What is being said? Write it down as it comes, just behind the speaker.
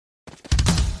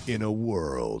In a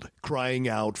world crying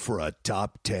out for a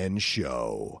top 10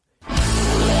 show,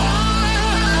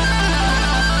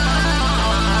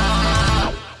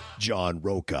 John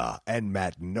Roca and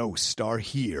Matt Nost are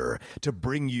here to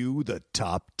bring you the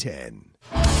top 10.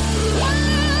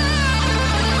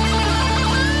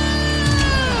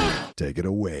 Take it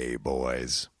away,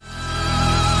 boys.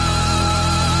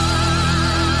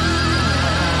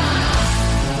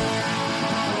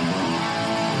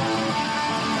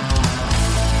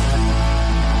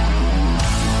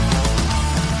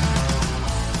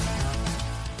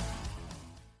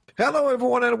 Hello,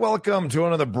 everyone, and welcome to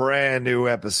another brand new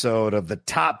episode of the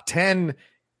Top 10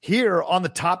 here on the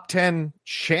Top 10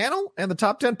 channel and the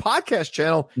Top 10 podcast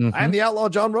channel. I am the Outlaw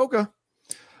John Roca.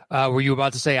 Were you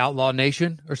about to say Outlaw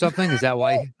Nation or something? Is that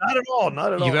why? Not at all.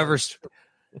 Not at all. You've ever?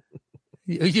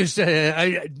 You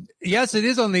said yes. It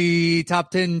is on the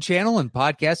Top 10 channel and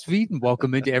podcast feed. And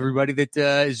welcome into everybody that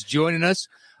is joining us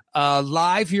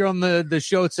live here on the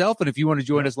show itself. And if you want to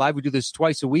join us live, we do this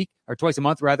twice a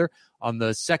month rather, on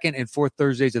the second and fourth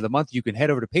Thursdays of the month. You can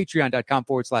head over to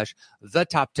patreon.com/the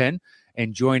top 10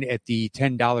 and join at the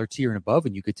 $10 tier and above,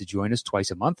 and you get to join us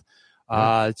twice a month.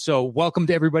 So welcome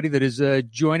to everybody that is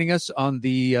joining us on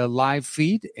the live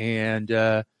feed. And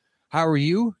how are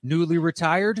you? Newly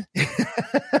retired?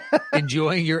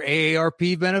 Enjoying your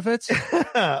AARP benefits?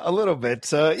 A little bit.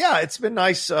 Yeah, it's been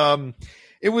nice.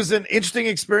 It was an interesting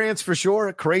experience for sure.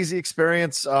 A crazy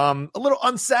experience. A little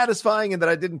unsatisfying in that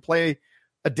I didn't play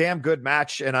a damn good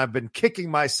match, and I've been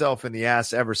kicking myself in the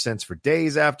ass ever since for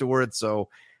days afterwards. So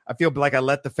I feel like I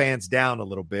let the fans down a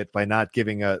little bit by not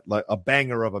giving a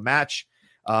banger of a match.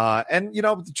 And, you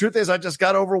know, the truth is I just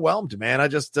got overwhelmed, man. I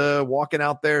just walking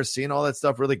out there, seeing all that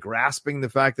stuff, really grasping the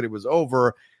fact that it was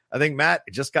over. I think Matt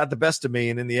just got the best of me.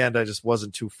 And in the end, I just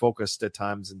wasn't too focused at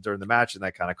times and during the match. And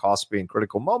that kind of cost me in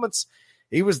critical moments.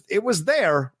 It was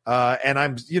there. And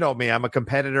I'm, you know me, I'm a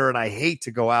competitor and I hate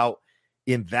to go out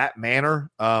in that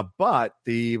manner. But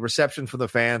the reception from the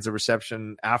fans, the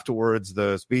reception afterwards,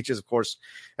 the speeches, of course,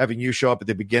 having you show up at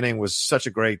the beginning was such a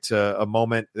great a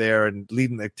moment there, and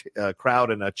leading the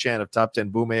crowd in a chant of Top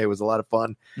 10 Boom. It was a lot of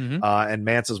fun. And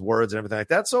Mance's words and everything like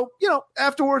that. So, you know,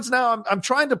 afterwards now I'm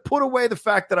trying to put away the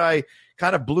fact that I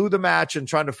kind of blew the match and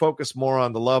trying to focus more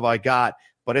on the love I got.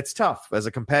 But it's tough as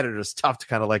a competitor. It's tough to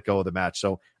kind of let go of the match.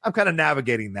 So I'm kind of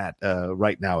navigating that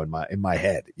right now in my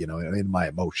head, you know, in my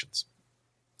emotions.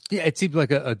 Yeah, it seemed like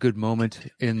a good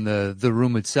moment in the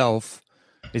room itself.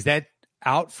 Is that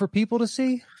out for people to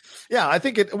see? Yeah, I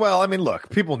think it. Well, I mean,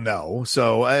 look, people know.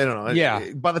 So I don't know.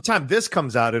 Yeah. By the time this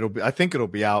comes out, I think it'll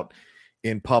be out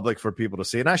in public for people to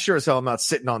see. And I sure as hell I'm not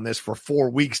sitting on this for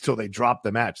 4 weeks till they drop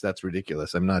the match. That's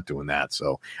ridiculous. I'm not doing that.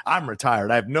 So I'm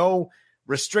retired. I have no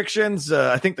restrictions.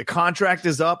 I think the contract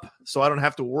is up, so I don't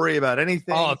have to worry about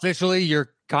anything. Oh, officially,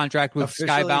 your contract with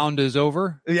Skybound is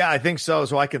over? Yeah, I think so.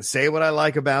 So I can say what I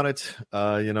like about it.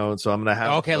 You know, and so I'm gonna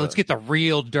have. Okay, let's get the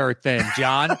real dirt then,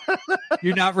 John.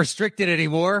 You're not restricted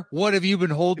anymore. What have you been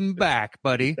holding back,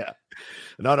 buddy? Yeah.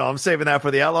 No, I'm saving that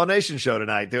for the Outlaw Nation show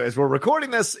tonight. As we're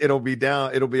recording this, it'll be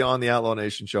on the Outlaw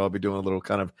Nation show. I'll be doing a little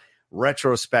kind of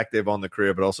retrospective on the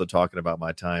career, but also talking about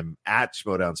my time at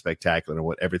Schmoedown Spectacular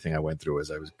and everything I went through as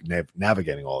I was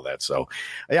navigating all of that. So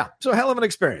yeah, so hell of an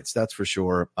experience, that's for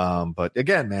sure. But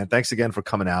again, man, thanks again for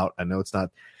coming out. I know it's not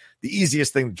the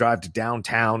easiest thing to drive to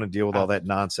downtown and deal with all that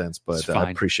nonsense, but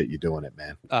I appreciate you doing it,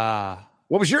 man.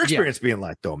 What was your experience being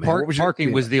like though, man?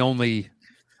 Parking was the only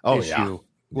issue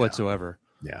whatsoever.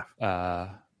 Yeah.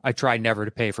 I try never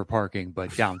to pay for parking,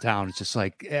 but downtown it's just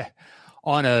like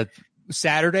on a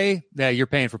Saturday, you're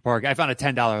paying for parking. I found a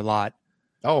 $10 lot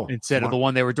instead of the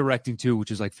one they were directing to,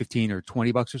 which is like $15 or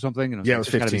 $20 or something. And it was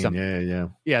 15. Yeah.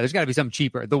 There's got to be something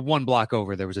cheaper. The one block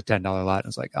over, there was a $10 lot. And I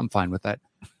was like, I'm fine with that.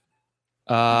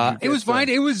 It was fine.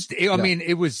 I mean,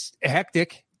 it was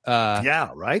hectic.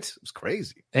 Yeah, right. It was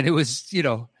crazy. And it was, you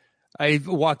know, I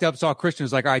walked up, saw Christian,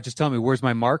 was like, all right, just tell me, where's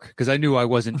my mark? Because I knew I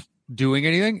wasn't doing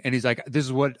anything. And he's like, this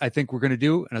is what I think we're going to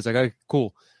do. And I was like, okay,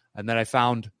 cool. And then I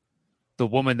found the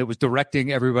woman that was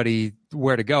directing everybody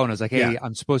where to go. And I was like, hey,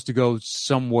 I'm supposed to go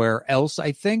somewhere else,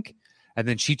 I think. And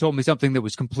then she told me something that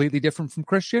was completely different from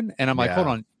Christian. And I'm like, hold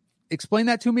on, explain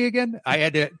that to me again. I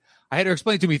had to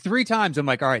explain it to me 3 times. I'm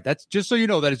like, all right, that's just so you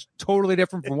know that it's totally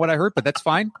different from what I heard, but that's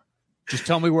fine. Just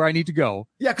tell me where I need to go.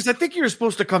 Yeah, because I think you were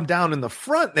supposed to come down in the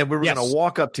front. Then we were going to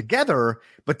walk up together.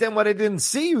 But then when I didn't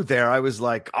see you there, I was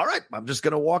like, all right, I'm just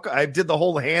going to walk. I did the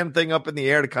whole hand thing up in the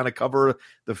air to kind of cover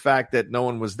the fact that no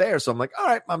one was there. So I'm like, all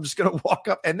right, I'm just going to walk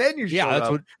up. And then you showed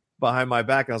up behind my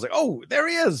back. And I was like, oh, there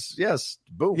he is. Yes.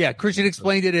 Boom. Yeah, Christian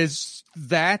explained it as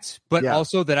that, but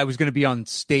also that I was going to be on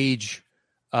stage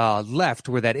left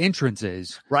where that entrance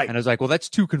is. Right. And I was like, well, that's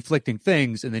two conflicting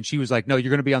things. And then she was like, no, you're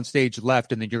going to be on stage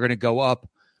left, and then you're going to go up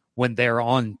when they're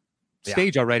on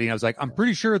stage already. And I was like, I'm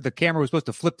pretty sure the camera was supposed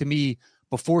to flip to me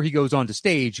before he goes on to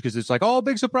stage, because it's like, oh,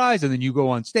 big surprise. And then you go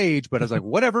on stage. But I was like,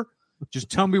 whatever, just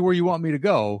tell me where you want me to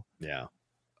go. Yeah.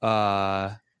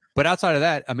 But outside of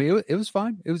that, I mean, it was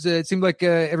fine. It seemed like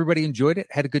everybody enjoyed it,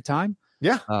 had a good time.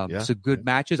 Yeah. So good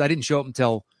matches. I didn't show up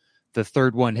until the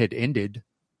third one had ended.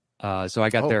 So I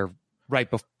got there right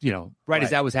before, right as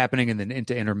that was happening, and then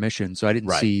into intermission. So I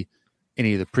didn't see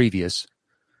any of the previous.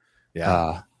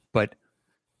 Yeah. But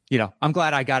I'm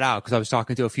glad I got out, because I was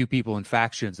talking to a few people in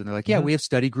factions, and they're like, yeah, we have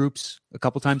study groups a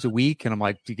couple times a week. And I'm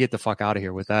like, to get the fuck out of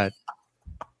here with that.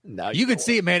 No, You could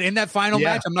see it, man. In that final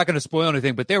match, I'm not going to spoil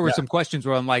anything, but there were some questions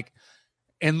where I'm like,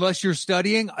 unless you're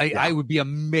studying, I would be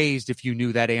amazed if you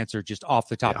knew that answer just off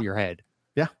the top of your head.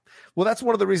 Yeah. Well, that's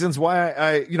one of the reasons why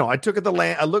I took took a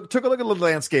look at the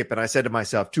landscape, and I said to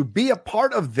myself, to be a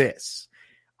part of this,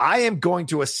 I am going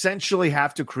to essentially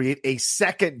have to create a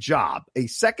second job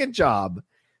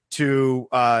to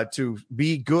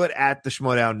be good at the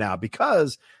Schmoedown now,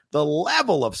 because the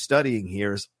level of studying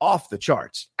here is off the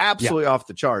charts, absolutely off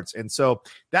the charts. And so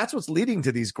that's what's leading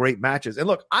to these great matches. And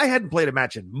look, I hadn't played a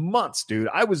match in months, dude.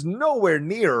 I was nowhere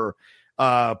near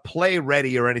play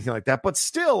ready or anything like that, but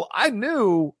still I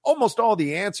knew almost all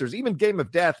the answers. Even Game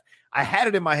of Death, I had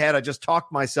it in my head. I just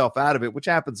talked myself out of it, which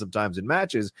happens sometimes in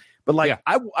matches, but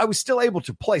I was still able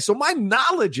to play. So my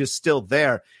knowledge is still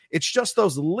there. It's just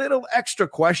those little extra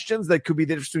questions that could be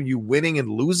the difference between you winning and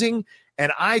losing.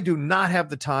 And I do not have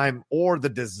the time or the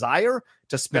desire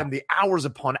to spend the hours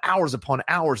upon hours upon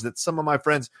hours that some of my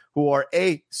friends who are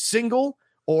A, single,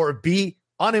 or B,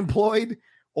 unemployed,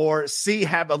 or C,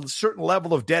 have a certain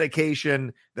level of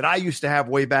dedication that I used to have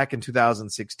way back in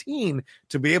 2016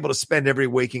 to be able to spend every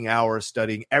waking hour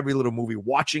studying every little movie,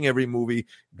 watching every movie.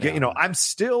 I'm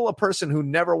still a person who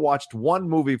never watched one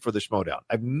movie for the Schmoedown.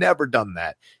 I've never done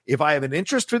that. If I have an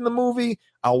interest in the movie,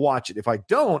 I'll watch it. If I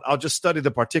don't, I'll just study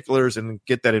the particulars and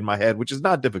get that in my head, which is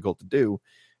not difficult to do.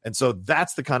 And so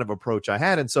that's the kind of approach I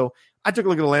had. And so I took a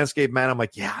look at the landscape, man. I'm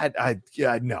like,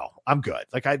 no, I'm good.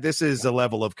 Like this is a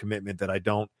level of commitment that I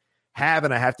don't have,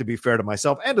 and I have to be fair to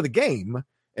myself and to the game,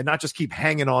 and not just keep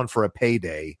hanging on for a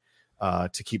payday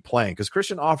to keep playing. Because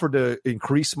Christian offered to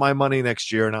increase my money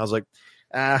next year, and I was like,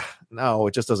 no,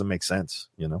 it just doesn't make sense,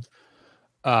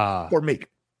 for me.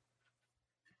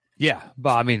 Yeah,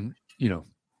 but I mean,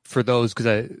 for those,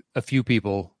 because a few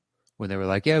people, when they were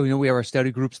like, we have our study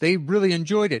groups, they really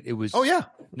enjoyed it. It was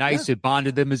nice. Yeah. It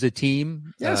bonded them as a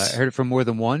team. Yes. I heard it from more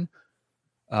than one.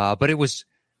 But it was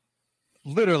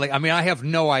literally, I mean, I have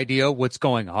no idea what's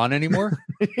going on anymore.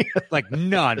 Like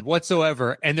none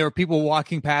whatsoever. And there are people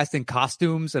walking past in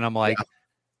costumes, and I'm like,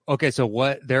 okay, so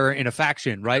what? They're in a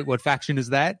faction, right? What faction is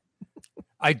that?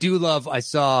 I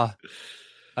saw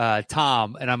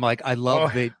Tom, and I'm like, I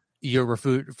love that you're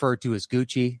referred to as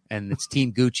Gucci, and it's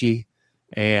Team Gucci.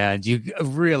 And you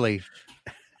really,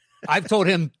 I've told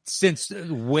him since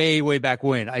way, way back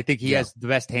when, I think he has the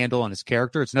best handle on his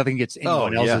character. It's nothing against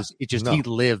anyone else's. It just, he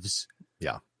lives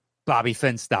Bobby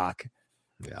Finstock.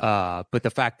 Yeah. But the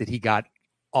fact that he got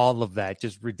all of that,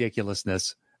 just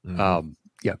ridiculousness.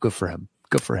 Good for him.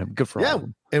 Good for him. Good for all of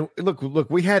them. And look,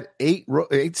 we had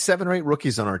 7 or 8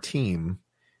 rookies on our team,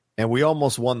 and we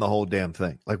almost won the whole damn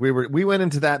thing. Like we went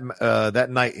into that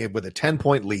night with a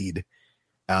 10-point lead.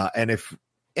 And if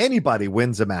anybody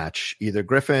wins a match, either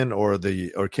Griffin or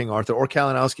King Arthur or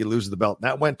Kalinowski loses the belt,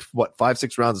 that went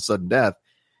 5-6 rounds of sudden death,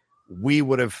 we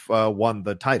would have won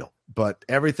the title. But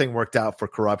everything worked out for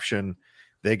Corruption.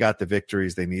 They got the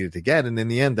victories they needed to get, and in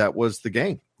the end, that was the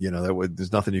game.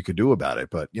 There's nothing you could do about it.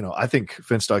 But I think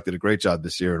Finstock did a great job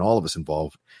this year, and all of us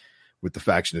involved with the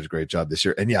faction did a great job this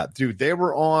year. And dude, they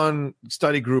were on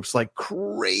study groups like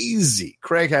crazy.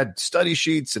 Craig had study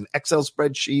sheets and Excel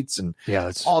spreadsheets and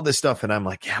all this stuff. And I'm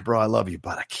like, bro, I love you,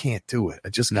 but I can't do it. I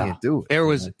just can't do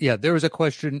it. There was a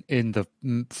question in the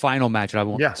final match, and I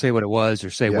won't say what it was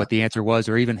or say what the answer was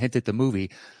or even hint at the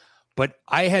movie, but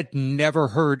I had never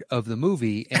heard of the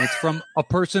movie, and it's from a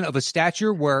person of a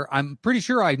stature where I'm pretty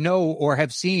sure I know or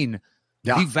have seen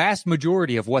the vast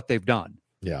majority of what they've done.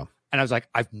 Yeah. And I was like,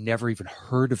 I've never even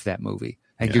heard of that movie.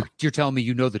 And you're telling me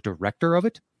you know the director of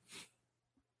it?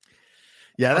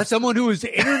 Yeah, that's someone who is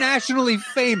internationally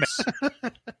famous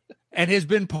and has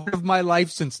been part of my life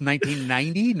since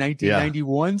 1990,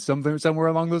 1991, somewhere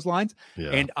along those lines.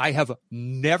 Yeah. And I have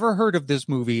never heard of this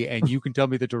movie, and you can tell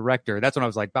me the director. That's when I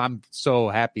was like, I'm so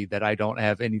happy that I don't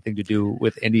have anything to do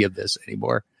with any of this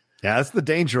anymore. Yeah, that's the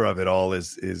danger of it all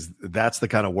is that's the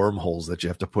kind of wormholes that you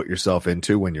have to put yourself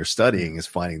into when you're studying, is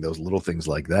finding those little things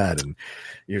like that. And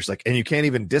you're just like, and you can't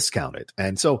even discount it.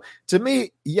 And so to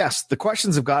me, yes, the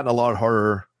questions have gotten a lot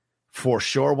harder for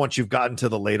sure once you've gotten to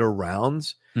the later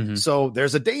rounds. Mm-hmm. So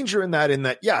there's a danger in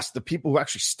that, yes, the people who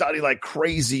actually study like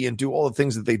crazy and do all the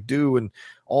things that they do and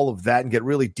all of that and get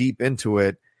really deep into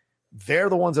it, they're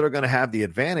the ones that are going to have the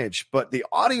advantage. But the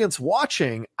audience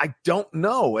watching, I don't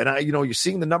know. And you're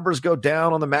seeing the numbers go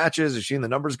down on the matches, you're seeing the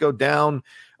numbers go down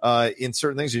in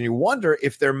certain things, and you wonder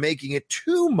if they're making it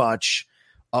too much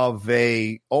of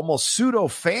a almost pseudo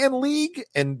fan league.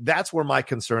 And that's where my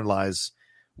concern lies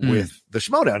with the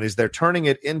Schmoedown, is they're turning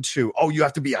it into, you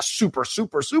have to be a super,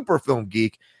 super, super film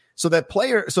geek so that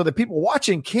people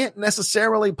watching can't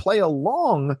necessarily play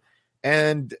along.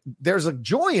 And there's a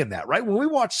joy in that, right? When we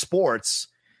watch sports,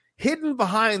 hidden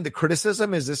behind the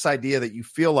criticism is this idea that you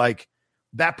feel like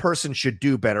that person should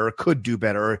do better or could do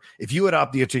better. Or if you had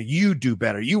opted to, you do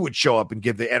better, you would show up and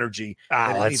give the energy.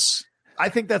 I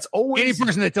think that's always any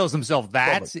person that tells themselves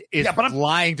that is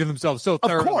lying to themselves so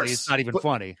thoroughly. It's not even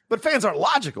funny. But fans aren't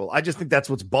logical. I just think that's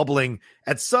what's bubbling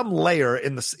at some layer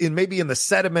in the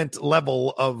sediment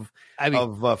level of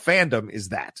fandom, is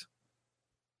that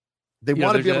they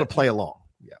want to be able to play along.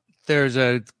 Yeah. There's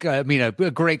a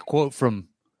great quote from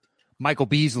Michael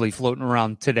Beasley floating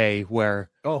around today where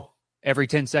every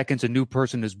 10 seconds a new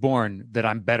person is born that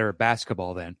I'm better at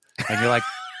basketball than. And you're like,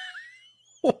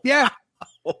 yeah.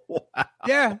 Wow.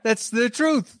 Yeah, that's the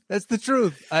truth. That's the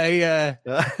truth. I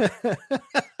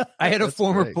had a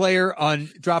former player on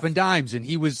dropping dimes, and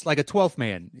he was like a 12th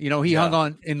man. He hung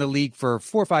on in the league for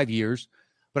 4 or 5 years.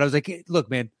 But I was like, look,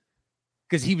 man,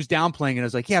 because he was downplaying, and I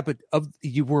was like, yeah, but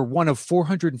you were one of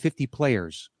 450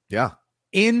 players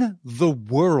in the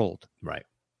world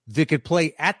that could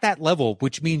play at that level,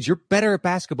 which means you're better at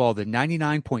basketball than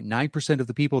 99.9% of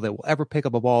the people that will ever pick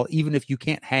up a ball. Even if you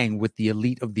can't hang with the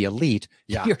elite of the elite,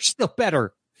 you're still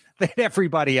better than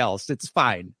everybody else. It's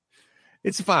fine.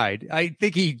 It's fine. I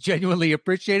think he genuinely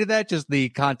appreciated that. Just the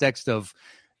context of,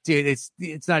 dude,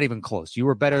 it's not even close. You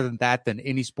were better than that than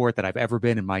any sport that I've ever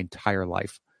been in my entire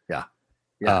life. Yeah.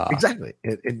 Yeah, exactly.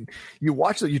 And you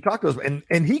watch that, you talk to us,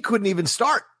 and he couldn't even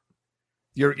start.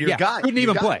 Your guy couldn't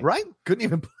even play, right? Couldn't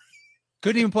even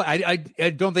play. I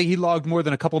don't think he logged more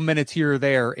than a couple minutes here or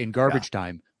there in garbage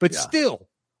time, but still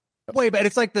way bad.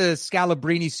 It's like the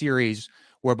Scalabrini series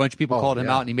where a bunch of people called him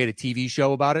out and he made a TV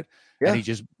show about it. And he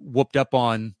just whooped up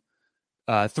on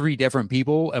 3 different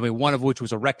people. I mean, one of which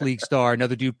was a rec league star.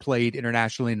 Another dude played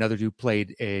internationally. Another dude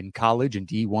played in college in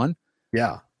D1.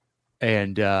 Yeah.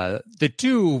 And the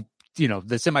two,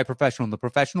 the semi-professional and the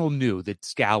professional knew that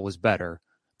Scal was better.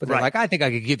 But they're like, I think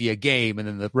I could give you a game. And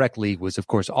then the rec league was, of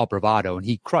course, all bravado. And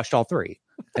he crushed all 3.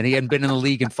 And he hadn't been in the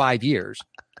league in 5 years.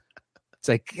 It's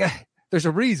like, there's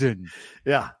a reason.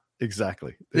 Yeah,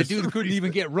 exactly. The dude who couldn't even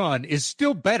get run is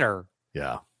still better.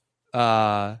 Yeah.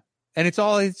 And it's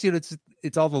all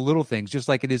all the little things, just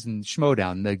like it is in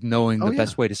Schmoedown, like knowing the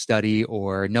best way to study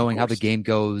or knowing how the game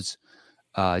goes,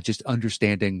 just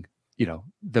understanding,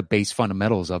 the base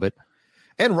fundamentals of it.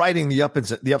 And writing the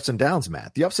ups and downs,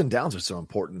 Matt. The ups and downs are so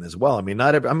important as well. I mean,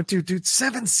 dude,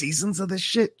 7 seasons of this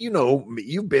shit.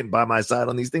 You've been by my side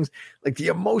on these things. Like the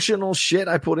emotional shit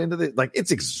I put into it, like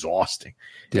it's exhausting.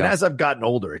 Yeah. And as I've gotten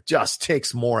older, it just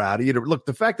takes more out of you. Look,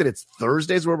 the fact that it's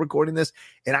Thursdays we're recording this,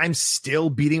 and I'm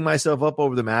still beating myself up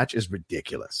over the match is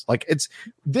ridiculous. Like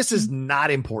this is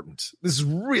not important. This is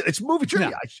real. It's movie trivia.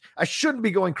 No. I shouldn't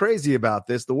be going crazy about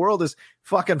this. The world is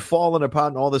fucking falling apart,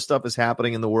 and all this stuff is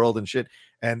happening in the world and shit.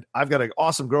 And I've got an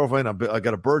awesome girlfriend. I've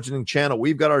got a burgeoning channel.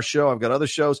 We've got our show. I've got other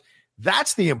shows.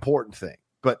 That's the important thing.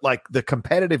 But like the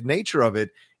competitive nature of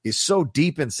it is so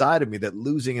deep inside of me that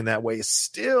losing in that way is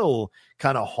still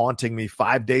kind of haunting me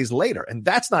 5 days later. And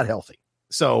that's not healthy.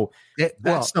 So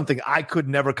that's something I could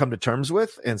never come to terms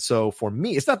with. And so for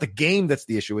me, it's not the game that's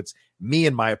the issue. It's me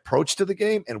and my approach to the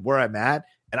game and where I'm at.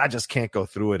 And I just can't go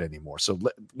through it anymore. So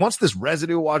once this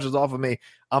residue washes off of me,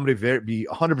 I'm going to be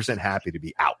 100% happy to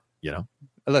be out,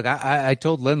 Look, I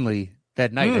told Lindley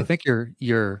that night, I think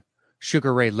you're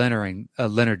Sugar Ray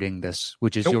Leonarding this,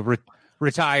 which is you'll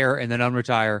retire and then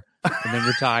unretire and then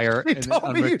retire and then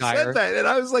unretire. You said that, and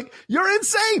I was like, "You're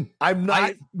insane." I'm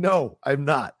not. I'm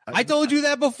not. I told you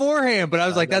that beforehand, but I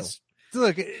was like,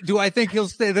 "Look, do I think he'll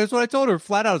stay?" That's what I told her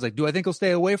flat out. I was like, "Do I think he'll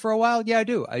stay away for a while?" Yeah, I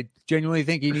do. I genuinely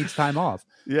think he needs time off.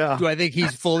 Yeah. Do I think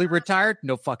he's fully retired?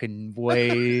 No fucking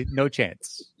way. No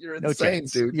chance. You're insane,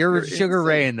 dude. You're Sugar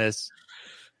Ray in this.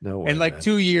 No way. In like man.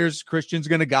 2 years, Christian's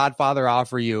going to Godfather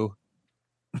offer you,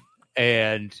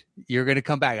 and you're going to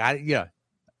come back.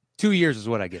 2 years is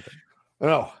what I give him.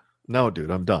 No, No,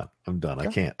 dude, I'm done. I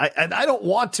can't. I don't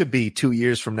want to be 2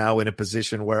 years from now in a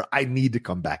position where I need to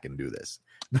come back and do this.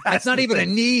 That's not even a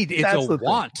need. It's That's a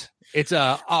want. It's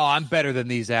I'm better than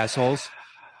these assholes.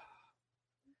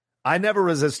 I never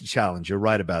resist a challenge. You're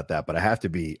right about that, but I have to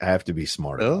be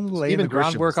smart. Laying the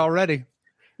groundwork already.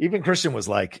 Even Christian was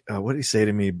like, what did he say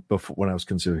to me before when I was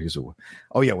considering?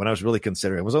 When I was really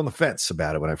considering, I was on the fence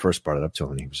about it when I first brought it up to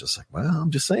him. And he was just like, well,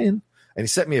 I'm just saying. And he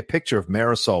sent me a picture of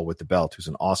Marisol with the belt, who's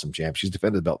an awesome champ. She's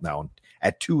defended the belt now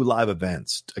at 2 live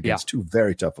events against 2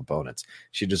 very tough opponents.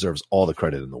 She deserves all the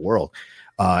credit in the world.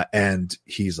 And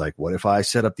he's like, what if I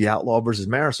set up the Outlaw versus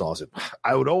Marisol? I said,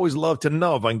 I would always love to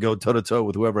know if I can go toe-to-toe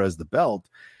with whoever has the belt.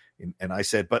 And I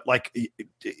said, but like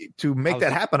to make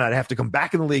that happen, I'd have to come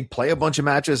back in the league, play a bunch of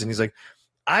matches. And he's like,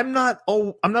 I'm not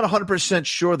 100%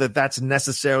 sure that that's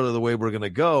necessarily the way we're going to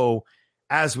go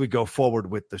as we go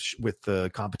forward with the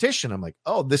competition. I'm like,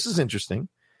 oh, this is interesting.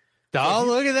 Oh,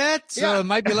 look at that. So it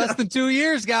might be less than 2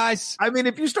 years, guys. I mean,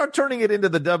 if you start turning it into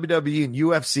the WWE and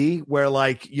UFC where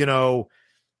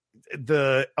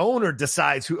the owner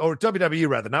decides or WWE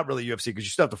rather, not really UFC, because you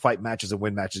still have to fight matches and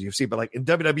win matches in UFC, but like in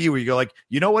WWE where you go like,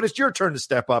 you know what, it's your turn to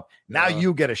step up. Now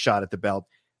you get a shot at the belt.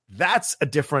 That's a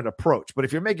different approach. But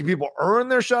if you're making people earn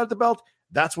their shot at the belt,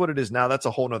 that's what it is now. That's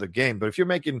a whole nother game. But if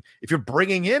you're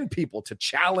bringing in people to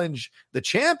challenge the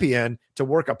champion to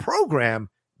work a program,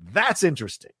 that's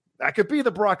interesting. That could be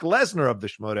the Brock Lesnar of the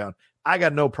Schmodown. I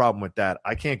got no problem with that.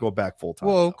 I can't go back full time.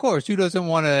 Well, of course. Who doesn't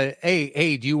want to?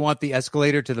 Hey, do you want the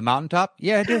escalator to the mountaintop?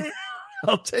 Yeah, I do.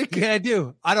 I'll take it. Yeah, I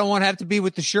do. I don't want to have to be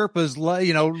with the Sherpas,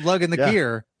 lugging the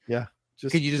gear. Yeah.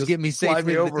 Can you just get me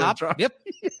safely to the top? Yep.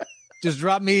 Just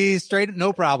drop me straight.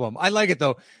 No problem. I like it,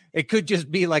 though. It could just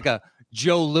be like a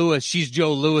Joe Louis. She's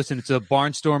Joe Louis, and it's a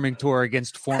barnstorming tour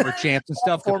against former champs and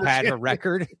stuff to pad her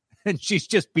record. And she's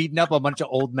just beating up a bunch of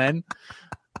old men.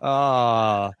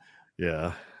 Yeah.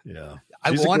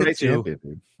 I wanted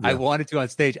to on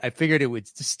stage. I figured it would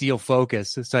steal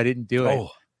focus, so I didn't do it.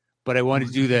 But I wanted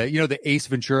to do the Ace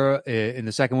Ventura in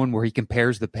the second one where he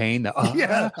compares the pain.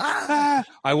 I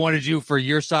wanted you for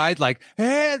your side, like,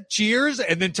 cheers,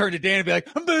 and then turn to Dan and be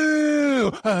like,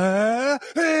 boo,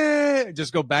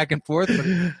 just go back and forth.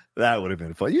 But that would have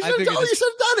been fun. You should have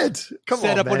done it. Come on,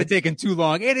 setup would have taken too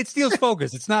long, and it steals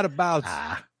focus. It's not about.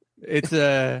 It's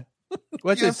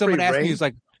what's it? Someone asked me, he was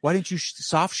like, why didn't you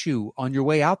soft shoe on your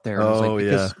way out there? I was like,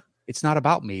 because it's not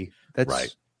about me. That's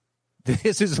right.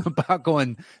 This is about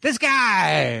going, this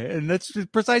guy, and that's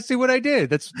precisely what I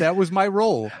did. That was my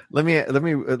role. Let me.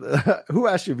 Who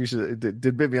asked you if you should?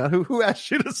 Did Bibian? Who asked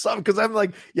you to sub? Because I'm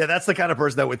like, that's the kind of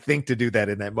person that would think to do that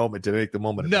in that moment to make the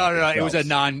moment. No. It was a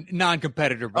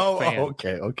non-competitor fan.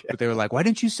 Okay. But they were like, why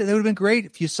didn't you say that would have been great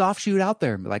if you soft shoot out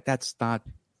there? Like that's not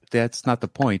the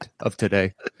point of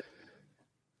today.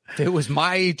 It was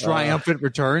my triumphant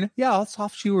return. Yeah, I'll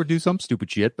soft shoe or do some stupid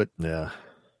shit, but yeah.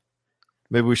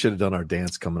 Maybe we should have done our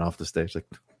dance coming off the stage, like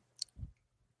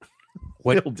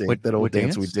that old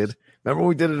dance we did. Remember when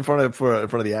we did it in front of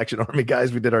the Action Army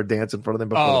guys? We did our dance in front of them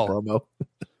before the promo.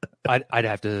 I'd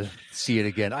have to see it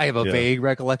again. I have a vague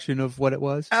recollection of what it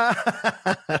was.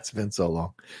 It's been so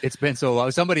long. It's been so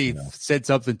long. Somebody said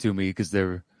something to me because there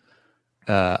were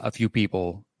a few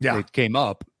people that came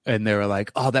up. And they were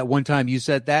like, oh, that one time you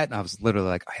said that. And I was literally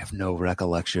like, I have no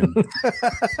recollection of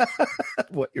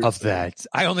that.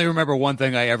 I only remember one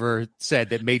thing I ever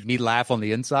said that made me laugh on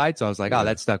the inside. So I was like,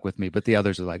 that stuck with me. But the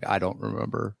others are like, I don't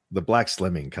remember. The black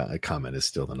slimming comment is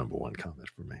still the number one comment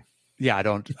for me. Yeah, I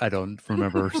don't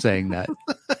remember saying that.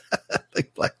 I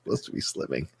think black supposed to be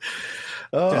slimming.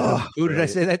 Who did I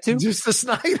say that to? Just the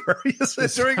Snyder.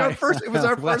 During our first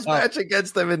match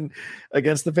against them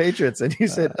against the Patriots, and he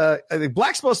said, "I think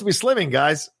black's supposed to be slimming,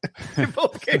 guys." They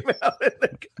both came out.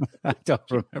 I don't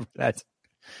remember that.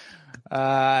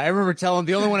 I remember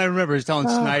the only one I remember is telling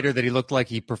Snyder that he looked like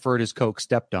he preferred his Coke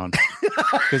stepped on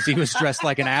because he was dressed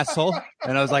like an asshole.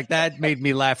 And I was like, that made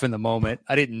me laugh in the moment.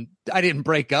 I didn't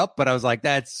break up, but I was like,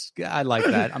 I like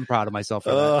that. I'm proud of myself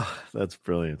for that. That's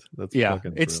brilliant.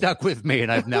 It stuck with me.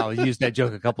 And I've now used that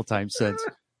joke a couple times since.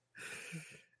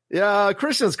 Yeah,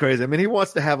 Christian's crazy. I mean, he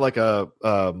wants to have like a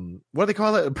what do they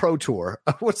call it? A pro tour.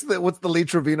 What's the Lee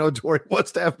Trevino tour? He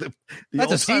wants to have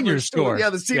that's a seniors tour.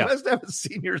 Yeah, the senior has to have a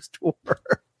seniors tour.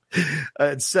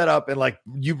 And set up and like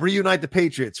you reunite the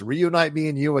Patriots, reunite me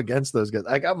and you against those guys.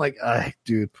 I'm like,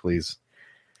 dude, please.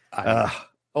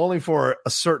 Only for a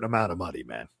certain amount of money,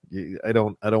 man. I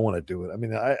don't want to do it. I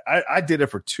mean, I did it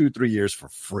for 2-3 years for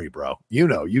free, bro.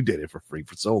 You did it for free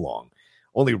for so long.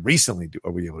 Only recently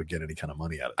are we able to get any kind of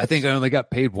money out of it. I think I only got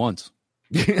paid once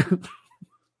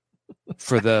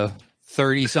for the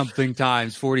 30 something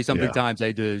times, 40 something Yeah. times I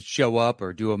had to show up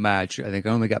or do a match. I think I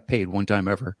only got paid one time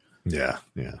ever. Yeah.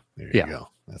 There you Yeah. go.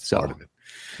 That's So- part of it.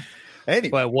 Anyway,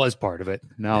 Well, it was part of it.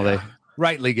 Now they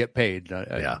rightly get paid.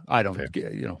 I don't fair.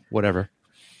 get, whatever.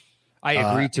 I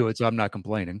agree to it, so I'm not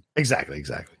complaining. exactly.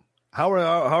 How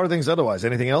are things otherwise?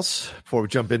 Anything else before we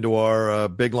jump into our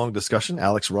big long discussion?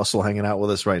 Alex Russell hanging out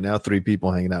with us right now. 3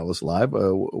 people hanging out with us live.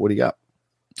 What do you got?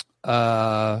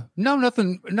 No,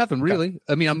 nothing really.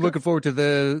 I mean, I'm looking forward to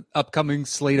the upcoming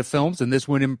slate of films, and this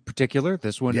one in particular,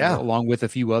 along with a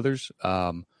few others.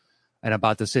 And I'm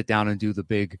about to sit down and do the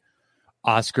big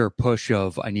Oscar push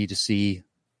of I need to see,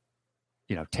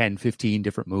 10, 15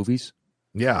 different movies.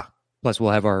 Yeah. Plus,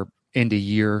 we'll have our end of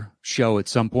year show at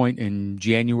some point in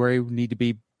January. We need to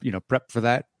be, prepped for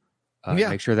that.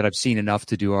 Make sure that I've seen enough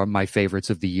to do my favorites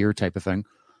of the year type of thing.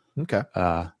 Okay.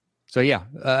 So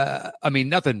yeah, I mean,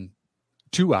 nothing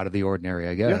too out of the ordinary,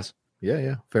 I guess.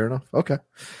 Yeah. Fair enough. Okay.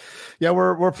 Yeah,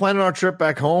 we're planning our trip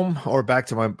back home or back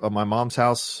to my mom's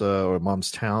house or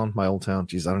mom's town, my old town.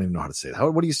 Jeez, I don't even know how to say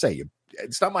that. What do you say?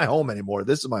 It's not my home anymore.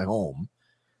 This is my home.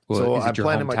 Well, so is it I'm your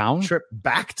planning hometown? my trip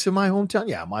back to my hometown.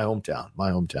 Yeah, my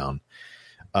hometown.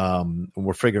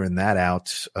 We're figuring that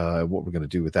out, what we're going to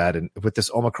do with that. And with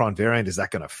this Omicron variant, is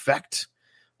that going to affect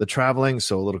the traveling?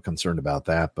 So a little concerned about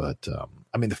that. But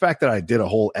I mean, the fact that I did a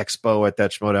whole expo at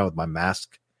that Schmodown with my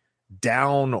mask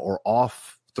down or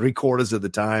off 3/4 of the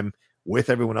time with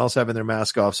everyone else having their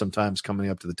mask off, sometimes coming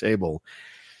up to the table,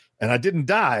 and I didn't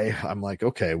die. I'm like,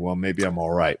 okay, well, maybe I'm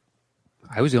all right.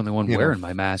 I was the only one wearing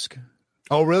my mask.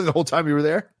 Oh, really? The whole time you were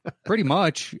there? Pretty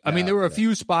much. I mean, there were a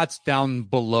few spots down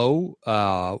below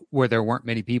where there weren't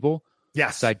many people.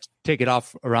 Yes. So I'd take it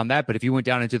off around that. But if you went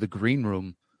down into the green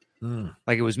room,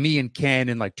 like it was me and Ken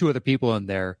and like 2 other people in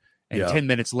there. And 10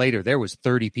 minutes later, there was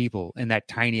 30 people in that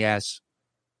tiny ass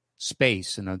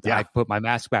space. And I put my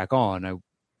mask back on. I,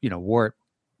 wore it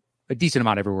a decent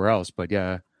amount everywhere else. But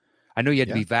yeah, I know you had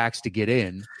to be vaxxed to get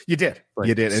in. You did. But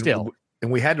You did. Still.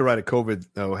 And we had to write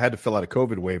had to fill out a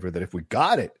COVID waiver that if we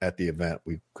got it at the event,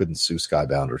 we couldn't sue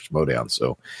Skybound or Schmodown.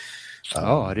 So,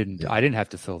 I didn't have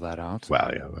to fill that out.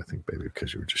 wow, yeah, I think maybe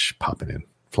because you were just popping in,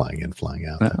 flying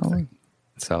out. Well, that thing.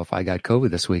 So if I got COVID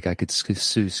this week, I could sue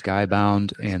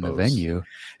Skybound and the venue.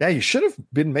 Yeah, you should have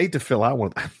been made to fill out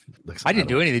one. Listen, I didn't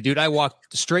do anything, dude. I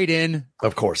walked straight in.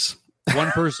 Of course.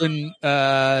 One person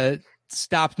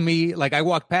stopped me. Like I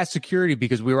walked past security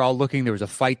because we were all looking. There was a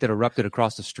fight that erupted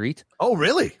across the street. Oh,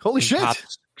 really? Holy shit!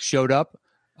 Cops showed up.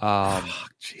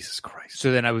 Jesus Christ!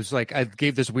 So then I was like, I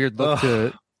gave this weird look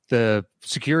to the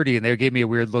security, and they gave me a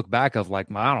weird look back of like,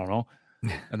 I don't know.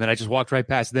 And then I just walked right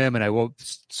past them, and I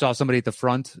saw somebody at the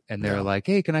front, and they're like,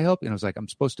 "Hey, can I help you?" And I was like, "I'm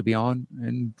supposed to be on,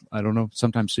 and I don't know,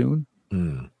 sometime soon."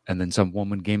 And then some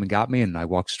woman came and got me, and I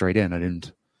walked straight in. I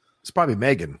didn't. It's probably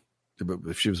Megan.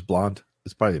 If she was blonde,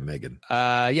 it's probably Megan.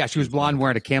 Yeah, she was blonde,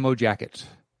 wearing a camo jacket.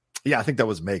 Yeah, I think that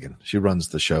was Megan. She runs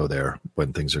the show there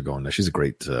when things are going. She's a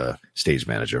great stage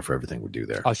manager for everything we do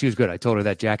there. Oh, she was good. I told her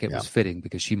that jacket was fitting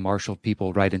because she marshaled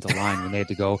people right into line when they had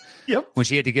to go. When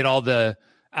she had to get all the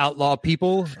outlaw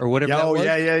people or whatever.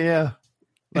 Yeah.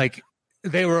 Like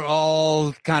they were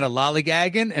all kind of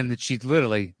lollygagging, and she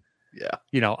literally,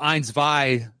 Eins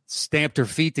Vi stamped her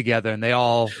feet together, and they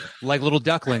all, like little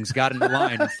ducklings, got in the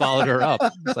line and followed her up.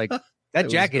 It's like that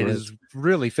jacket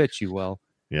really fits you well.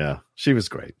 Yeah, she was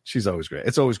great. She's always great.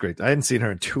 It's always great. I hadn't seen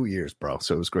her in 2 years, bro.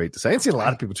 So it was great to see. I hadn't seen a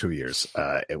lot of people 2 years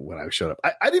when I showed up.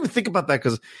 I didn't even think about that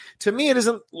because to me, it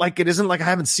isn't like I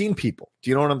haven't seen people. Do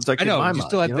you know what I'm like? I know. In my You mind,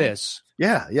 still have this.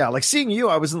 Yeah. Like seeing you,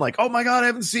 I wasn't like, oh my God, I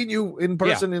haven't seen you in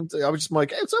person. And I was just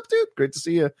like, hey, what's up, dude? Great to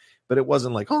see you. But it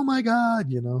wasn't like, oh my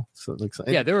God, So like,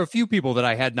 there were a few people that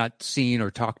I had not seen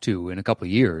or talked to in a couple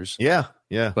of years. Yeah.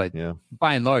 But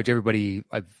by and large, everybody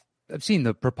I've seen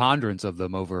the preponderance of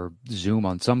them over Zoom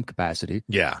on some capacity.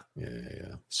 Yeah.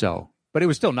 So, but it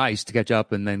was still nice to catch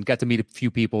up and then got to meet a few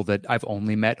people that I've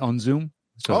only met on Zoom.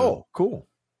 So, cool.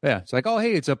 Yeah. It's like, oh,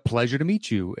 hey, it's a pleasure to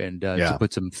meet you. And to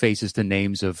put some faces to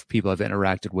names of people I've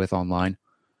interacted with online.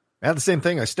 I had the same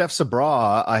thing. Steph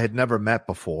Sabra, I had never met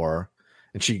before,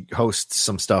 and she hosts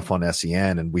some stuff on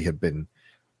SEN, and we had been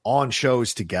on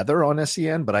shows together on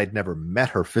SEN, but I'd never met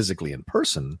her physically in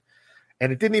person.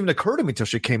 And it didn't even occur to me until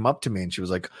she came up to me and she was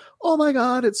like, oh my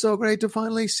God, it's so great to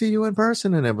finally see you in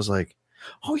person. And it was like,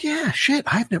 oh yeah, shit.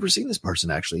 I've never seen this person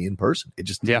actually in person. It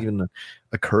just didn't even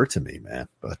occur to me, man.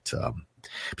 But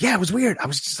yeah, it was weird. I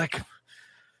was just like,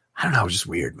 I don't know. It was just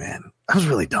weird, man. I was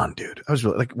really done, dude. I was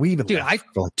really like, we even left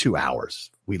for like 2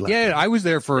 hours. We left. Yeah, I was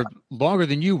there for longer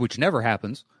than you, which never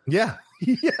happens. Yeah.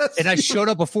 Yes. And I showed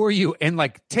up before you and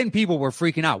like 10 people were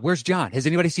freaking out. Where's John? Has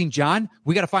anybody seen John?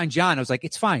 We got to find John. I was like,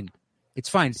 it's fine. It's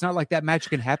fine. It's not like that match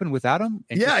can happen without him.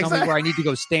 And Yeah, just tell me exactly. where I need to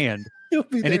go stand, He'll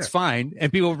be and there. it's fine.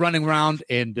 And people running around,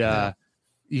 and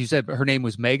you said her name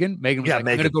was Megan. Megan was Yeah, like,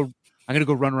 Megan. I'm gonna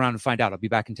go run around and find out. I'll be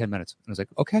back in 10 minutes. And I was like,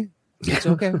 okay, it's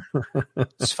okay.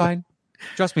 It's fine.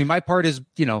 Trust me, my part is,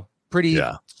 pretty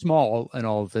Yeah. small in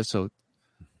all of this. So,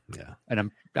 Yeah.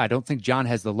 and I don't think John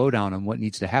has the lowdown on what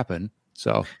needs to happen.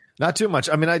 So, Not too much.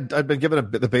 I mean, I've been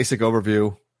given the basic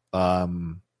overview.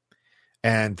 And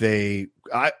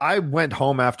I went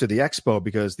home after the expo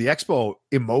because the expo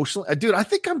emotionally, dude, I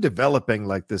think I'm developing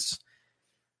like this,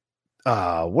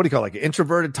 what do you call it? Like an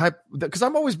introverted type, because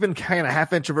I've always been kind of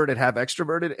half introverted, half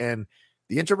extroverted. And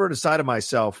the introverted side of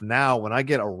myself now, when I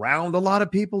get around a lot of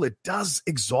people, it does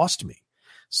exhaust me.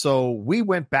 So we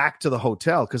went back to the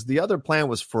hotel because the other plan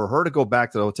was for her to go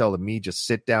back to the hotel and me just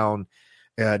sit down,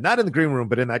 not in the green room,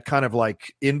 but in that kind of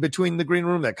like in between the green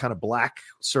room, that kind of black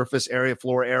surface area,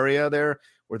 floor area there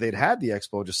where they'd had the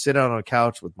expo, just sit down on a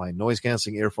couch with my noise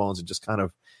canceling earphones and just kind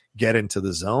of get into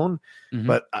the zone. Mhm.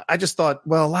 But I just thought,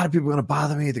 well, a lot of people are going to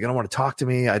bother me. They're going to want to talk to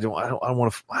me. I don't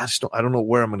want to, I don't know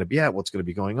where I'm going to be at, what's going to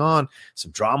be going on.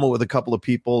 Some drama with a couple of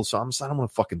people. So I don't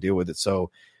want to fucking deal with it.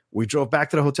 So we drove back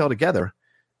to the hotel together.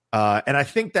 And I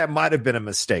think that might have been a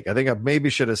mistake. I think I maybe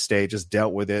should have stayed, just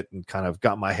dealt with it and kind of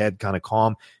got my head kind of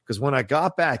calm. Because when I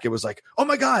got back, it was like, oh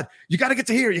my God, you got to get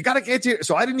to here. You got to get to here.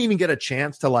 So I didn't even get a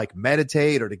chance to like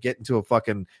meditate or to get into a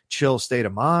fucking chill state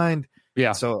of mind.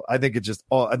 yeah. So I think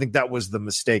I think that was the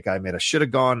mistake I made. I should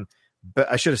have gone, but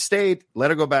I should have stayed,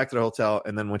 let her go back to the hotel.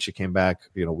 And then when she came back,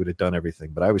 we'd have done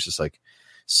everything. But I was just like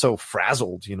so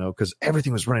frazzled, because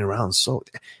everything was running around. So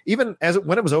even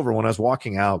when it was over, when I was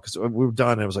walking out, because we were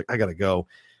done, and I was like, I got to go.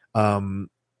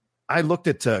 I looked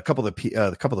at a couple of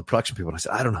the production people and I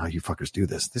said, I don't know how you fuckers do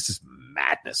this. This is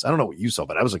madness. I don't know what you saw,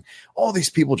 but I was like, all these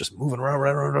people just moving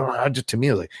around. To me,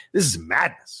 I was like, this is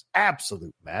madness,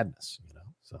 absolute madness,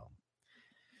 So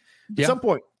at some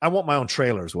point, I want my own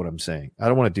trailer is what I'm saying. I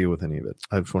don't want to deal with any of it.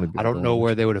 I just want to be I don't know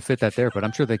where they would have fit that there, but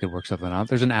I'm sure they could work something out.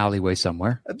 There's an alleyway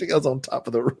somewhere. I think I was on top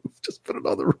of the roof. Just put it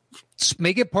on the roof. Just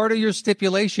make it part of your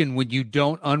stipulation when you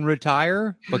don't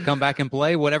unretire, but come back and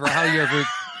play, how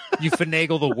you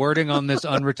finagle the wording on this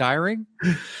unretiring.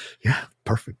 Yeah,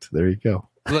 perfect. There you go.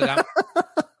 Look,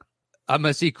 I'm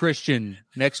going to see Christian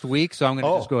next week, so I'm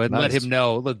going to just go ahead and let him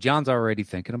know. Look, John's already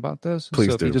thinking about this.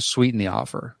 Please so do. If you just sweeten the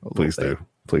offer. Please do.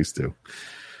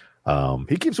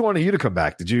 He keeps wanting you to come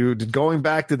back. Did going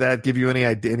back to that give you any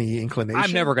inclination?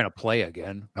 I'm never going to play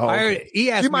again. Oh, okay.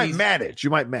 He asked You me.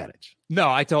 might manage.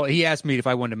 No, he asked me if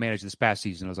I wanted to manage this past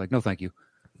season. I was like, no, thank you.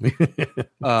 It's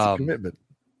a commitment.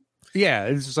 Yeah,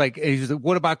 it's just like, he's like,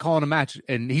 what about calling a match?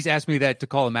 And he's asked me that to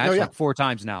call a match like 4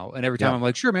 times now. And every time I'm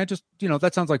like, sure, man, just,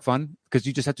 that sounds like fun because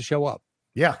you just have to show up.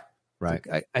 Yeah, right.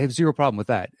 Like, I have zero problem with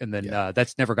that. And then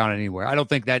that's never gone anywhere. I don't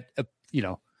think that,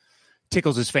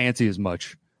 tickles his fancy as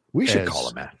much. We should call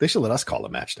a match. They should let us call a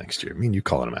match next year. Me and you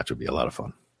calling a match would be a lot of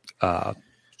fun.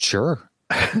 Sure.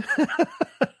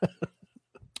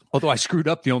 Although I screwed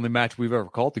up the only match we've ever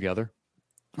called together.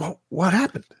 Well, what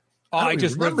happened? I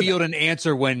just revealed an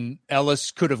answer when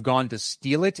Ellis could have gone to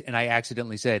steal it, and I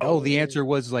accidentally said, the answer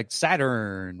was like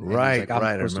Saturn. And Right, I'm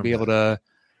right. supposed to be able to.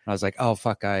 I was like, oh,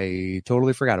 fuck, I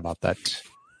totally forgot about that.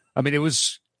 I mean, it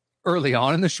was early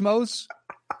on in the schmoes.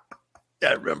 Yeah,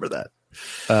 I remember that.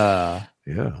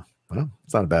 Yeah. Well,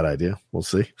 it's not a bad idea. We'll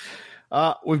see.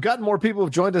 We've gotten more people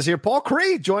who've joined us here. Paul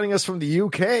Creed joining us from the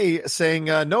UK saying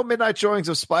no midnight showings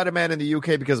of Spider-Man in the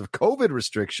UK because of COVID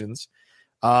restrictions.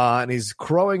 And he's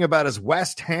crowing about his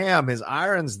West Ham, his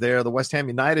Irons there, the West Ham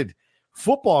United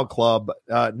Football Club,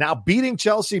 now beating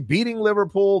Chelsea, beating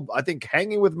Liverpool, I think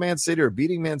hanging with Man City or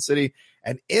beating Man City,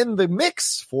 and in the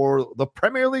mix for the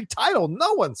Premier League title.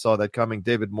 No one saw that coming.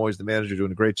 David Moyes, the manager,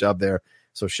 doing a great job there.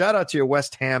 So shout out to your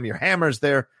West Ham, your Hammers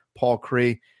there, Paul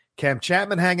Cree. Cam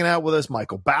Chapman hanging out with us.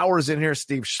 Michael Bauer's in here.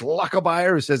 Steve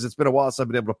Schluckebeyer, who says it's been a while since I've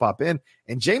been able to pop in.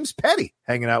 And James Petty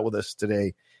hanging out with us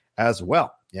today as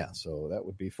well. Yeah, so that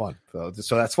would be fun. So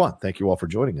that's fun. Thank you all for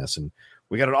joining us. And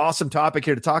we got an awesome topic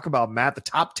here to talk about, Matt, the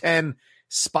top 10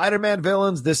 Spider-Man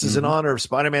villains. This is in honor of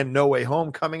Spider-Man No Way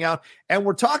Home coming out. And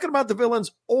we're talking about the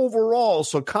villains overall.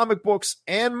 So comic books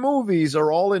and movies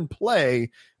are all in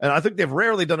play. And I think they've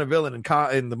rarely done a villain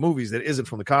in the movies that isn't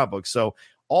from the comic books. So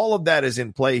all of that is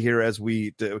in play here as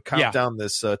we count down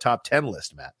this top 10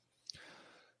 list, Matt.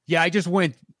 Yeah, I just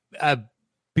went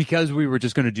because we were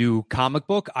just going to do comic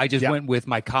book. I just went with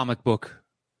my comic book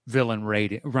villain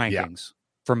rankings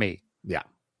for me. Yeah.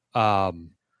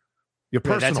 Your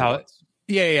personal that's how ones.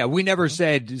 Yeah. We never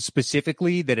said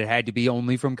specifically that it had to be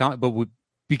only from comic, but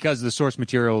because of the source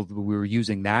material we were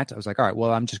using that, I was like, all right,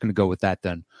 well, I'm just going to go with that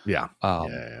then. Yeah.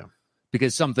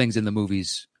 because some things in the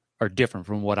movies are different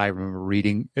from what I remember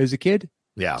reading as a kid.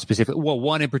 Yeah. Specifically, well,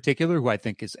 one in particular who I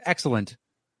think is excellent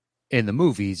in the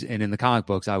movies and in the comic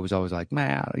books, I was always like,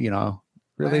 man,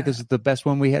 really, this is the best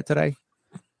one we had today.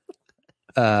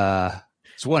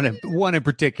 It's one in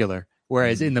particular.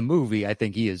 Whereas in the movie, I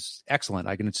think he is excellent.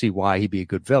 I can see why he'd be a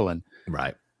good villain.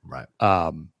 Right.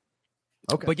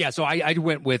 Okay. But yeah, so I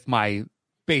went with my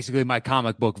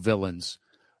comic book villains,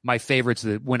 my favorites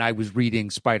that when I was reading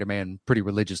Spider-Man pretty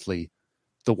religiously,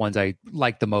 the ones I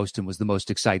liked the most and was the most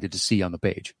excited to see on the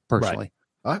page personally. Right.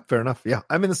 All right, fair enough. Yeah,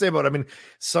 I'm in the same boat. I mean,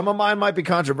 some of mine might be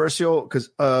controversial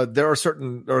because there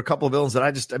are a couple of villains that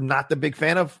I just am not the big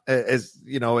fan of. As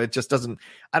you know, it just doesn't.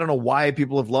 I don't know why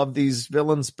people have loved these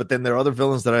villains, but then there are other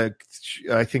villains that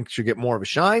I think should get more of a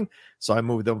shine. So I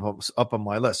moved them up on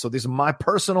my list. So these are my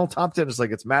personal top 10.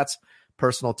 It's Matt's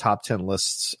personal top 10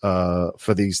 lists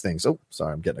for these things. Oh,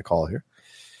 sorry, I'm getting a call here.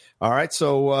 All right,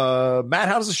 so Matt,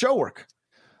 how does the show work?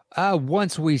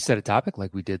 Once we set a topic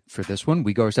like we did for this one,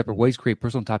 we go our separate ways, create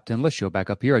personal top 10 list, show back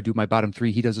up here. I do my bottom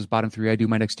 3. He does his bottom 3. I do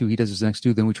my next 2. He does his next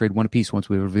 2. Then we trade one apiece. Once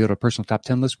we revealed our personal top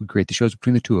 10 list, we create the shows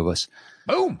between the two of us.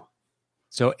 Boom.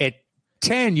 So at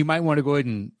 10, you might want to go ahead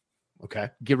and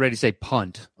get ready to say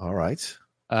punt. All right.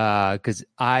 Because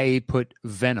I put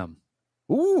Venom.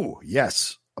 Ooh,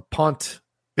 yes. A punt.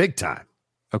 Big time.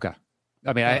 Okay.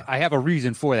 I mean, I have a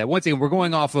reason for that. Once again, we're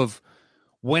going off of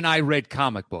when I read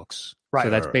comic books. Right. So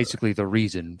that's basically the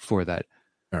reason for that.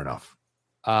 Fair enough.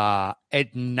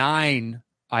 At 9,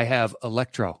 I have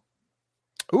Electro.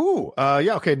 Ooh,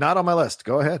 yeah, okay, not on my list.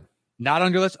 Go ahead. Not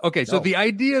on your list? Okay, so the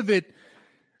idea that,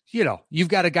 you've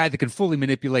got a guy that can fully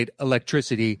manipulate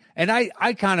electricity, and I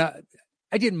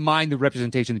didn't mind the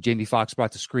representation that Jamie Foxx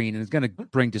brought to screen and is going to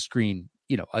bring to screen,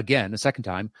 again, a second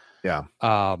time. Yeah.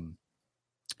 And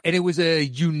it was a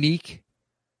unique,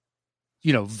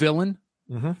 villain.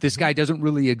 Mm-hmm. This guy doesn't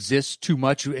really exist too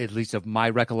much, at least of my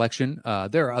recollection.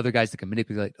 There are other guys that can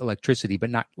manipulate electricity, but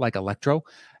not like Electro.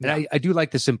 And I do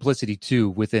like the simplicity, too,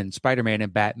 within Spider-Man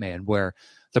and Batman, where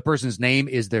the person's name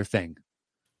is their thing.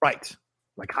 Right.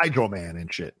 Like Hydro Man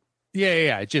and shit.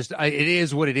 Yeah. It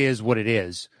is what it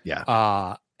is.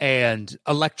 Yeah. And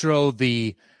Electro,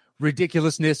 the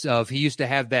ridiculousness of he used to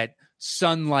have that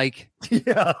sun-like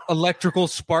electrical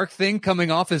spark thing coming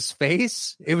off his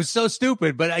face. It was so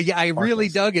stupid, but I really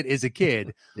dug it as a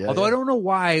kid. Although I don't know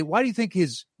why. Why do you think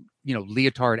his,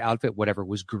 leotard outfit, whatever,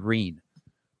 was green?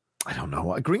 I don't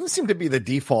know. Green seemed to be the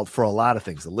default for a lot of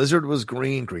things. The Lizard was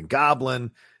green, Green Goblin.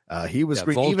 He was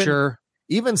green. Vulture.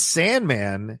 Even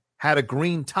Sandman had a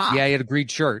green top. Yeah, he had a green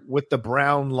shirt with the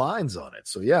brown lines on it.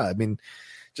 So yeah, I mean,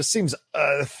 just seems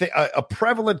a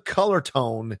prevalent color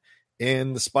tone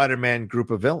in the Spider-Man group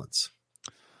of villains.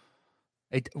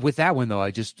 With that one, though,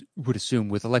 I just would assume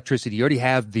with electricity, you already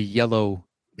have the yellow,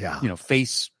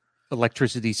 face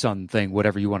electricity sun thing,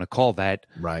 whatever you want to call that.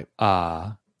 Right.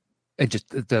 And just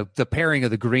the pairing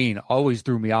of the green always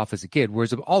threw me off as a kid.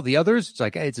 Whereas of all the others, it's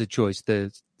like, hey, it's a choice.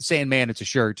 The Sandman, it's a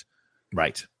shirt.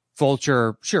 Right.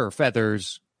 Vulture, sure,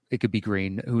 feathers. It could be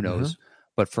green. Who knows? Mm-hmm.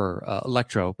 But for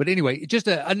Electro. But anyway, just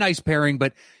a nice pairing.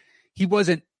 But he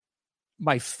wasn't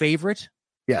my favorite,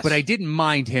 but I didn't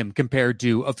mind him compared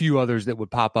to a few others that would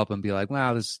pop up and be like,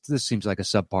 wow, this seems like a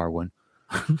subpar one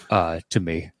to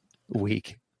me.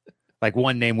 Weak. Like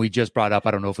one name we just brought up,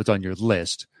 I don't know if it's on your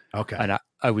list. Okay. And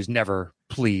I was never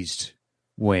pleased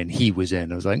when he was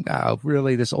in. I was like, oh,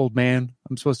 really? This old man?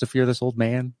 I'm supposed to fear this old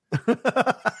man?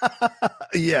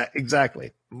 Yeah,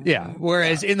 exactly. Yeah.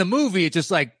 Whereas in the movie, it's just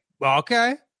like, well,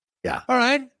 okay. Yeah. All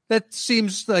right. That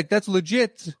seems like that's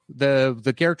legit.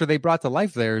 The character they brought to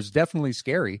life there is definitely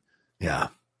scary. Yeah.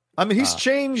 I mean, he's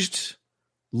changed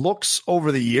looks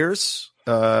over the years,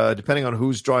 depending on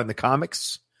who's drawing the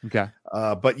comics. Okay.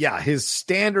 But yeah, his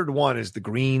standard one is the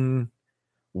green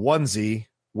onesie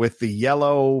with the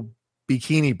yellow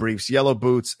bikini briefs, yellow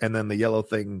boots, and then the yellow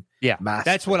thing. Yeah.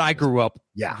 That's what I grew up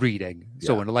reading.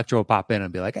 So when Electro would pop in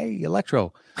and be like, hey,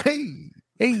 Electro.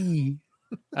 Hey.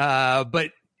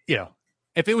 But,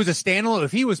 if it was a standalone,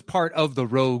 if he was part of the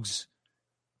Rogues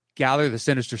Gallery, the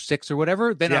Sinister Six or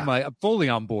whatever, then I'm fully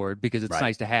on board because it's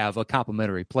nice to have a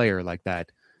complimentary player like that.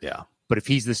 Yeah. But if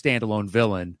he's the standalone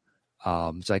villain,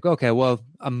 it's like, okay, well,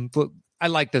 I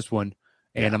like this one,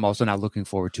 and I'm also not looking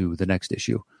forward to the next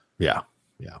issue. Yeah.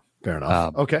 Yeah. Fair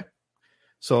enough. Okay.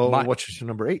 So what's your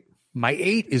number 8? My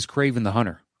 8 is Kraven the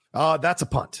Hunter. That's a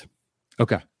punt.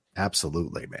 Okay.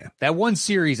 Absolutely, man. That one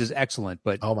series is excellent,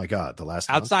 but oh my god, the last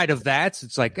outside of that,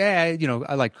 it's like, I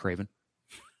like Kraven.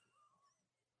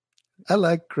 I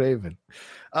like Kraven.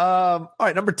 All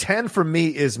right, number 10 for me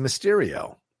is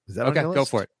Mysterio. Is that okay? On your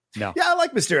list? Go for it. No. Yeah, I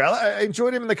like Mysterio. I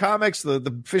enjoyed him in the comics,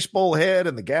 the fishbowl head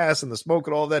and the gas and the smoke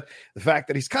and all that. The fact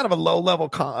that he's kind of a low level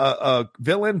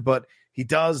villain, but he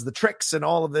does the tricks and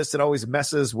all of this. It always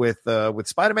messes with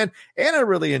Spider-Man. And I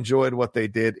really enjoyed what they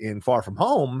did in Far From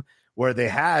Home, where they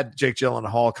had Jake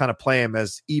Gyllenhaal kind of play him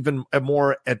as even a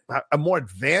more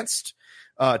advanced,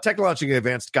 technologically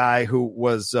advanced guy who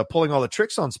was pulling all the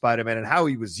tricks on Spider-Man and how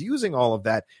he was using all of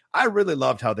that. I really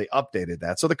loved how they updated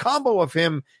that. So the combo of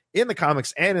him in the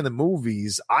comics and in the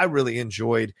movies, I really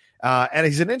enjoyed. And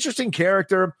he's an interesting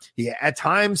character. He at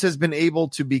times has been able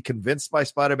to be convinced by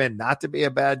Spider-Man not to be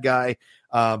a bad guy.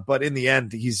 But in the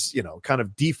end, he's, kind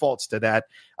of defaults to that.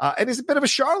 And he's a bit of a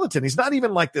charlatan. He's not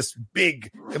even like this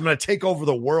big, I'm going to take over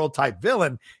the world type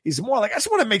villain. He's more like, I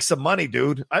just want to make some money,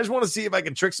 dude. I just want to see if I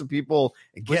can trick some people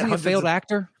and get a failed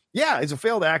actor. Yeah, he's a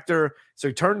failed actor. So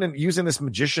he turned in using this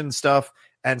magician stuff.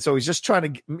 And so he's just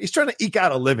trying to eke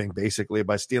out a living basically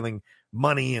by stealing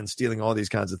money and stealing all these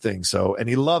kinds of things. So, and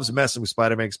he loves messing with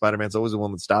Spider-Man. Spider-Man's always the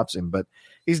one that stops him, but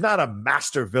he's not a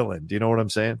master villain. Do you know what I'm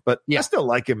saying? But yeah. I still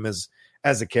like him as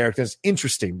a character. It's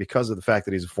interesting because of the fact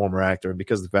that he's a former actor and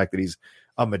because of the fact that he's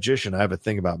a magician. I have a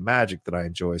thing about magic that I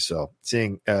enjoy. So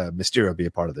seeing Mysterio be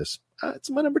a part of this,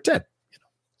 it's my number 10.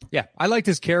 Yeah. I liked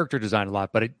his character design a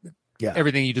lot, but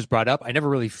everything you just brought up, I never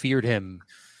really feared him.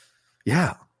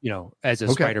 Yeah. As a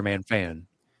Spider-Man fan.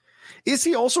 Is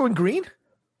he also in green?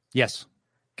 Yes.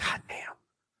 God damn.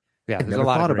 Yeah, I never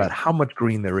thought about how much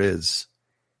green there is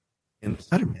in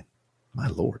Spider-Man. My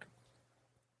Lord.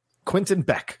 Quentin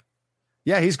Beck.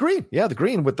 Yeah, he's green. Yeah, the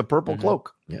green with the purple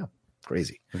cloak. Yeah,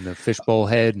 crazy. And the fishbowl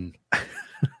head. And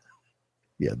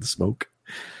yeah, the smoke.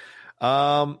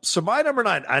 So my number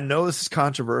 9, I know this is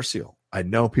controversial. I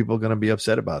know people are going to be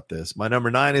upset about this. My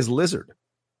number 9 is Lizard.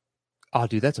 Oh,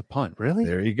 dude, that's a punt. Really?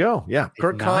 There you go. Yeah.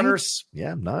 Kirk Connors.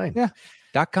 Yeah, 9. Yeah.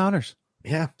 Doc Connors.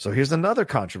 Yeah. So here's another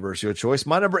controversial choice.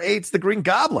 My number 8's the Green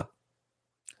Goblin.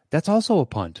 That's also a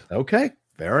punt. Okay.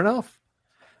 Fair enough.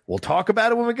 We'll talk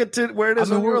about it when we get to where it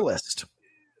is on your list.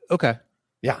 Okay.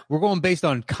 Yeah. We're going based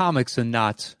on comics and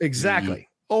not. Exactly.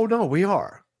 Oh, no, we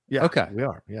are. Yeah. Okay. We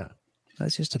are. Yeah.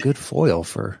 That's just a good foil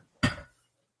for.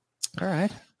 All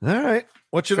right.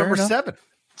 What's your number 7?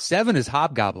 7 is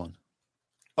Hobgoblin.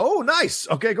 Oh, nice.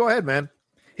 Okay, go ahead, man.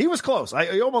 He was close.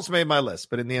 I almost made my list,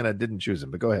 but in the end, I didn't choose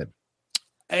him. But go ahead.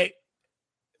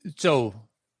 So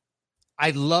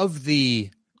I love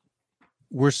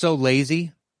we're so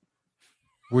lazy.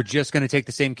 We're just going to take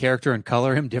the same character and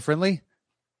color him differently.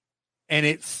 And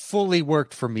it fully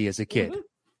worked for me as a kid. Mm-hmm.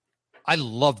 I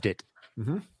loved it.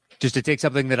 Mm-hmm. Just to take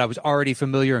something that I was already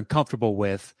familiar and comfortable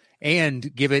with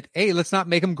and give it, hey, let's not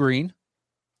make him green.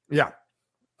 Yeah.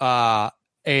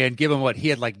 And give him he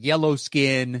had like yellow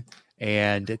skin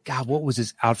and God, what was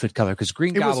his outfit color? Because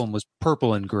Green Goblin was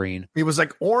purple and green. He was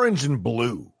like orange and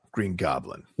blue Green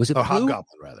Goblin. Was it blue?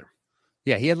 Hobgoblin, rather.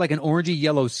 Yeah, he had like an orangey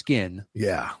yellow skin.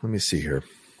 Yeah, let me see here.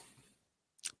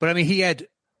 But I mean,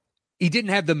 he didn't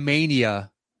have the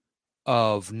mania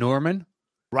of Norman.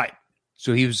 Right.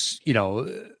 So he was,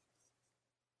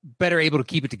 better able to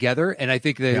keep it together. And I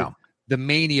think that the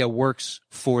mania works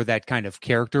for that kind of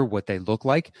character, what they look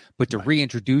like. But to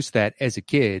reintroduce that as a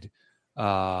kid,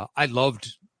 I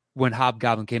loved when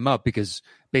Hobgoblin came up because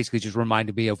basically just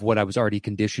reminded me of what I was already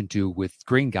conditioned to with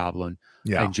Green Goblin,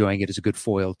 enjoying it as a good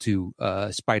foil to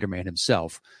Spider-Man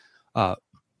himself.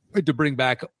 To bring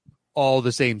back all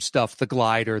the same stuff, the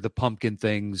glider, the pumpkin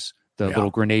things, the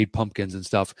little grenade pumpkins and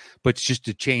stuff, but just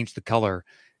to change the color.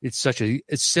 It's such a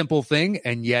simple thing,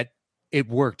 and yet it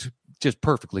worked just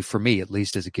perfectly for me, at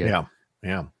least as a kid.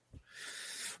 Yeah.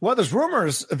 Well, there's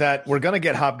rumors that we're going to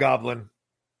get Hobgoblin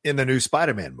in the new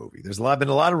Spider-Man movie. There's been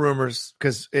a lot of rumors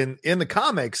because in the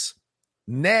comics,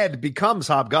 Ned becomes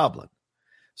Hobgoblin.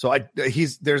 So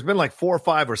there's been like 4 or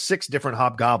 5 or 6 different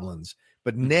Hobgoblins,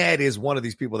 but Ned is one of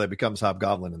these people that becomes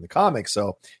Hobgoblin in the comics.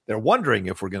 So they're wondering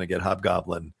if we're going to get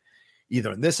Hobgoblin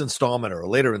either in this installment or a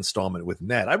later installment with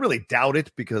Ned. I really doubt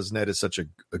it because Ned is such a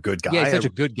good guy. Yeah, he's such a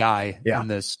good guy in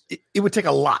this. It would take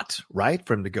a lot, right,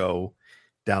 for him to go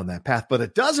down that path. But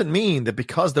it doesn't mean that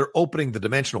because they're opening the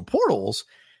dimensional portals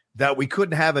that we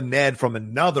couldn't have a Ned from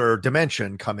another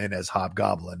dimension come in as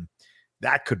Hobgoblin.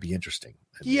 That could be interesting.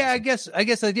 Yeah, I guess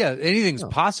anything's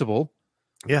possible.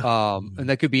 Yeah. And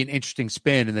that could be an interesting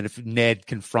spin. And then if Ned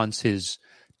confronts his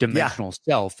dimensional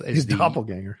self as his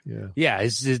doppelganger.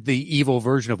 Is the evil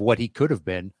version of what he could have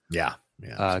been. Yeah.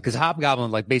 Because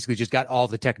Hobgoblin basically just got all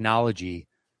the technology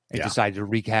and decided to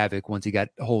wreak havoc once he got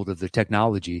hold of the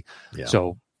technology. Yeah.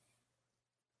 So,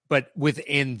 but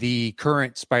within the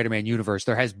current Spider-Man universe,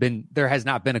 there has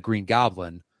not been a Green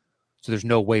Goblin, so there's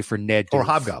no way for Ned or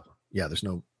Hobgoblin. There's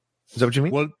no Is that what you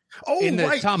mean? Well, oh, in the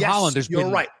right. Tom Yes, Holland, there's you're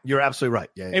been- right. You're absolutely right.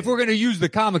 Yeah, if we're going to use the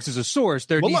comics as a source,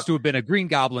 there Well, needs look. to have been a Green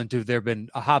Goblin to there have been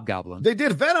a Hobgoblin. they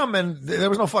did Venom, and there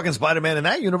was no fucking Spider-Man in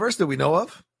that universe that we know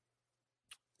of.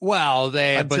 Well, but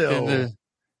then Until-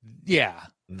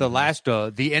 the last,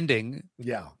 the ending,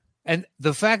 Yeah. and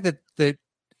the fact that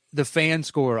the fan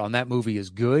score on that movie is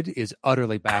good is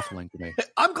utterly baffling to me.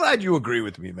 I'm glad you agree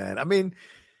with me, man. I mean,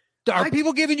 Are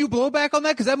people giving you blowback on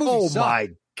that? Because that movie oh sucked. my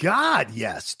God,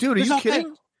 yes. Dude, are There's you no kidding?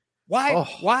 fact- Why? Oh.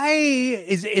 Why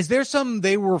is there some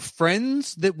they were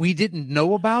friends that we didn't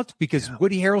know about? Because Yeah.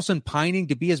 Woody Harrelson pining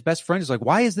to be his best friend is like,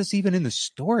 why is this even in the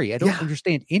story? I don't Yeah.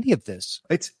 understand any of this.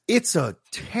 It's a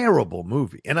terrible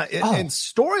movie. And Oh. and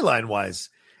storyline wise,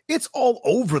 it's all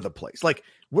over the place. Like,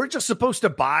 we're just supposed to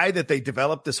buy that they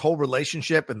developed this whole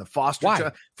relationship and the foster Why?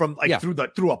 child from like Yeah.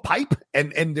 through a pipe,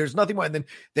 and there's nothing more. And then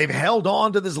they've held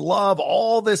on to this love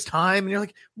all this time, and you're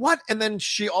like, what? And then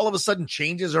she all of a sudden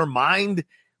changes her mind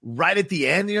right at the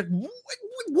end. And you're like,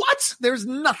 what? There's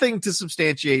nothing to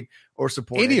substantiate or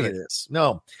support Any any of of it. this.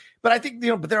 No. But I think,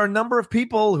 but there are a number of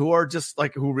people who are just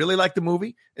like, who really like the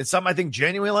movie, and some I think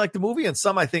genuinely like the movie, and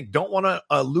some I think don't want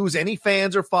to lose any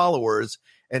fans or followers.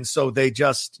 And so they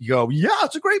just go, yeah,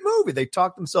 it's a great movie. They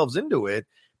talk themselves into it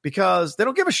because they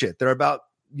don't give a shit. They're about,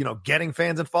 getting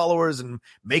fans and followers and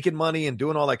making money and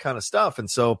doing all that kind of stuff. And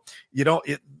so,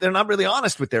 they're not really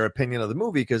honest with their opinion of the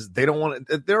movie because they don't want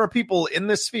to. There are people in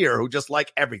this sphere who just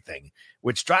like everything,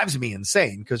 which drives me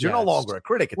insane because you're no Yes. longer a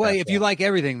critic. At Well, that if you point. like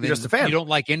everything, then You're just a fan. you don't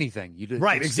like anything.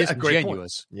 Right, It's exactly. Great point.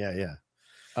 disingenuous. Yeah.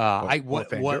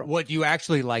 What what you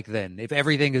actually like then? If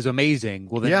everything is amazing,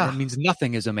 well then Yeah. that means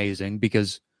nothing is amazing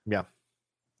because Yeah.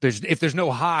 if there's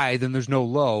no high, then there's no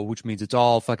low, which means it's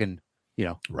all fucking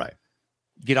Right.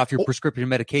 get off your Oh. prescription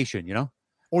medication.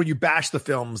 Or you bash the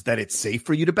films that it's safe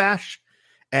for you to bash,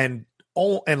 and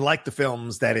like the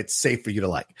films that it's safe for you to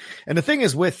like. And the thing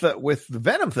is with the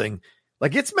Venom thing,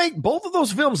 like both of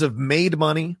those films have made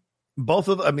money.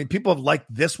 People have liked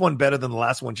this one better than the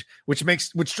last one, which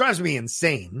drives me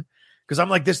insane because I'm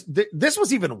like, this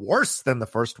was even worse than the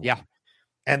first one. Yeah.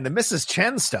 And the Mrs.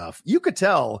 Chen stuff, you could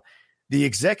tell the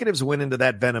executives went into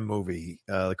that Venom movie,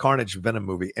 the Carnage Venom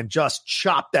movie, and just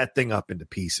chopped that thing up into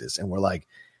pieces. And we're like,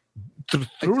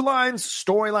 through lines,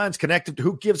 storylines, connected.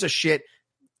 Who gives a shit?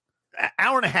 An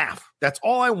hour and a half. That's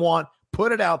all I want.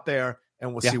 Put it out there,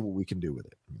 and we'll see what we can do with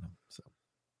it. So.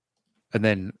 And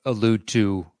then allude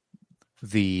to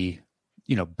the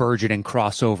burgeoning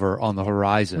crossover on the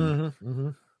horizon.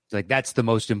 Like that's the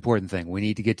most important thing. We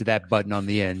need to get to that button on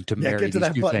the end to marry get to these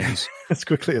that two button things. as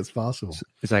quickly as possible.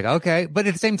 It's like, okay, but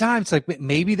at the same time, it's like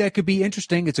maybe that could be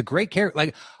interesting. It's a great character.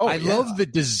 Like I love the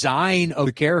design of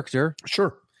the character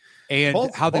Sure. and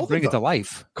how they both bring of it to them.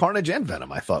 life. Carnage and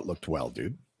Venom, I thought looked well,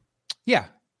 dude. Yeah.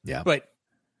 Yeah. But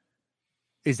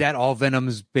is that all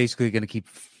Venom's basically going to keep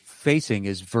facing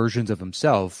is versions of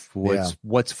himself?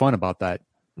 What's fun about that?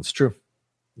 That's true.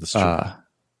 That's true.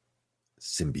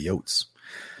 Symbiotes.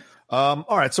 All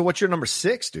right. So what's your number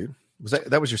 6, dude?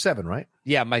 That was your 7, right?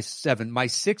 Yeah, my 7. My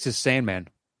 6 is Sandman.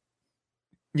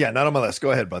 Yeah, not on my list.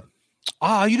 Go ahead, bud.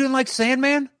 Oh, you didn't like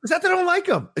Sandman? It's not that I don't like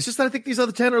them. It's just that I think these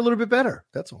other 10 are a little bit better.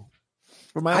 That's all.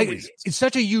 For my own reasons. It's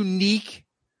such a unique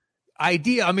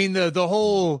idea. I mean, the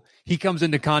whole he comes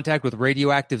into contact with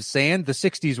radioactive sand. The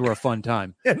 60s were a fun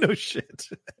time. Yeah, no shit.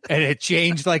 And it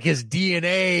changed like his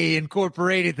DNA,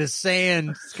 incorporated the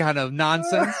sand kind of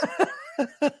nonsense.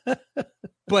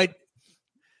 But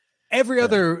every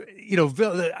other,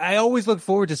 I always look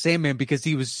forward to Sandman because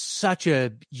he was such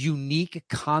a unique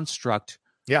construct.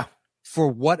 Yeah. For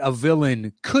what a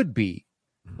villain could be,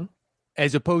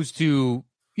 as opposed to,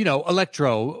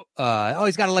 Electro.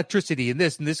 He's got electricity and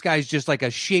this guy's just like a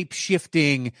shape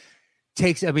shifting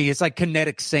it's like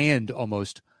kinetic sand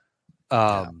almost.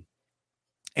 And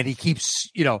he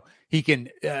keeps, he can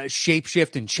shape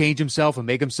shift and change himself and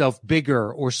make himself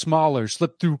bigger or smaller,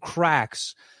 slip through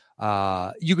cracks.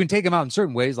 You can take him out in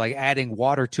certain ways, like adding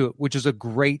water to it, which is a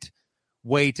great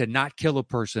way to not kill a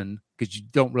person because you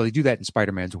don't really do that in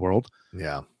Spider-Man's world.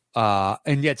 Yeah.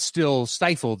 And yet still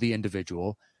stifle the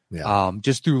individual. Yeah.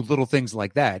 Just through little things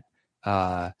like that.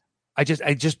 I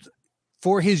just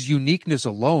for his uniqueness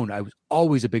alone, I was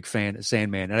always a big fan of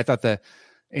Sandman. And I thought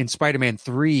in Spider-Man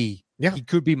 3, he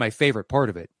could be my favorite part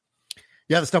of it.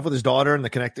 Yeah, the stuff with his daughter and the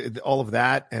connected, all of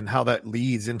that, and how that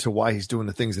leads into why he's doing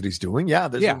the things that he's doing. Yeah,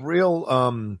 there's a real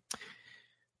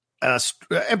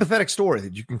empathetic story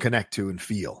that you can connect to and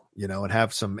feel, and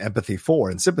have some empathy for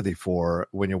and sympathy for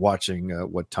when you're watching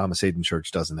what Thomas Hayden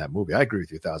Church does in that movie. I agree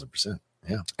with you 1,000%.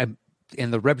 Yeah,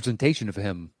 and the representation of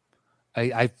him,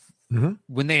 I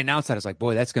when they announced that, I was like,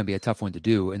 boy, that's going to be a tough one to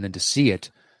do, and then to see it,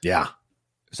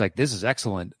 it's like, this is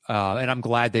excellent. And I'm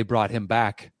glad they brought him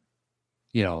back,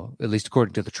 at least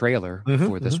according to the trailer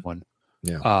for this one.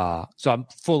 Yeah. So I'm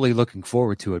fully looking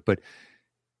forward to it. But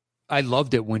I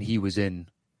loved it when he was in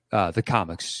the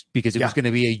comics because it was going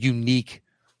to be a unique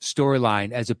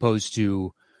storyline as opposed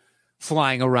to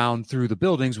flying around through the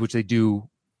buildings, which they do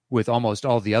with almost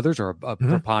all the others, or a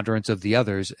preponderance of the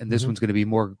others. And this one's going to be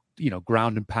more,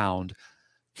 ground and pound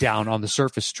down on the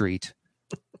surface street.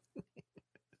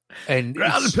 And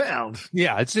ground and pound.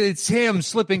 Yeah, it's him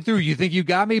slipping through. You think you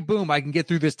got me? Boom, I can get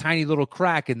through this tiny little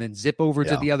crack and then zip over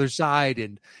to the other side.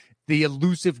 And the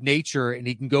elusive nature, and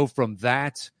he can go from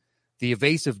that, the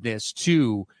evasiveness,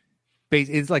 to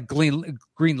it's like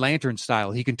Green Lantern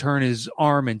style. He can turn his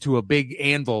arm into a big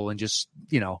anvil and just,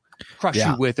 crush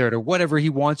you with it or whatever he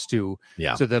wants to.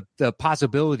 Yeah. So the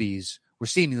possibilities were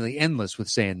seemingly endless with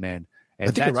Sandman. And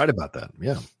I think you're right about that.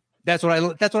 Yeah. That's what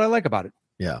I like about it.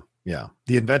 Yeah. Yeah.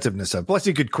 The inventiveness of, plus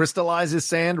you could crystallize his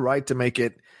sand, right, to make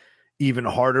it even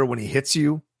harder when he hits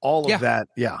you. All of that.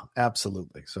 Yeah,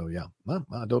 absolutely. So yeah, well,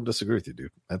 I don't disagree with you,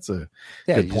 dude. That's a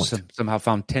good point. Somehow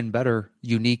found 10 better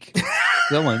unique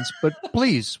villains, but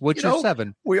please, what's your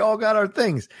 7? We all got our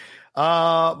things.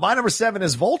 My number 7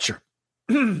 is Vulture.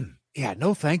 Yeah,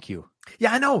 no, thank you.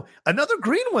 Yeah, I know. Another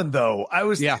green one though.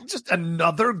 Just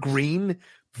another green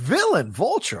villain,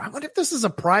 Vulture. I wonder if this is a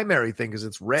primary thing because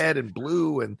it's red and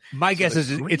blue. And my guess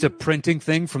is it's a printing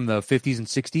thing from the 50s and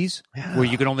 60s where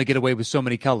you can only get away with so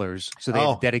many colors. So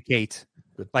they dedicate,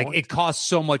 it costs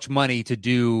so much money to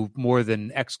do more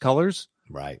than X colors.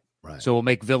 Right. So we'll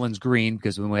make villains green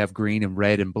because when we have green and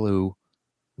red and blue.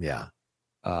 Yeah.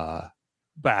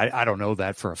 But I don't know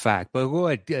that for a fact. But go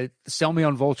ahead, sell me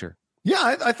on Vulture.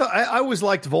 Yeah, I thought I always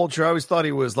liked Vulture. I always thought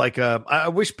he was like I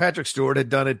wish Patrick Stewart had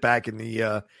done it back in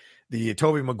the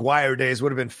Tobey Maguire days.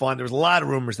 Would have been fun. There was a lot of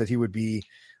rumors that he would be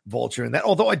Vulture in that.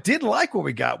 Although I did like what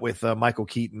we got with Michael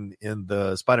Keaton in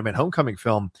the Spider-Man Homecoming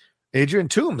film. Adrian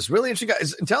Toomes, really interesting guy,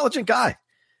 is an intelligent guy,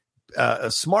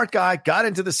 a smart guy. Got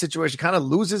into the situation, kind of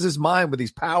loses his mind with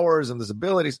these powers and these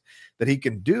abilities that he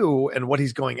can do and what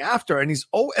he's going after. And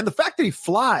and the fact that he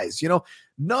flies,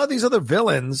 none of these other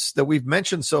villains that we've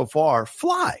mentioned so far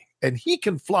fly, and he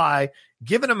can fly,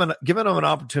 giving him an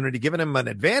opportunity, giving him an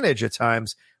advantage at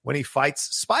times when he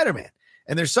fights Spider-Man.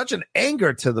 And there's such an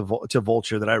anger to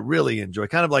Vulture that I really enjoy,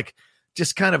 kind of like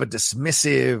just kind of a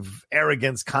dismissive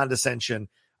arrogance, condescension.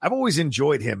 I've always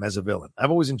enjoyed him as a villain. I've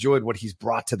always enjoyed what he's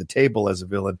brought to the table as a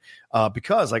villain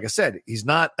because, like I said, he's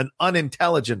not an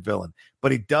unintelligent villain,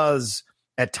 but he does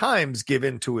at times give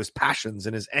in to his passions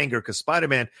and his anger because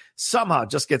Spider-Man somehow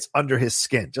just gets under his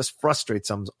skin, just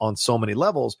frustrates him on so many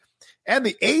levels. And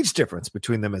the age difference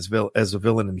between them as a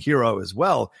villain and hero as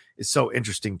well is so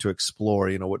interesting to explore,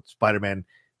 what Spider-Man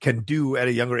can do at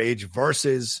a younger age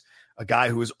versus a guy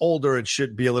who is older and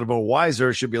should be a little more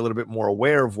wiser, should be a little bit more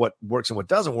aware of what works and what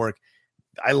doesn't work.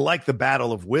 I like the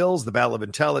battle of wills, the battle of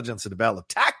intelligence, and the battle of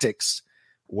tactics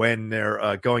when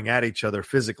they're going at each other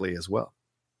physically as well.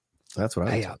 That's what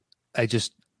I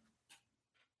just,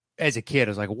 as a kid,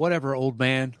 I was like, whatever, old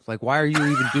man. Like, why are you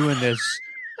even doing this?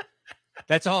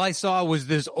 That's all I saw was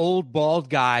this old bald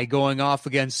guy going off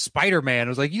against Spider-Man. I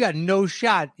was like, you got no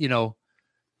shot.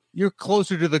 You're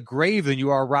closer to the grave than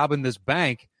you are robbing this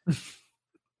bank.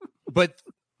 But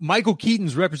Michael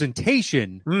Keaton's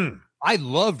representation, I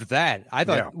loved that. I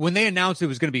thought when they announced it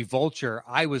was going to be Vulture,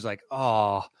 I was like,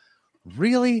 oh,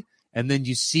 really? And then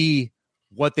you see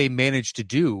what they managed to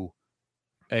do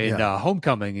in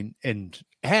Homecoming. And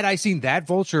had I seen that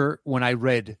Vulture when I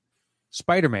read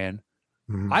Spider-Man,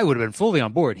 I would have been fully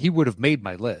on board. He would have made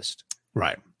my list.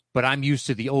 Right. But I'm used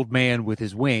to the old man with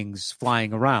his wings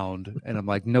flying around, and I'm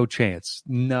like, no chance,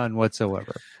 none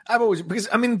whatsoever. Because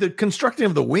the constructing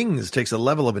of the wings takes a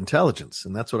level of intelligence,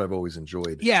 and that's what I've always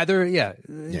enjoyed. Yeah,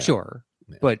 sure.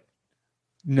 Yeah. But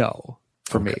no,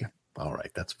 for me. All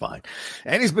right, that's fine.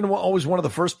 And he's been always one of the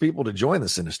first people to join the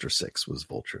Sinister Six was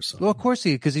Vulture. So. Well, of course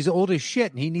because he's old as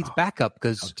shit, and he needs backup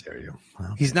because how dare you?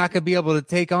 He's not going to be able to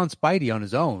take on Spidey on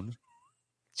his own.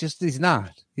 He's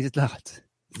not. He's, he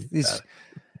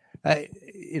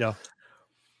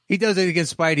does it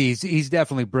against Spidey. He's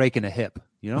definitely breaking a hip,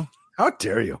 How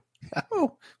dare you?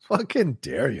 How fucking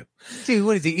dare you? Dude,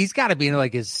 what is he? He's got to be in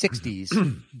like his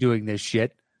 60s doing this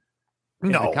shit.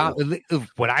 No.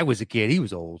 When I was a kid, he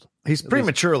was old. He's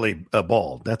prematurely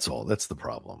bald. That's all. That's the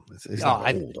problem. He's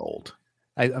not old.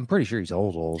 I'm pretty sure he's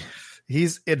old.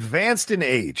 He's advanced in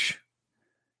age.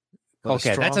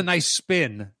 Okay, that's a nice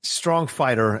spin. Strong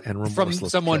fighter and remorseless from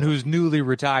someone killer. Who's newly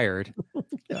retired.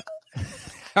 Yeah.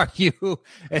 Are you,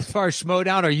 as far as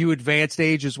Schmodown, are you advanced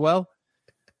age as well?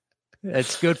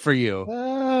 It's good for you.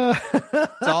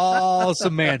 It's all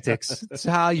semantics. It's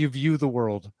how you view the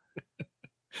world.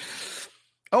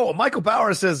 Oh, Michael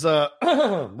Bauer says,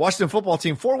 Washington football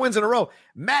team, 4 wins in a row.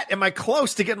 Matt, am I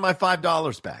close to getting my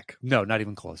 $5 back? No, not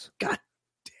even close. God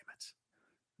damn it.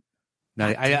 No,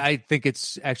 I think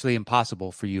it's actually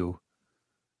impossible for you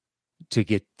to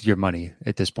get your money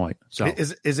at this point. So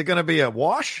Is it going to be a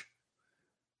wash?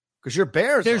 Because your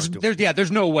Bears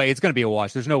there's no way it's going to be a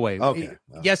wash. There's no way. Okay.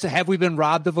 Yes, have we been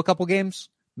robbed of a couple games?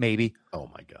 Maybe. Oh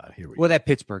my God. Here we Well, go. that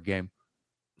Pittsburgh game.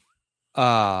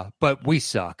 But we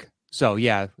suck. So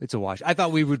yeah, it's a wash. I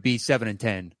thought we would be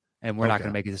 7-10, and we're not Okay.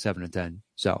 going to make it to 7-10.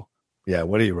 So Yeah.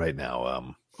 What are you right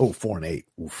now? 4-8.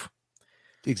 Oof.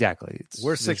 exactly.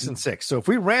 We're 6-6. So if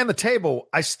we ran the table,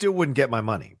 I still wouldn't get my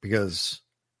money because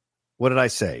what did I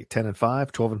say?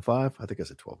 10-5, 12-5? I think I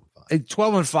said 12-5.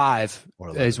 12-5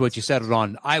 Or is what you settled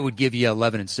on. I would give you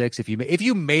 11-6 if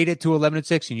you made it to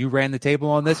 11-6 and you ran the table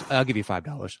on this. I'll give you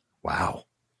 $5. Wow.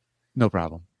 No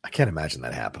problem. I can't imagine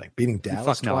that happening. Beating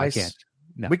Dallas Fuck no, twice. I can't.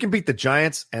 No. We can beat the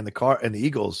Giants and the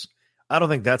Eagles. I don't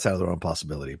think that's out of the realm of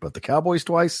possibility, but the Cowboys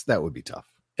twice, that would be tough.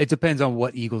 It depends on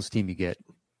what Eagles team you get.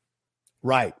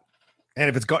 Right. And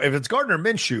if it's Gardner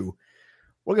Minshew,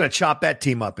 we're going to chop that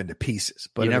team up into pieces.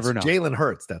 But You if never it's know. Jalen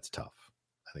Hurts, that's tough.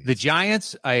 I think The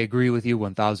Giants, I agree with you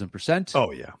 1,000%.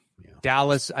 Oh, yeah.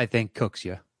 Dallas, I think, cooks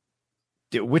you.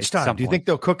 Which At time? some Do you point. think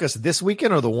they'll cook us this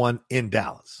weekend or the one in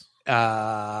Dallas?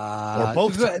 Or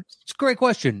both times? It's a great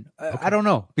question. I don't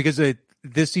know because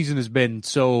this season has been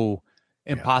so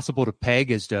impossible to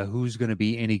peg as to who's going to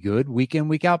be any good week in,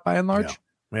 week out by and large.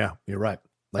 Yeah, you're right.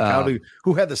 Like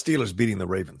who had the Steelers beating the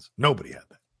Ravens? Nobody had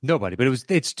that. Nobody, but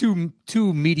it's two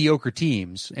mediocre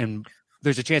teams, and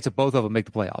there's a chance that both of them make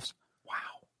the playoffs. Wow.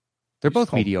 They're both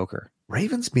called- mediocre.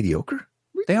 Ravens mediocre?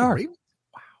 They are. Ravens?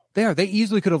 They are. They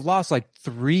easily could have lost like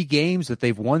 3 games that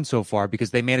they've won so far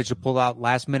because they managed to pull out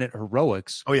last minute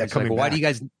heroics. Oh, yeah, It's coming like, well, why do you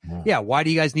back. guys? Why do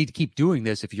you guys need to keep doing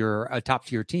this if you're a top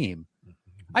tier team?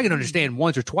 I can understand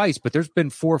once or twice, but there's been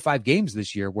 4 or 5 games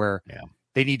this year where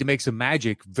they need to make some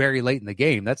magic very late in the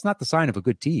game. That's not the sign of a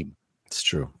good team. It's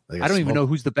true. I don't even know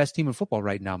who's the best team in football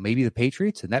right now. Maybe the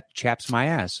Patriots, and that chaps my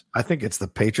ass. I think it's the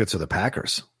Patriots or the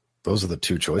Packers. Those are the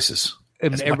 2 choices.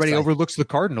 And As much everybody as I- overlooks the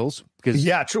Cardinals because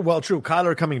Yeah, true. Well, true.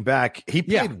 Kyler coming back. He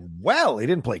played well. He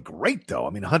didn't play great, though. I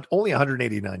mean, only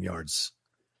 189 yards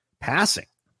passing,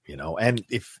 and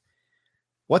if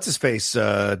what's his face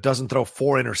doesn't throw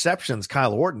 4 interceptions,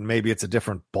 Kyle Orton, maybe it's a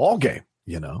different ball game,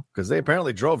 because they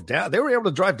apparently drove down. They were able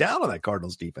to drive down on that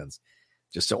Cardinals defense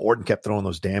just so Orton kept throwing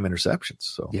those damn interceptions.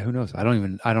 So, yeah, who knows? I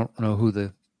don't know who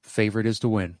the favorite is to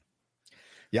win.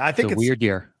 yeah, I think It's a weird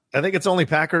year. I think it's only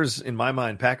Packers in my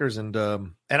mind. Packers and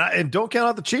don't count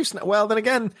out the Chiefs. Well, then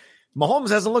again, Mahomes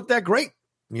hasn't looked that great.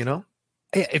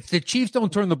 If the Chiefs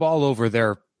don't turn the ball over,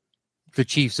 they're the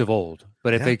Chiefs of old.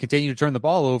 But if they continue to turn the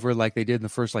ball over like they did in the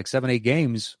first 7-8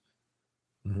 games,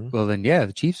 well, then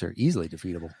the Chiefs are easily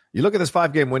defeatable. You look at this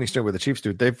 5-game winning streak with the Chiefs,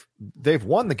 dude. They've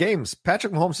won the games.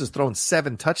 Patrick Mahomes has thrown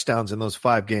 7 touchdowns in those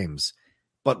 5 games,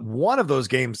 but one of those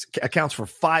games accounts for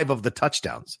 5 of the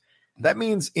touchdowns. That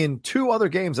means in 2 other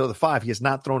games out of the 5, he has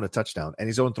not thrown a touchdown, and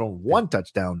he's only thrown 1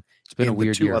 touchdown. It's been in a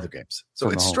weird the 2 year other games. So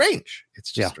for it's Mahomes. strange.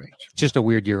 It's just strange. Just a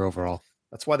weird year overall.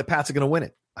 That's why the Pats are going to win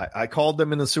it. I called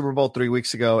them in the Super Bowl 3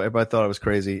 weeks ago. Everybody thought I was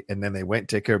crazy, and then they went and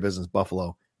take care of business. Buffalo.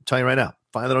 I'm telling you right now,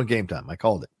 find it on Game Time. I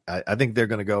called it. I think they're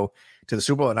going to go to the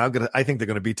Super Bowl, and I think they're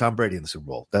going to beat Tom Brady in the Super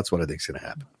Bowl. That's what I think is going to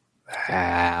happen.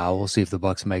 We'll see if the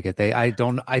Bucks make it. I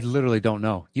literally don't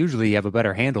know. Usually you have a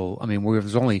better handle. I mean,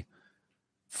 there's only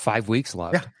 5 weeks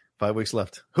left. Yeah. 5 weeks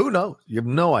left. Who knows? You have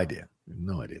no idea. You have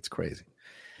no idea. It's crazy.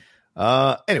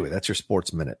 Anyway, that's your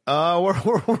sports minute.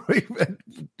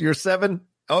 Your 7.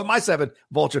 Oh, my 7,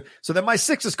 Vulture. So then my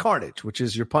 6 is Carnage, which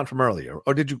is your punt from earlier.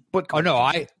 Or did you put Carnage? Oh,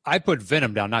 no, I put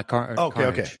Venom down, not Okay,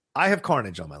 Carnage. okay. I have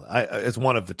Carnage on my list. It's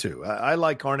one of the 2. I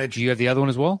like Carnage. Do you have the other one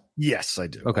as well? Yes, I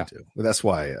do. Okay. I do. Well, that's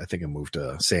why I think I moved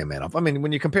Sandman off. I mean,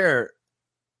 when you compare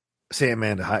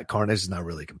Sandman to Carnage, is not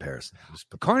really a comparison.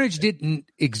 Carnage didn't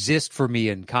exist for me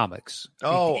in comics.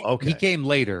 Oh, okay. He came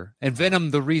later. And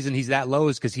Venom, the reason he's that low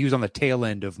is because he was on the tail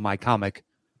end of my comic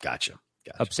Gotcha.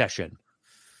 obsession.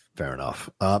 Fair enough.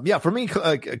 For me,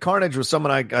 Carnage was someone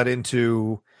I got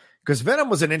into because Venom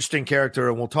was an interesting character,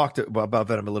 and we'll talk about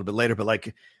Venom a little bit later. But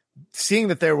seeing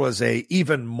that there was a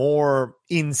even more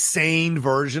insane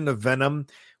version of Venom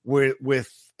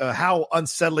with how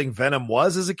unsettling Venom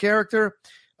was as a character,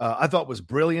 I thought was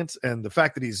brilliant. And the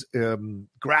fact that he's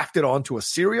grafted onto a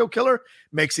serial killer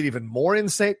makes it even more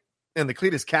insane. And the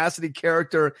Cletus Cassidy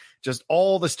character, just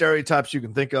all the stereotypes you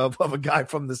can think of a guy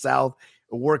from the South,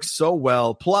 it works so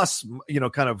well. Plus,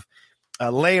 kind of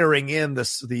layering in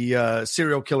the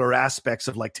serial killer aspects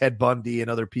of like Ted Bundy and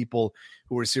other people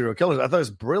who were serial killers. I thought it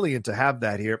was brilliant to have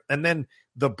that here. And then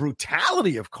the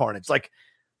brutality of Carnage. Like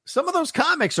some of those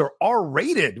comics are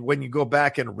R-rated when you go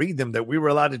back and read them that we were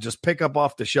allowed to just pick up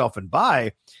off the shelf and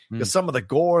buy, because some of the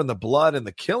gore and the blood and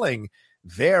the killing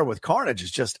there with Carnage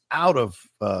is just out of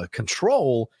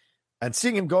control. And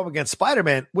seeing him go up against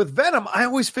Spider-Man with Venom, I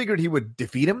always figured he would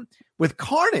defeat him. With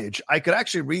Carnage, I could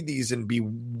actually read these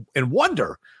and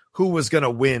wonder who was going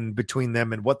to win between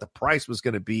them and what the price was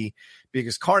going to be,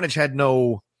 because Carnage had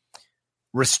no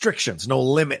restrictions, no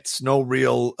limits, no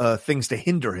real things to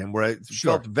hinder him. Where I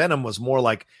felt Venom was more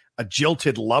like a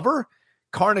jilted lover.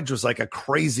 Carnage was like a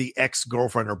crazy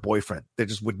ex-girlfriend or boyfriend. They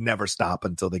just would never stop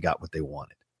until they got what they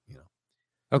wanted. You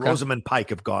know, Rosamund Pike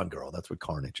of Gone Girl. That's what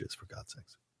Carnage is, for God's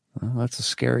sakes. Well, that's a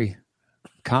scary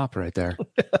comp right there.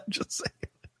 Just saying.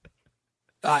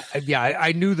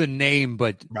 I knew the name,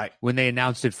 but right when they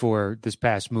announced it for this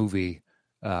past movie,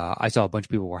 I saw a bunch of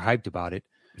people were hyped about it.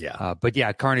 Yeah. But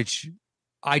yeah, Carnage,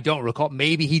 I don't recall.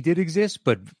 Maybe he did exist,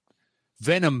 but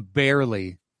Venom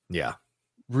barely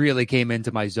really came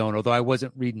into my zone, although I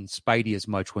wasn't reading Spidey as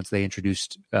much once they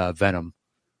introduced Venom.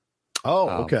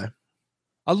 Oh, okay.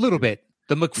 A little bit.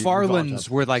 The McFarlanes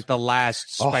were like the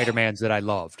last Spider-Mans that I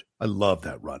loved. I love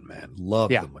that run, man. Love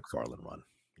the McFarlane run.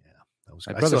 Yeah. That was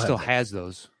My brother still has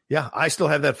those. Yeah, I still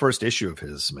have that first issue of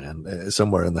his, man,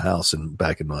 somewhere in the house and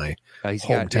back in my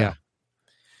hometown.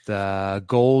 The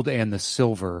gold and the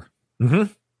silver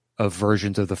of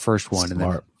versions of the first one. Smart.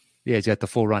 And then, he's got the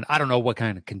full run. I don't know what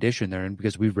kind of condition they're in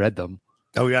because we read them.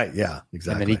 Oh, yeah,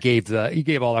 exactly. And then he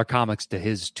gave all our comics to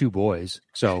his two boys.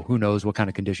 So who knows what kind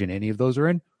of condition any of those are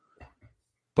in.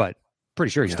 But pretty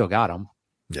sure he still got them.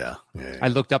 Yeah. I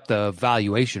looked up the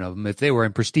valuation of them. If they were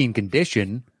in pristine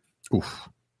condition,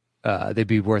 they'd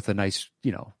be worth a nice,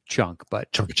 chunk. But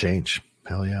chunk of change.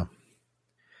 Hell yeah.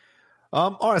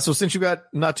 All right. So since you got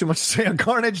not too much to say on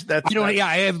Carnage,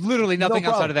 I have literally nothing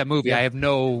outside of that movie. Yeah. I have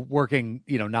no working,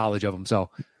 knowledge of them.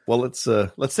 So, well,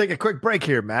 let's take a quick break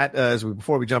here, Matt,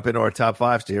 before we jump into our top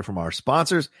fives to hear from our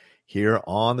sponsors here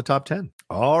on the Top 10.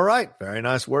 All right. Very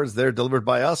nice words there delivered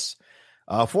by us.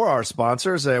 For our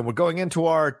sponsors, and we're going into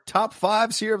our top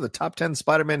fives here of the top 10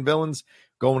 Spider-Man villains,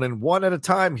 going in one at a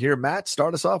time here. Matt,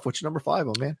 start us off. What's your number 5,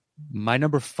 oh man? My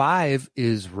number 5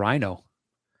 is Rhino.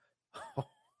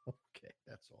 Okay,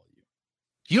 that's all you.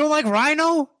 You don't like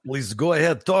Rhino? Please go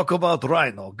ahead. Talk about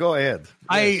Rhino. Go ahead.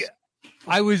 Yes.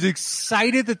 I was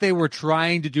excited that they were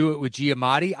trying to do it with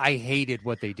Giamatti. I hated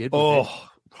what they did with it.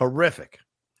 Horrific.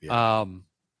 Yeah.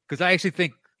 Because I actually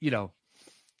think,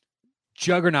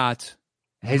 Juggernaut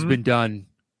has been done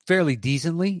fairly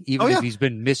decently, even if he's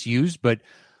been misused. But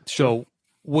so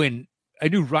when I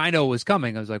knew Rhino was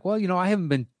coming, I was like, well, I haven't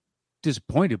been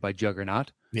disappointed by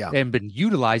Juggernaut. Yeah. They haven't been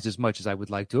utilized as much as I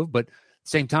would like to have. But at the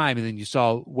same time, and then you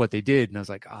saw what they did, and I was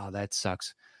like, that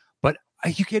sucks. But are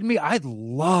you kidding me? I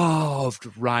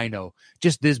loved Rhino.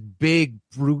 Just this big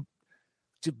brute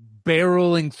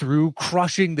barreling through,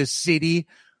 crushing the city.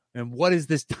 And what is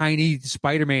this tiny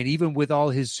Spider-Man, even with all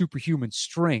his superhuman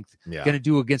strength, going to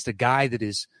do against a guy that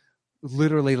is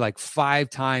literally like 5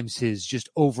 times his just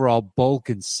overall bulk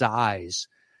and size,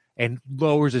 and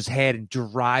lowers his head and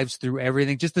drives through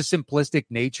everything? Just the simplistic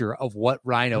nature of what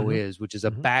Rhino is, which is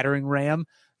a battering ram.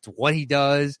 It's what he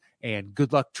does, and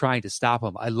good luck trying to stop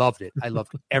him. I loved it. I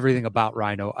loved everything about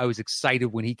Rhino. I was excited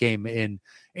when he came in.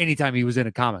 Anytime he was in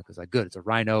a comic, I was like, good, it's a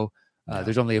Rhino.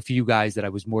 There's only a few guys that I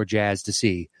was more jazzed to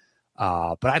see.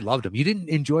 But I loved him. You didn't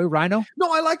enjoy Rhino?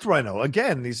 No, I liked Rhino.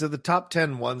 Again, these are the top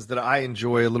 10 ones that I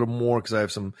enjoy a little more because I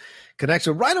have some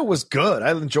connection. Rhino was good.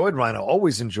 I enjoyed Rhino.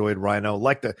 Always enjoyed Rhino.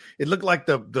 It looked like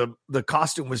the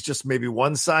costume was just maybe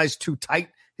one size too tight.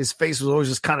 His face was always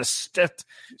just kind of stiff,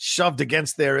 shoved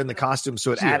against there in the costume,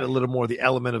 so it added a little more of the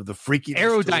element of the freaky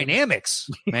aerodynamics,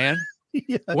 man.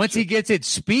 Once he gets at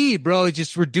speed, bro, it's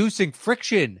just reducing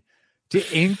friction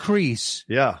to increase,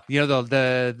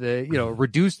 the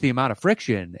reduce the amount of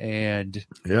friction and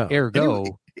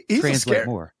ergo translate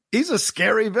more. He's a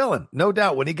scary villain, no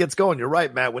doubt. When he gets going, you're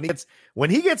right, Matt. When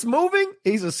he gets moving,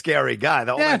 he's a scary guy.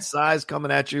 All that size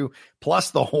coming at you,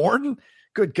 plus the horn.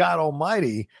 Good God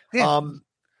Almighty. Just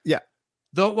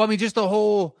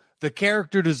the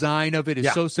character design of it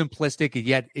is so simplistic, and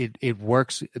yet it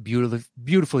works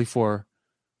beautifully for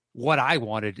what I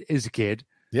wanted as a kid.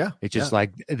 Yeah. It's just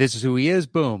like, this is who he is.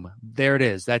 Boom. There it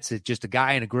is. That's it. Just a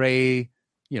guy in a gray,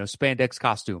 spandex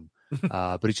costume.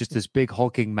 But it's just this big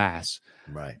hulking mass.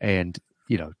 Right. And,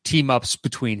 team ups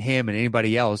between him and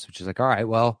anybody else, which is like, all right,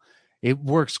 well, it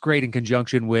works great in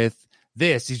conjunction with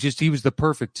this. He was the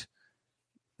perfect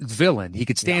villain. He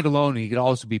could stand alone, and he could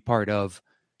also be part of,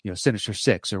 Sinister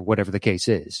Six or whatever the case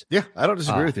is. Yeah, I don't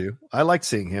disagree with you. I like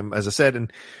seeing him, as I said.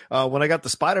 And when I got the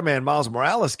Spider-Man Miles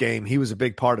Morales game, he was a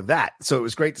big part of that. So it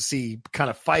was great to see kind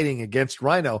of fighting against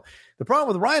Rhino. The problem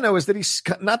with Rhino is that he's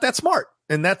not that smart.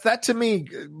 And that to me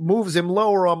moves him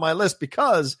lower on my list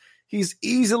because he's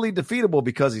easily defeatable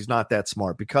because he's not that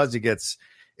smart, because he gets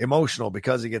emotional,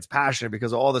 because he gets passionate,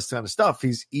 because of all this kind of stuff.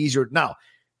 He's easier. Now,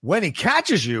 when he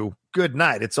catches you, good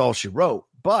night. It's all she wrote.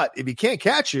 But if he can't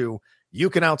catch you, you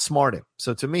can outsmart him.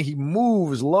 So to me, he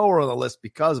moves lower on the list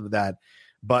because of that.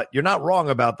 But you're not wrong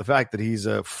about the fact that he's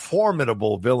a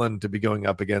formidable villain to be going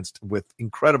up against with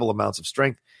incredible amounts of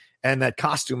strength. And that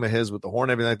costume of his with the horn,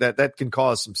 everything like that can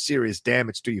cause some serious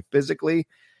damage to you physically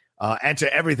and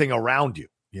to everything around you,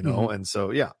 And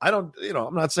so, yeah, I'm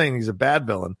not saying he's a bad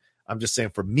villain. I'm just saying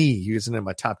for me, he isn't in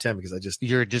my top 10 because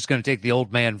You're just going to take the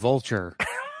old man Vulture.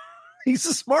 He's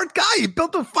a smart guy. He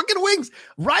built the fucking wings.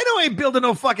 Rhino ain't building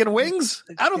no fucking wings.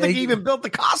 I don't think he even built the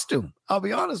costume. I'll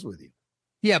be honest with you.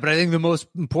 Yeah, but I think the most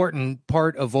important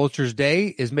part of Vulture's day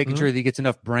is making sure that he gets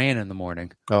enough bran in the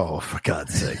morning. Oh, for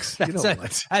God's sakes.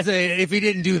 If he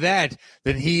didn't do that,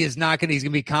 then he's going to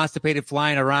be constipated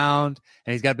flying around,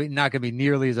 and he's not going to be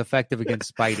nearly as effective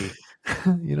against Spidey.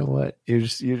 You know what?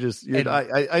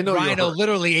 I know Rhino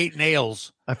literally ate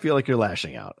nails. I feel like you're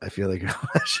lashing out.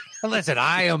 Listen,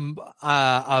 I am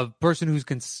a person who's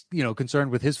concerned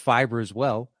with his fiber as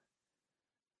well.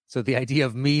 So the idea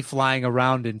of me flying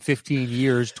around in 15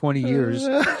 years, 20 years,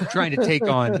 trying to take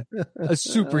on a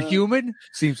superhuman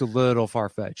seems a little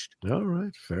far-fetched. All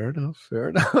right. Fair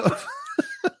enough.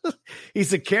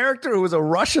 He's a character who was a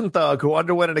Russian thug who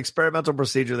underwent an experimental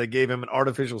procedure that gave him an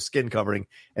artificial skin covering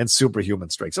and superhuman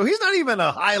strength. So he's not even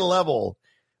a high-level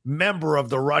member of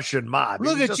the Russian mob.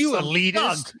 Look at you,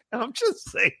 elitist. Thug. I'm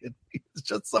just saying. He's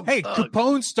just some Hey, thug.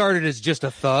 Capone started as just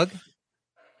a thug.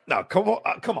 No, come on.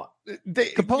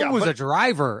 Capone was a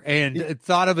driver and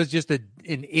thought of as just an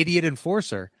idiot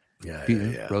enforcer.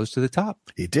 Yeah. Rose to the top.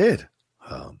 He did.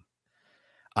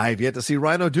 I have yet to see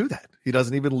Rhino do that. He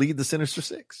doesn't even lead the Sinister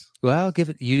Six. Well,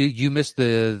 you missed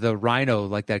the Rhino,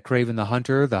 like that Kraven the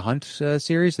Hunter, the Hunt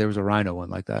series. There was a Rhino one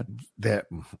like that.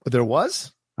 There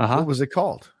was? What was it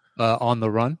called? On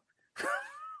the Run.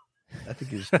 I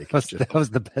think you just that was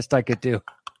the best I could do.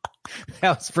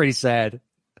 That was pretty sad.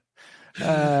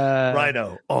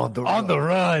 Rhino on the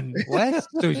run. What?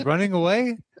 So he's running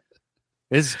away?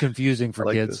 This is confusing for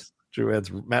kids. This. Drew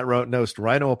adds Matt Nost,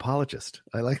 Rhino apologist.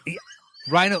 I like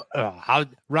Rhino.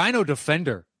 Rhino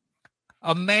defender,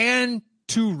 a man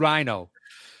to Rhino,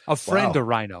 a friend to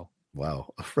Rhino.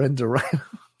 Wow, a friend to Rhino.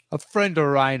 A friend to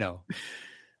Rhino.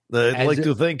 I'd like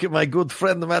to thank my good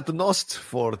friend Matt Nost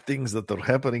for things that are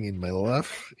happening in my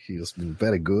life. He has been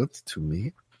very good to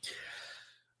me.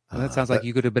 Well, that sounds like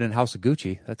you could have been in House of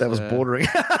Gucci. That was bordering.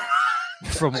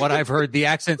 From what I've heard, the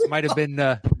accents might have been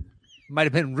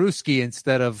Ruski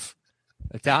instead of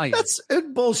Italian. That's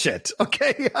bullshit.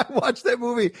 Okay, I watched that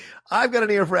movie. I've got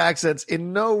an ear for accents.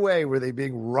 In no way were they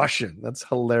being Russian. That's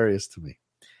hilarious to me.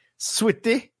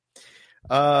 Sweetie.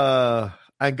 And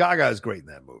Gaga is great in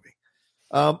that movie.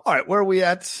 All right, where are we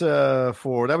at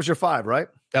for? That was your 5, right?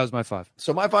 That was my 5.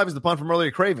 So my 5 is the pun from earlier,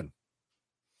 Kraven.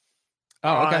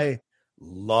 Oh, okay. I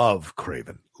love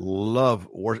Kraven.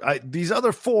 These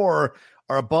other 4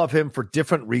 are above him for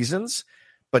different reasons,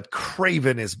 but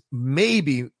Kraven is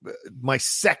maybe my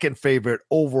second favorite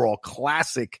overall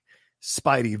classic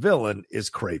Spidey villain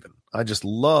is Kraven. I just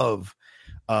love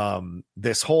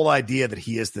this whole idea that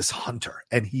he is this hunter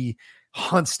and he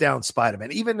hunts down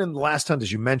Spider-Man. Even in the last hunt,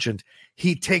 as you mentioned,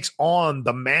 he takes on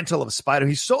the mantle of Spider.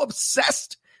 He's so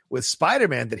obsessed with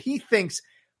Spider-Man that he thinks,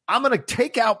 I'm going to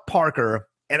take out Parker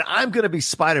and I'm going to be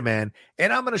Spider-Man,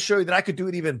 and I'm going to show you that I could do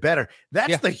it even better.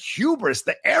 That's the hubris,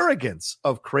 the arrogance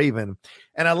of Kraven.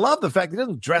 And I love the fact he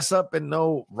doesn't dress up in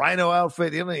no Rhino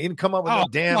outfit. He didn't come up with no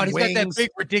damn wings. He's got that big,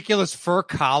 ridiculous fur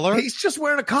collar. He's just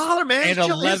wearing a collar, man. And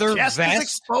a leather vest. Is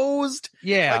exposed.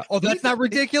 Yeah. That's not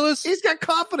ridiculous? He's got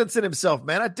confidence in himself,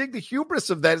 man. I dig the hubris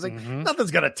of that. He's like,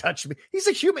 nothing's going to touch me. He's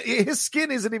a human. His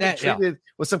skin isn't even treated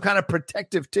with some kind of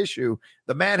protective tissue.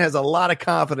 The man has a lot of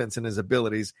confidence in his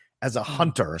abilities as a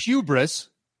hunter. Hubris.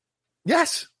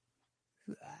 Yes.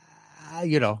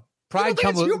 Pride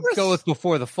goeth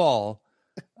before the fall.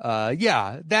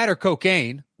 That or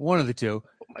cocaine. One of the two.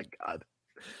 Oh, my God.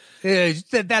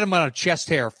 That amount of chest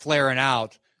hair flaring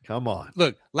out. Come on.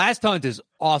 Look, Last Hunt is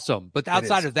awesome, but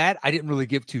outside of that, I didn't really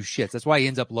give 2 shits. That's why he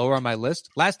ends up lower on my list.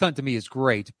 Last Hunt to me is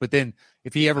great, but then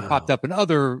if he ever popped up in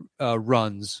other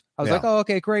runs, I was like, oh,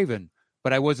 okay, Kraven.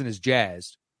 But I wasn't as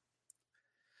jazzed.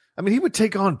 I mean, he would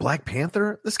take on Black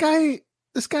Panther. This guy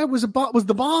This guy was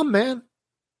the bomb, man.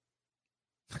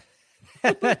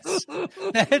 That's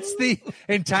the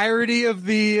entirety of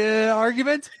the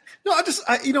argument.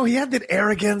 No, he had that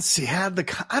arrogance. He had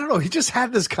he just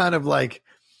had this kind of like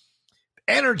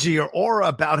energy or aura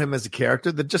about him as a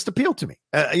character that just appealed to me.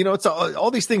 It's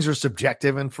all these things are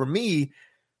subjective. And for me,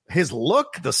 his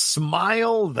look, the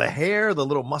smile, the hair, the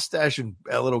little mustache and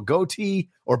a little goatee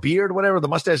or beard, whatever, the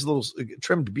mustache, little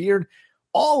trimmed beard,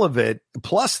 all of it,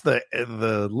 plus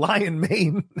the lion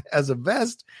mane as a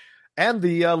vest and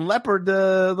the leopard,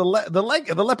 the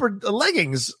leopard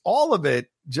leggings, all of it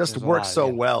just works so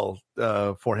well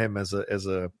for him as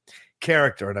a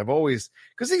character. And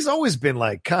because he's always been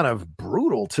like kind of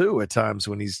brutal too at times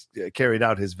when he's carried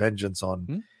out his vengeance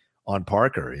on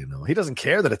Parker. He doesn't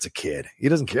care that it's a kid. He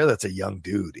doesn't care that it's a young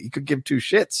dude. He could give two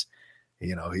shits.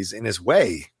 He's in his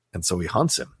way, and so he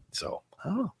hunts him. So I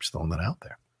don't know, I'm just throwing that out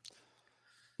there.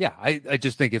 Yeah, I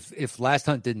just think if Last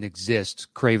Hunt didn't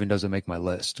exist, Craven doesn't make my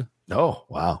list. Oh,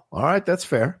 wow. All right, that's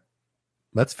fair.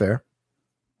 That's fair.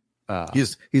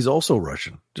 He's also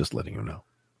Russian, just letting you know.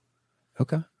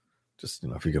 Okay. Just,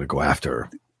 if you're going to go after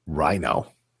Rhino.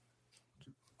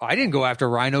 I didn't go after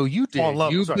Rhino. You did.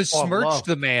 You besmirched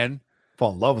the man.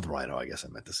 Fall in love with Rhino, I guess I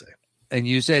meant to say. And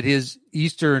you said his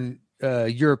Eastern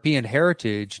European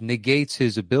heritage negates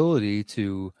his ability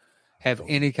to have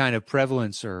any kind of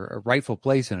prevalence or a rightful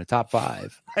place in a top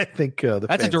 5. I think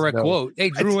that's a direct quote. Hey,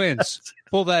 Drew Ince,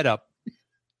 pull that up.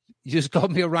 You just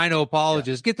called me a Rhino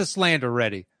apologist. Get the slander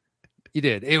ready. You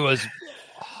did. It was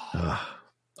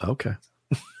okay.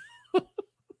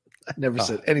 I never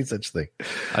said any such thing.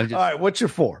 All right, what's your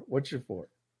 4?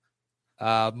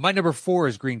 My number 4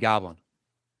 is Green Goblin.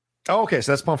 Oh, okay,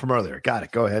 so that's one from earlier. Got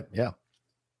it. Go ahead. Yeah.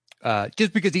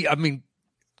 Just because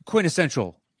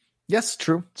quintessential. Yes,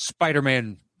 true.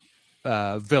 Spider-Man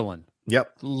villain.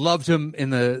 Yep. Loved him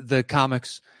in the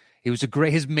comics.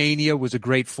 His mania was a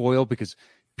great foil because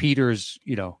Peter's,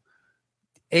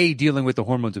 A, dealing with the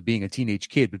hormones of being a teenage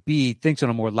kid, but B, thinks on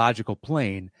a more logical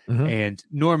plane. Mm-hmm. And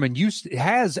Norman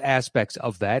has aspects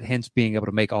of that, hence being able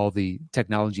to make all the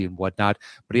technology and whatnot.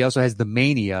 But he also has the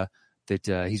mania that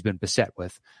he's been beset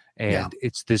with. And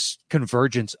it's this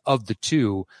convergence of the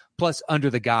two, plus under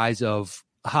the guise of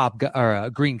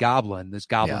Green Goblin, this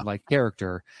goblin-like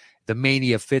character, the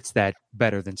mania fits that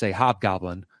better than, say,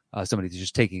 Hobgoblin, somebody that's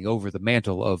just taking over the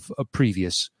mantle of a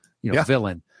previous,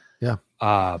 villain. Yeah.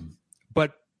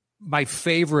 But my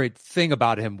favorite thing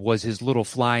about him was his little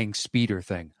flying speeder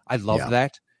thing. I love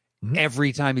that. Mm-hmm.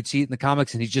 Every time you'd see it in the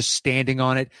comics, and he's just standing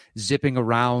on it, zipping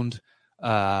around,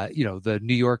 the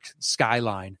New York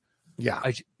skyline. Yeah.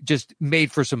 I just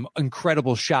made for some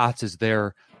incredible shots as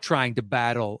they're trying to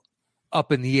battle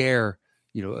up in the air,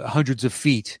 hundreds of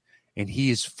feet, and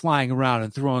he is flying around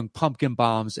and throwing pumpkin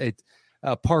bombs at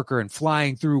Parker and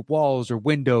flying through walls or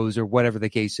windows or whatever the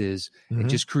case is, and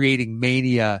just creating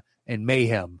mania and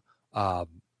mayhem. It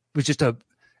was just a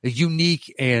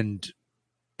unique and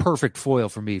perfect foil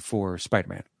for me for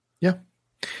Spider-Man. Yeah.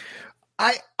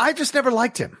 I just never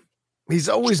liked him. He's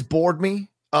always bored me.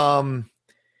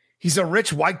 He's a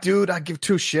rich white dude. I give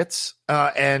two shits.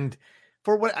 And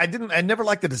for what I never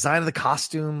liked the design of the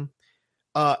costume.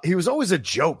 He was always a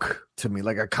joke to me,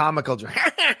 like a comical joke,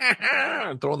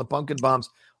 throwing the pumpkin bombs.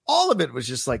 All of it was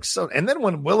just like so. And then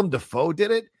when Willem Dafoe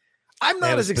did it, I'm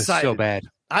not as excited. So bad.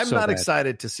 I'm not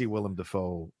excited to see Willem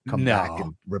Dafoe come back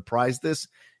and reprise this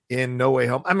in No Way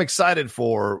Home. I'm excited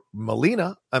for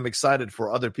Melina. I'm excited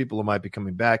for other people who might be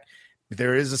coming back.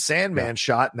 There is a Sandman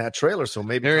shot in that trailer, so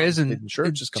maybe there isn't.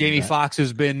 Jamie Foxx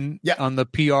has been on the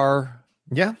PR.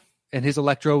 Yeah. And his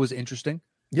Electro was interesting.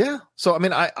 Yeah. So, I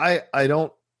mean, I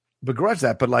don't begrudge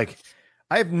that, but like,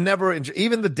 I have never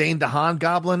even the Dane DeHaan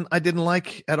Goblin I didn't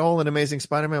like at all in Amazing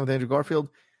Spider-Man with Andrew Garfield.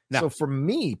 No. So for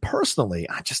me personally,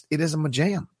 it isn't my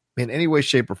jam in any way,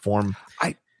 shape, or form.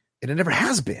 And it never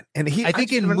has been. And I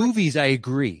think in movies, I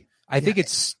agree. I think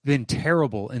it's been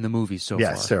terrible in the movies so far.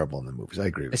 Yeah, it's terrible in the movies. I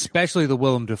agree with especially the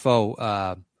Willem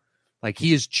Dafoe. Like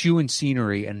he is chewing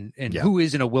scenery, and who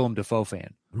isn't a Willem Dafoe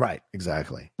fan? Right,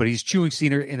 exactly. But he's chewing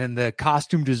scenery, and then the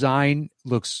costume design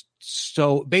looks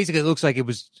so. Basically, it looks like it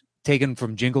was taken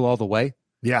from Jingle All the Way.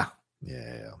 Yeah.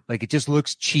 Like it just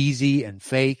looks cheesy and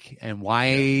fake. And why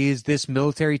is this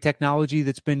military technology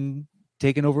that's been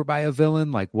taken over by a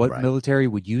villain? Like what military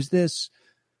would use this?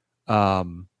 I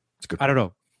don't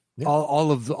know. Yeah.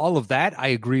 All of that I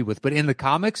agree with, but in the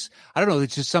comics, I don't know.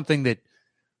 It's just something that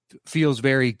feels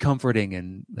very comforting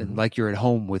and like you're at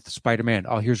home with Spider-Man.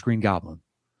 Oh, here's Green Goblin.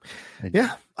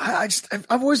 Yeah,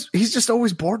 he's just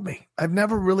always bored me. I've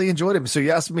never really enjoyed him. So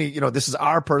you asked me, this is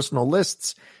our personal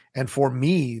lists, And for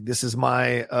me, this is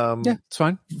my it's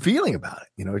fine. feeling about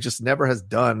it. It just never has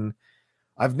done.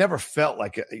 I've never felt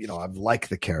like, I've liked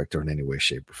the character in any way,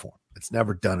 shape, or form. It's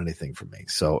never done anything for me.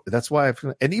 So that's why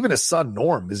and even his son,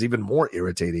 Norm, is even more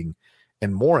irritating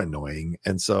and more annoying.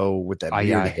 And so with that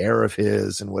weird hair of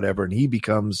his and whatever, and he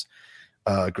becomes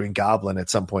Green Goblin at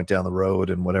some point down the road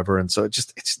and whatever. And so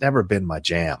it's never been my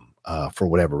jam for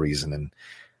whatever reason. And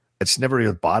it's never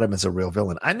really bought him as a real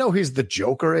villain. I know he's the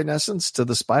Joker in essence to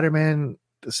the Spider-Man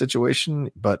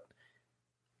situation, but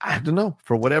I don't know.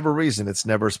 For whatever reason, it's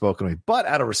never spoken to me. But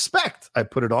out of respect, I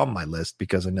put it on my list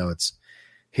because I know it's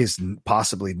his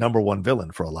possibly number one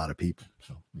villain for a lot of people.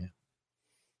 So, yeah.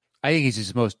 I think he's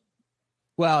his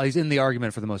he's in the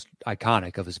argument for the most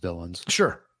iconic of his villains.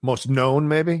 Sure. Most known,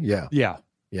 maybe? Yeah. Yeah.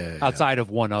 Yeah. Outside of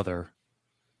one other.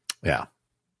 Yeah.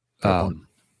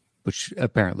 Which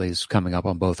apparently is coming up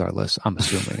on both our lists, I'm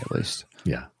assuming at least.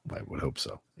 Yeah, I would hope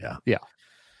so. Yeah. Yeah.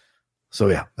 So,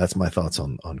 yeah, that's my thoughts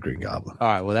on Green Goblin. All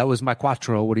right, well, that was my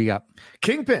quattro. What do you got?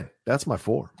 Kingpin. That's my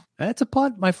 4. That's a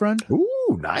punt, my friend.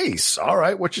 Ooh, nice. All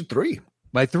right, what's your 3?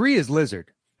 My 3 is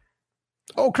Lizard.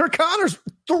 Oh, Kirk Connors,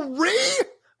 3?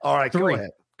 All right, 3.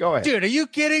 Go ahead. Dude, are you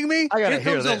kidding me? I gotta Here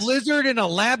hear comes this. a lizard in a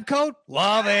lab coat.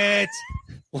 Love it.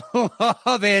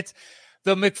 Love it.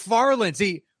 The McFarlane.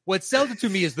 See, what sells it to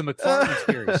me is the McFarlane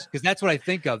series, because that's what I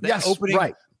think of. That Yes, opening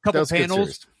right. couple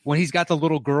panels when he's got the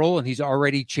little girl and he's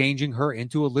already changing her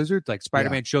into a lizard. Like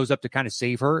Spider-Man shows up to kind of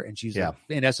save her, and she's like,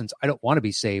 in essence, I don't want to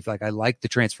be saved. Like, I like the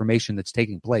transformation that's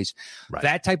taking place. Right.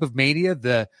 That type of mania,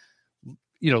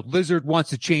 Lizard wants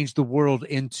to change the world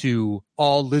into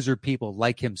all lizard people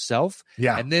like himself.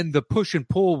 Yeah. And then the push and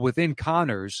pull within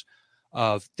Connors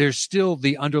of there's still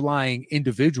the underlying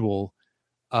individual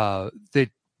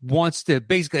that wants to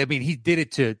basically, I mean, he did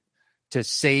it to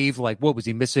save, like, what was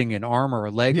he missing, an arm or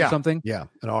a leg or something? Yeah,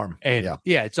 an arm. And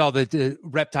it's all the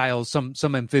reptiles, some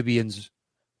amphibians,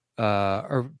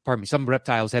 some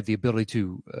reptiles have the ability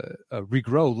to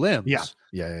regrow limbs.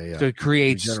 Yeah. So it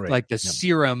creates Regenerate. like the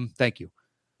serum. Thank you.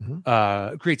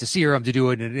 Mm-hmm. Creates a serum to do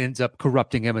it, and it ends up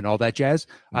corrupting him and all that jazz.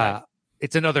 Right.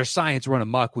 It's another science run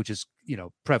amok, which is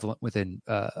prevalent within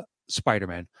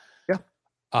Spider-Man.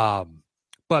 Yeah.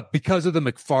 But because of the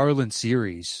McFarlane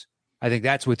series, I think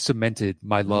that's what cemented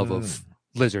my love of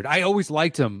Lizard. I always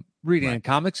liked him reading in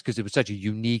comics because it was such a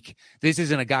unique. This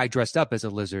isn't a guy dressed up as a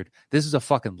lizard. This is a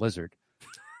fucking lizard.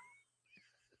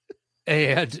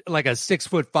 And like a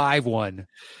 6'5" one.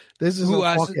 This is a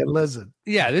fucking lizard.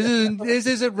 Yeah, this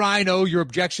isn't Rhino. Your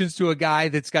objections to a guy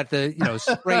that's got the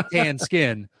spray tan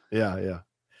skin. Yeah.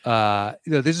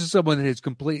 This is someone that has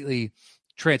completely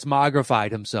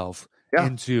transmogrified himself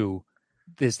into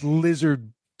this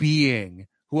lizard being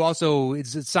who also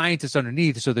is a scientist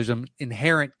underneath. So there's an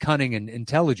inherent cunning and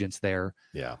intelligence there.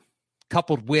 Yeah.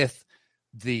 Coupled with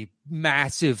the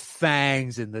massive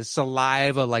fangs and the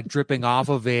saliva like dripping off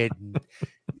of it. And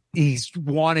he's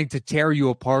wanting to tear you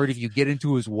apart if you get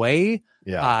into his way.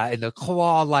 Yeah. And the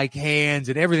claw-like hands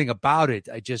and everything about it.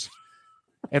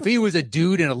 If he was a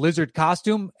dude in a lizard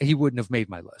costume, he wouldn't have made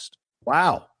my list.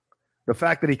 Wow. The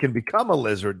fact that he can become a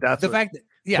lizard, that's the fact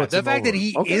that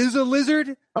he is a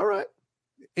lizard. All right.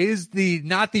 Is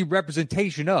not the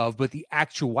representation of, but the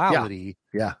actuality.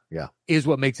 Yeah. Is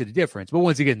what makes it a difference. But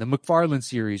once again, the McFarlane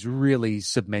series really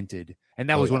cemented, and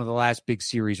that was one of the last big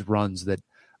series runs that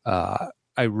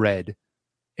I read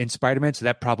in Spider-Man. So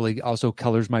that probably also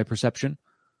colors my perception.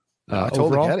 I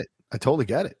totally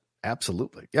get it.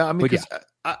 Absolutely. Yeah. I mean,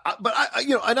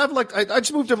 I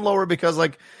just moved him lower because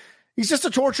he's just a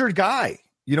tortured guy.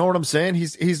 You know what I'm saying?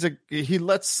 He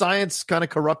lets science kind of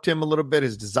corrupt him a little bit,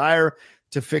 his desire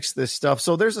to fix this stuff.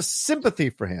 So there's a sympathy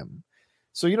for him.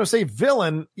 So, say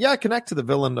villain, connect to the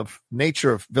villainous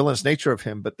nature of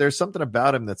him, but there's something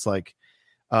about him that's like,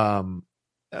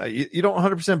 you don't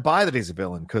 100% buy that he's a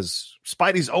villain because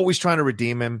Spidey's always trying to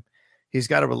redeem him. He's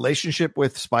got a relationship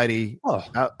with Spidey.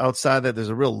 Outside that, there's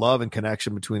a real love and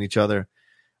connection between each other.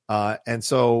 And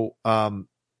so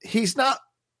he's not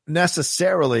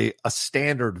necessarily a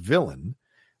standard villain,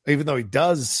 even though he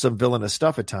does some villainous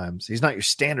stuff at times. He's not your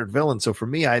standard villain. So for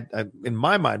me, I in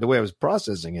my mind, the way I was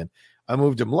processing it, I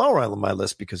moved him lower on my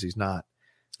list because he's not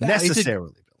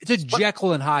necessarily. It's a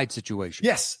Jekyll and Hyde situation.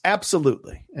 Yes,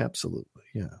 absolutely.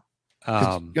 Yeah.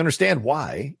 You understand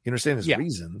why, you understand his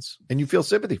reasons, and you feel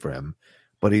sympathy for him.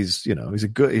 But he's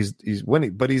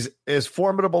winning. But he's as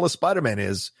formidable as Spider-Man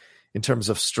is in terms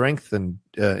of strength and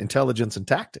intelligence and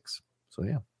tactics. So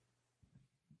yeah.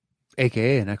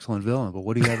 AKA an excellent villain. But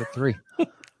what do you have at 3?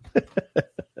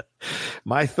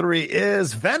 My 3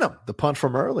 is Venom, the punt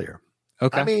from earlier.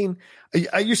 Okay. I mean,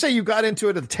 you say you got into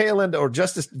it at the tail end, or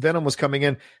just as Venom was coming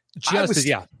in.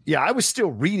 I was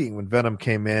still reading when Venom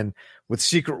came in with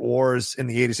Secret Wars in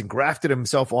the 80s and grafted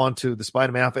himself onto the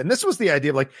Spider-Man outfit. And this was the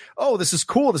idea of like, oh, this is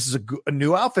cool. This is a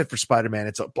new outfit for Spider-Man.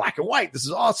 It's a black and white. This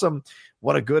is awesome.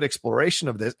 What a good exploration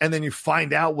of this. And then you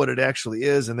find out what it actually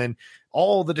is. And then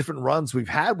all the different runs we've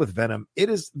had with Venom,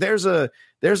 there's a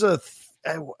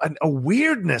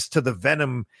weirdness to the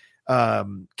Venom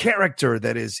character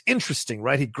that is interesting,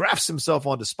 right? He grafts himself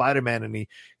onto Spider-Man and he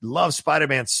loves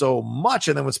Spider-Man so much.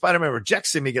 And then when Spider-Man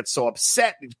rejects him, he gets so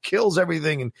upset, he kills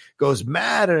everything and goes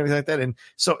mad and everything like that. And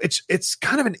so it's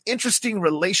kind of an interesting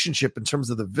relationship in terms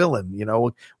of the villain. You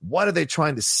know, what are they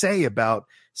trying to say about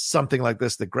something like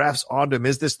this that grafts onto him?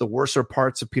 Is this the worser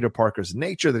parts of Peter Parker's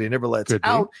nature that he never lets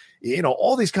out? You know,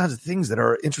 all these kinds of things that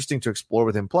are interesting to explore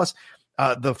with him. Plus,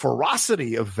 the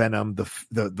ferocity of Venom,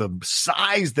 the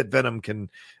size that Venom can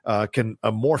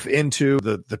morph into,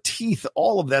 the teeth,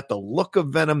 all of that, the look of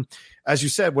Venom. As you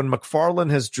said, when McFarlane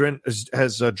has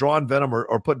drawn Venom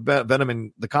or put Venom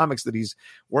in the comics that he's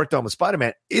worked on with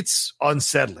Spider-Man, it's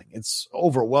unsettling. It's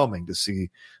overwhelming to see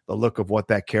the look of what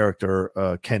that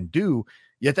character can do.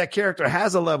 Yet that character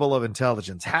has a level of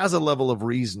intelligence, has a level of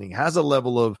reasoning, has a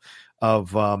level of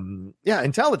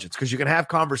intelligence, because you can have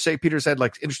Peter said,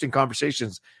 like, interesting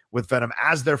conversations with Venom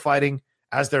as they're fighting,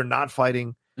 as they're not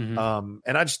fighting. Mm-hmm.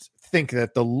 And I just think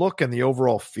that the look and the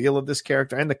overall feel of this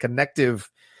character and the connective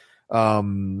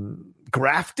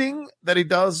grafting that he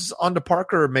does onto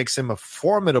Parker makes him a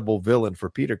formidable villain for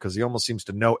Peter, because he almost seems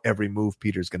to know every move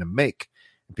Peter's going to make.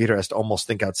 And Peter has to almost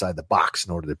think outside the box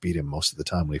in order to beat him most of the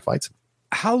time when he fights him.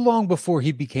 How long before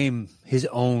he became his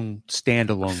own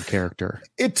standalone character?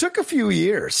 It took a few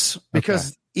years,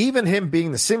 because even him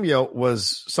being the symbiote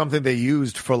was something they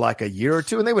used for like a year or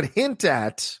two, and they would hint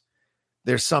at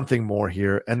there's something more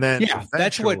here. And then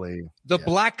that's what the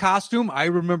black costume. I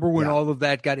remember when all of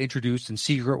that got introduced in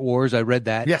Secret Wars. I read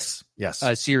that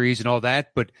series and all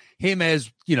that, but him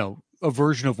as, you know, a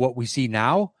version of what we see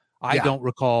now, I don't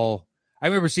recall. I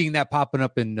remember seeing that popping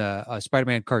up in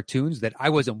Spider-Man cartoons that I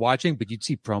wasn't watching, but you'd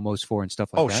see promos for and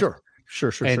stuff like that. Oh,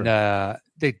 sure. And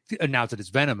they announced it as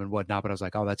Venom and whatnot, but I was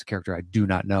like, oh, that's a character I do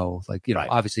not know. Like, you know,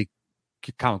 obviously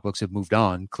comic books have moved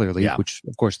on, clearly, which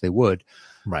of course they would.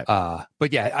 Right.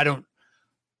 But yeah, I don't.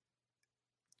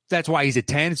 That's why he's at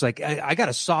 10. It's like, I got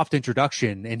a soft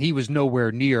introduction, and he was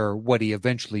nowhere near what he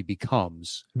eventually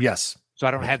becomes. Yes. So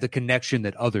I don't have the connection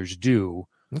that others do.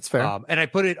 That's fair. And I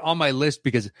put it on my list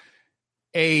because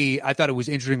I thought it was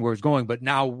interesting where it's going, but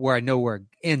now where I know where it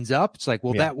ends up, it's like,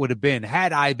 well, that would have been,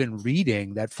 had I been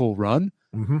reading that full run,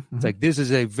 it's like, this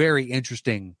is a very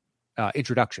interesting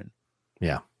introduction.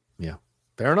 Yeah.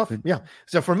 Fair enough. Yeah.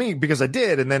 So for me, because I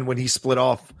did, and then when he split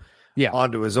off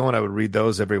onto his own, I would read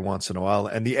those every once in a while.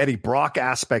 And the Eddie Brock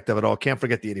aspect of it all, can't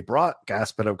forget the Eddie Brock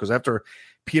aspect of it, because after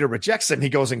Peter rejects him, he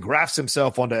goes and grafts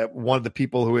himself onto one of the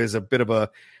people who is a bit of a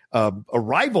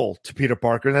rival to Peter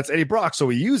Parker, and that's Eddie Brock. So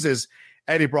he uses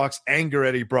Eddie Brock's anger,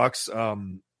 Eddie Brock's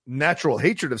natural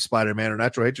hatred of Spider-Man or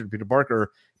natural hatred of Peter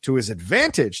Parker to his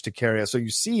advantage to carry out. So you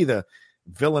see the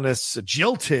villainous,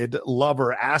 jilted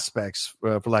lover aspects,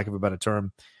 for lack of a better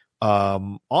term,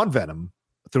 on Venom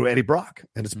through Eddie Brock.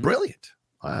 And it's brilliant.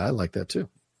 I like that too.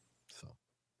 So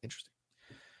interesting.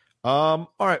 All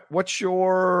right. What's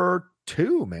your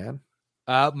 2, man?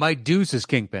 My deuce is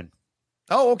Kingpin.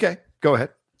 Oh, okay. Go ahead.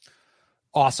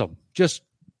 Awesome. Just,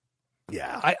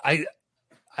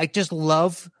 I just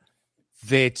love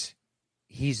that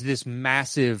he's this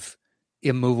massive,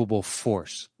 immovable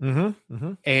force.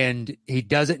 And he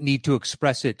doesn't need to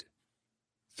express it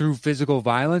through physical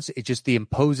violence. It's just the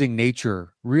imposing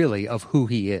nature, really, of who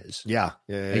he is.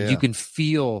 And you can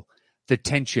feel the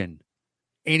tension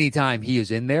anytime he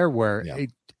is in there, where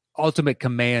ultimate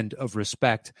command of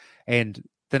respect. And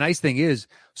the nice thing is,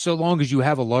 so long as you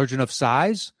have a large enough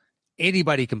size,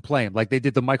 anybody can play him. Like they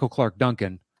did the Michael Clark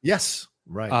Duncan. Yes.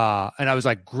 Right. And I was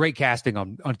like, great casting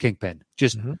on Kingpin.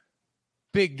 Just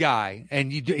big guy.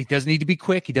 And he doesn't need to be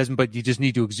quick. He doesn't, but you just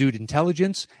need to exude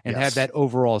intelligence and have that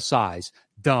overall size.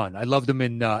 Done. I loved him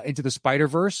in Into the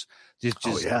Spider-Verse. Just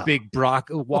big Brock,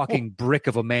 walking brick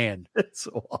of a man. It's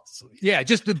so awesome. Yeah.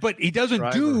 But he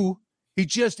doesn't he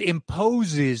just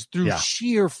imposes through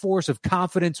sheer force of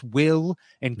confidence, will,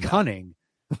 and cunning.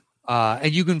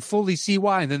 And you can fully see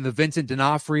why. And then the Vincent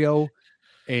D'Onofrio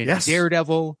and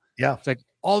Daredevil. Yeah. It's like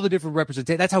all the different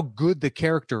representations. That's how good the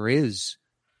character is.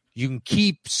 You can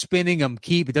keep spinning him,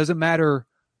 it doesn't matter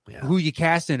who you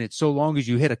cast in it, so long as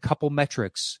you hit a couple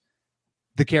metrics,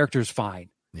 the character's fine.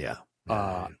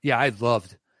 I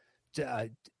loved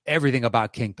everything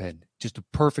about Kingpin. just a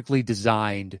perfectly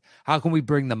designed. How can we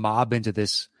bring the mob into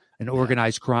this and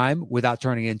organized crime without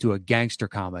turning it into a gangster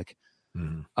comic?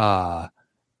 Mm-hmm.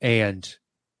 And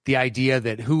the idea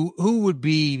that who would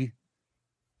be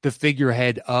the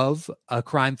figurehead of a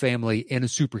crime family in a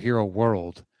superhero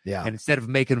world. Yeah. And instead of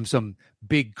making him some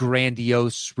big,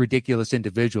 grandiose, ridiculous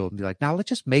individual, be like, now let's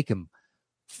just make him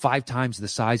 5 times the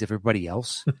size of everybody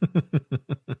else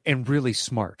and really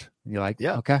smart. And you're like,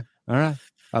 yeah, okay, all right.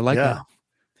 I like that.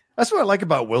 That's what I like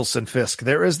about Wilson Fisk.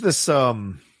 There is this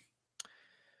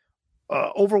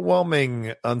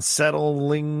overwhelming,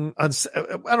 unsettling. I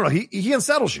don't know. He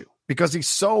unsettles you because he's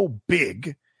so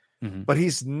big, but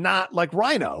he's not like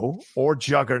Rhino or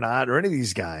Juggernaut or any of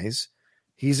these guys.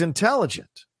 He's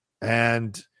intelligent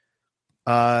and,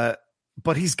 but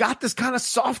he's got this kind of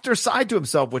softer side to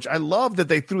himself, which I love that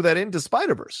they threw that into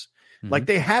Spider-Verse. Like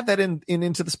they had that in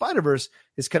Into the Spider-Verse,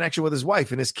 his connection with his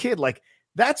wife and his kid. Like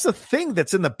that's a thing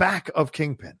that's in the back of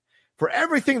Kingpin for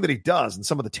everything that he does and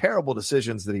some of the terrible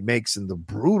decisions that he makes and the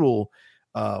brutal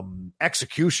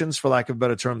executions, for lack of a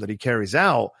better term, that he carries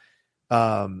out.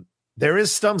 There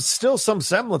is still some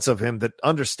semblance of him that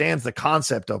understands the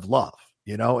concept of love,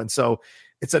 you know? And so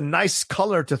it's a nice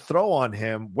color to throw on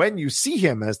him when you see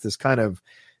him as this kind of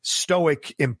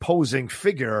stoic, imposing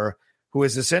figure who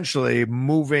is essentially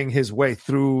moving his way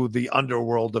through the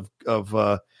underworld of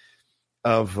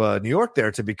New York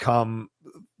there to become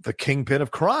the kingpin of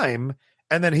crime.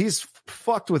 And then he's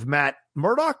fucked with Matt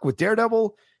Murdock, with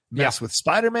Daredevil, mess with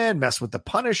Spider-Man, mess with the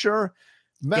Punisher,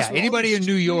 mess with anybody in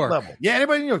New York. Level. Yeah,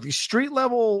 anybody in New York. These street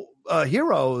level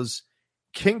heroes,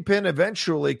 Kingpin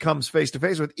eventually comes face to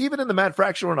face with. Even in the Matt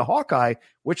Fraction and a Hawkeye,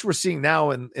 which we're seeing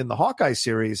now in the Hawkeye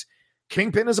series,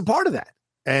 Kingpin is a part of that.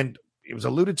 And it was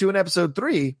alluded to in episode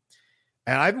 3.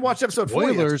 And I haven't watched episode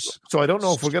 4 yet, so I don't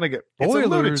know if we're going to get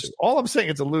spoilers. All I'm saying,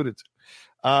 it's alluded to.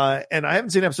 And I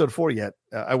haven't seen episode 4 yet.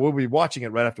 I will be watching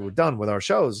it right after we're done with our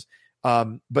shows.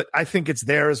 But I think it's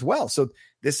there as well. So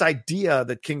this idea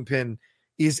that Kingpin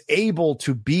is able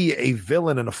to be a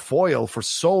villain and a foil for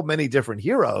so many different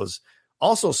heroes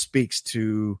also speaks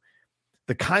to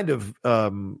the kind of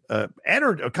kind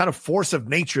of force of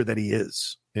nature that he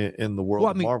is in the world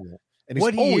of Marvel. And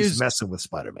he's always messing with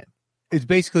Spider-Man. It's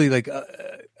basically like,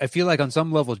 I feel like on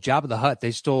some level, Jabba the Hutt,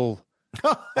 they stole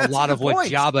a lot of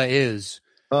what Jabba is.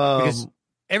 Because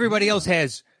everybody else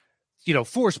has,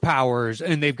 force powers,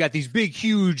 and they've got these big,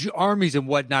 huge armies and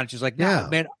whatnot. It's just like, no,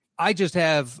 man, I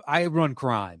run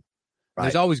crime. Right.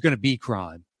 There's always going to be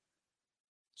crime.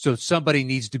 So somebody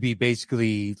needs to be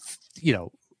basically,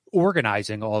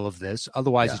 organizing all of this.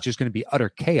 Otherwise, it's just going to be utter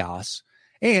chaos.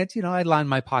 And, I line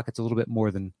my pockets a little bit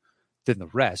more than the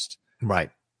rest.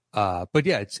 Right. But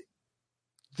yeah,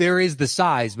 there is the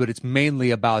size, but it's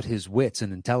mainly about his wits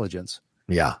and intelligence.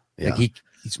 Yeah. Like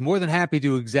he's more than happy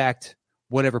to exact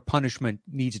whatever punishment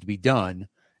needs to be done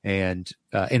and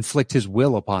inflict his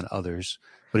will upon others.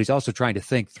 But he's also trying to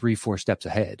think 3-4 steps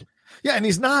ahead. Yeah. And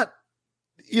he's not,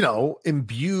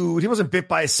 imbued. He wasn't bit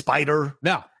by a spider.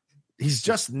 No. He's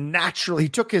just naturally, he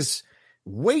took his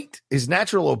weight, his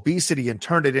natural obesity, and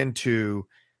turned it into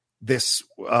this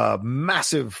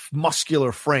massive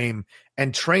muscular frame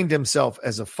and trained himself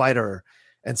as a fighter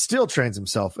and still trains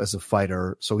himself as a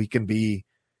fighter so he can be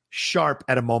sharp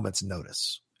at a moment's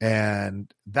notice.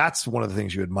 And that's one of the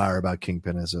things you admire about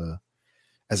Kingpin as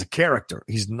a character.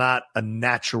 He's not a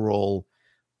natural,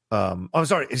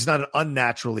 he's not an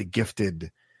unnaturally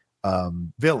gifted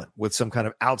villain with some kind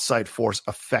of outside force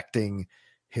affecting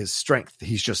his strength.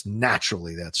 He's just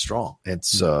naturally that strong.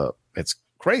 It's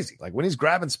crazy. Like when he's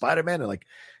grabbing Spider-Man and like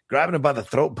grabbing him by the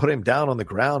throat, putting him down on the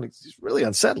ground, it's really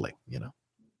unsettling,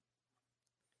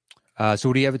 So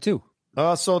what do you have at 2?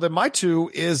 So then my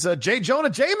 2 is J. Jonah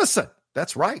Jameson.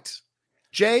 That's right.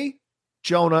 J.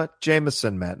 Jonah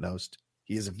Jameson, Matt Nost.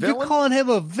 He is a villain. You're calling him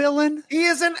a villain? He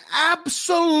is an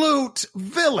absolute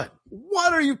villain.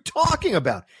 What are you talking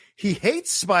about? He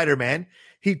hates Spider-Man.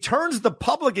 He turns the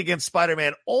public against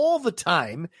Spider-Man all the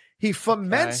time. He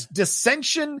foments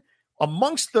dissension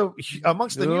amongst the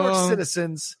New York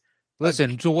citizens.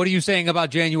 Listen, so what are you saying about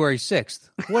January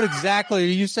 6th? What exactly are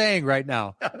you saying right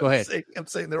now? Go ahead. I'm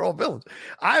saying they're all villains.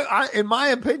 I in my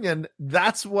opinion,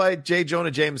 that's why J. Jonah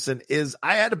Jameson is.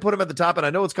 I had to put him at the top, and I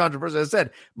know it's controversial. As I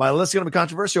said, my list is going to be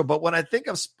controversial, but when I think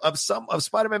of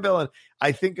Spider-Man villain,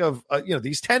 I think of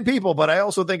these 10 people, but I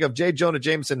also think of J. Jonah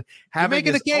Jameson having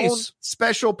his own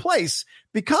special place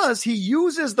because he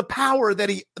uses the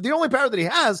only power that he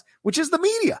has, which is the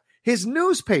media, his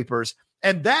newspapers.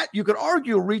 And that, you could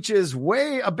argue, reaches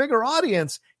way a bigger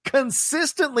audience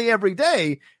consistently every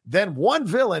day than one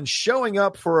villain showing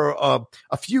up for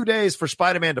a few days for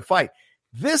Spider-Man to fight.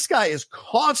 This guy is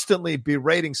constantly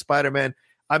berating Spider-Man.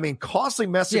 I mean,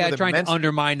 constantly messing with him. Trying to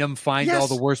undermine him, find all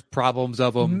the worst problems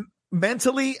of him.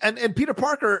 Mentally, and Peter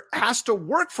Parker has to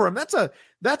work for him.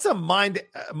 That's a mind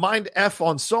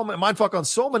fuck on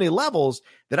so many levels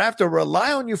that I have to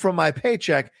rely on you for my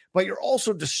paycheck, but you're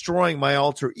also destroying my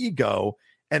alter ego.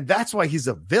 And that's why he's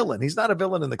a villain. He's not a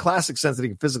villain in the classic sense that he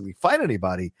can physically fight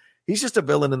anybody. He's just a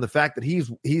villain in the fact that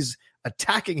he's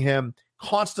attacking him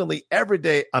constantly every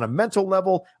day on a mental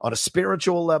level, on a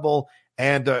spiritual level,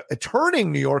 and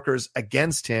turning New Yorkers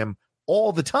against him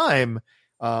all the time.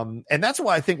 And that's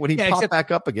why I think when he popped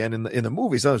back up again in the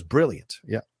movies, that was brilliant.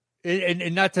 Yeah.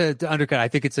 And not to undercut, I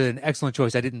think it's an excellent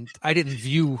choice. I didn't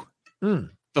view the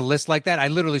list like that. I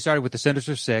literally started with the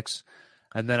Sinister Six,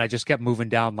 and then I just kept moving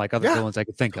down like other villains I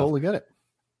could think of. Totally get it.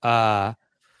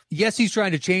 Yes, he's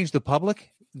trying to change the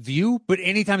public view, but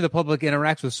anytime the public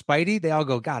interacts with Spidey, they all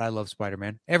go, God, I love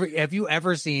Spider-Man. Have you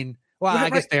ever seen, well, I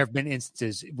guess there have been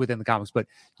instances within the comics, but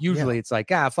usually it's like,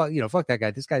 fuck that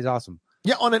guy. This guy's awesome.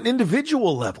 Yeah, on an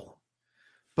individual level.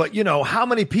 But, how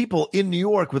many people in New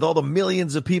York, with all the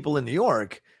millions of people in New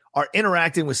York, are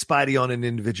interacting with Spidey on an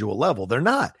individual level? They're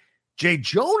not. J.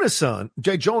 Jonah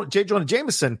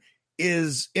Jameson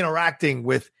is interacting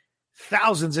with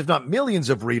thousands, if not millions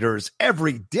of readers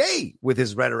every day with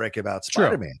his rhetoric about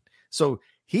Spider-Man. So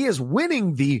he is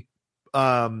winning the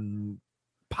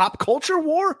pop culture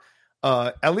war,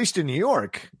 at least in New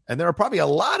York. And there are probably a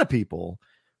lot of people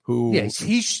who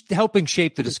he's helping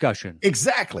shape the discussion.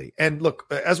 Exactly. And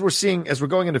look, as we're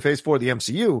going into phase 4 of the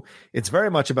MCU, it's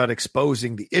very much about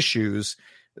exposing the issues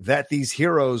that these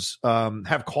heroes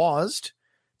have caused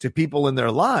to people in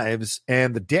their lives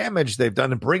and the damage they've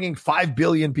done in bringing 5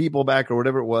 billion people back or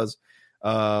whatever it was,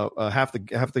 half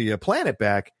the planet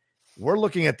back. We're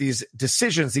looking at these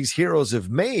decisions these heroes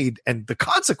have made and the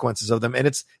consequences of them. And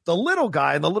it's the little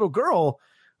guy and the little girl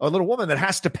or little woman that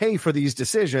has to pay for these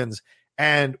decisions.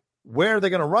 And where are they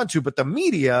going to run to? But the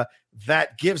media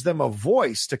that gives them a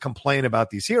voice to complain about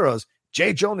these heroes.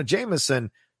 J. Jonah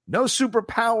Jameson, no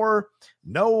superpower,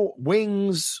 no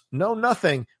wings, no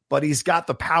nothing, but he's got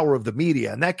the power of the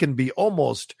media. And that can be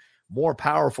almost more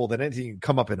powerful than anything you can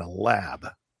come up in a lab.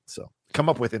 So come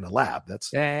up with in a lab.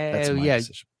 That's my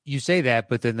decision. You say that,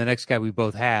 but then the next guy we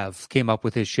both have came up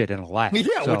with his shit in a lab.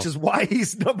 Yeah, which is why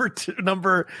he's J.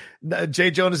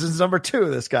 Jonas is number 2.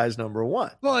 This guy's number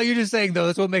 1. Well, you're just saying, though,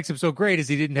 that's what makes him so great is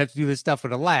he didn't have to do this stuff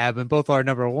in a lab, and both our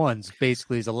number 1s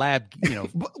basically is a lab,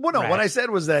 What I said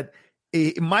was that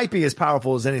it might be as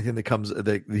powerful as anything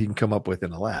that he can come up with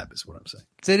in a lab is what I'm saying.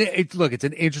 It's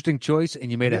an interesting choice,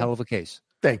 and you made a hell of a case.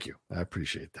 Thank you. I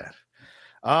appreciate that.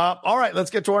 All right, let's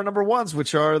get to our number 1s,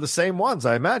 which are the same ones,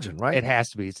 I imagine, right? It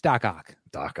has to be. It's Doc Ock.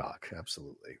 Doc Ock,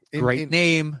 absolutely. Great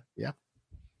name. Yeah.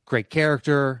 Great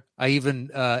character. I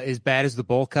even, as bad as the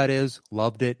bowl cut is,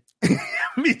 loved it.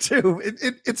 Me too.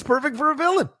 It's perfect for a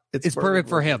villain. It's perfect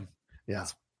for him. Yeah.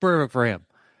 It's perfect for him.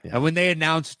 Yeah. And when they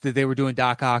announced that they were doing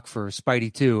Doc Ock for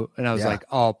Spidey 2, and I was like,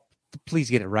 oh, please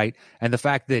get it right. And the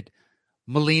fact that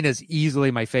Molina's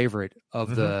easily my favorite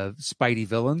of the Spidey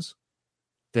villains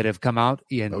that have come out.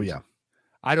 And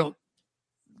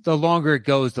the longer it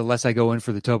goes, the less I go in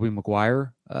for the Tobey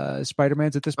Maguire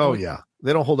Spider-Mans at this point. Oh yeah.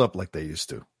 They don't hold up like they used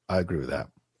to. I agree with that.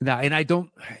 Now, and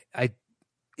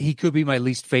he could be my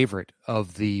least favorite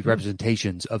of the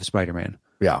representations of Spider-Man.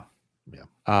 Yeah.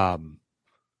 Yeah.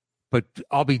 But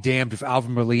I'll be damned if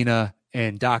Alvin Molina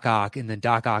and Doc Ock and then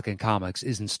Doc Ock in comics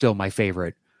isn't still my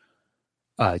favorite.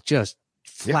 Just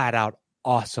flat out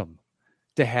awesome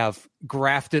to have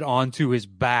grafted onto his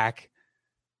back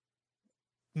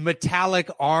metallic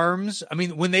arms. I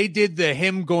mean, when they did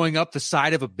him going up the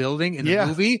side of a building in the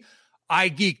movie, I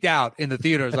geeked out in the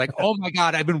theater. I was like, oh my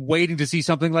God, I've been waiting to see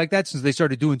something like that since they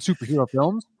started doing superhero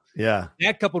films. Yeah.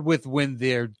 That coupled with when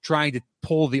they're trying to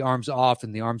pull the arms off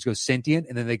and the arms go sentient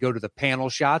and then they go to the panel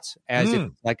shots as if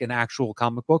like an actual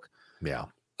comic book. Yeah.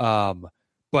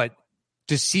 But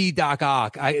to see Doc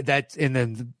Ock, and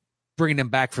then bringing him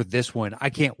back for this one, I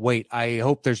can't wait. I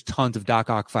hope there's tons of Doc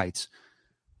Ock fights.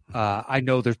 I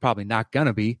know there's probably not going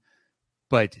to be,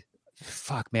 but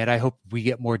fuck, man, I hope we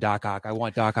get more Doc Ock. I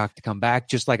want Doc Ock to come back,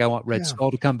 just like I want Red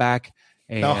Skull to come back.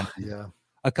 And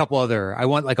a couple other, I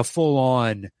want like a full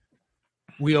on,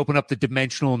 we open up the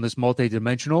dimensional and this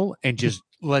multi-dimensional and just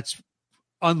let's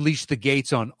unleash the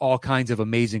gates on all kinds of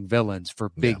amazing villains for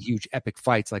big, huge, epic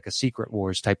fights, like a Secret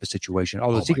Wars type of situation.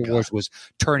 Although Secret Wars was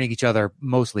turning each other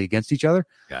mostly against each other.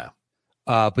 Yeah.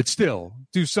 But still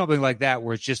do something like that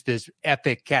where it's just this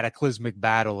epic cataclysmic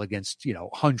battle against,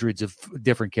 hundreds of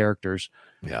different characters.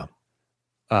 Yeah.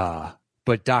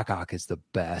 But Doc Ock is the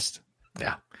best.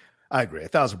 Yeah. I agree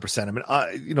 1,000%.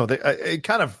 I mean, it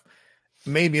kind of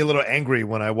made me a little angry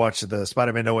when I watched the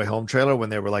Spider-Man No Way Home trailer when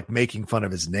they were like making fun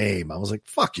of his name. I was like,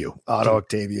 fuck you, Otto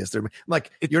Octavius. I'm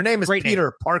like, your name is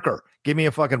Peter Parker. Give me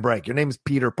a fucking break. Your name is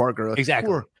Peter Parker.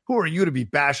 Exactly. Who are you to be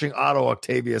bashing Otto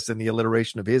Octavius and the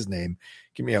alliteration of his name?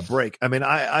 Give me a break. I mean,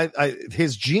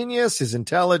 his genius, his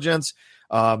intelligence,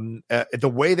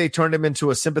 the way they turned him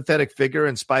into a sympathetic figure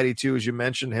in Spidey 2, as you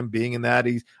mentioned, him being in that.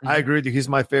 I agree with you. He's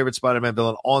my favorite Spider-Man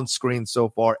villain on screen so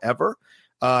far ever.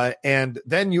 And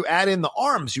then you add in the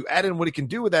arms, you add in what he can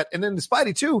do with that. And then the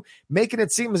Spidey 2, making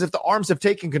it seem as if the arms have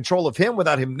taken control of him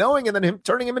without him knowing, and then him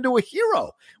turning him into a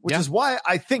hero, which is why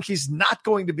I think he's not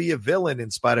going to be a villain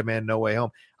in Spider-Man No Way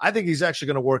Home. I think he's actually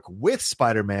going to work with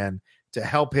Spider-Man to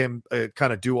help him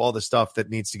kind of do all the stuff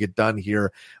that needs to get done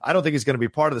here. I don't think he's going to be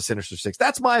part of the Sinister Six.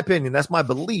 That's my opinion. That's my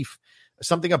belief.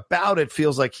 Something about it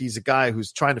feels like he's a guy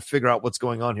who's trying to figure out what's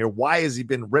going on here. Why has he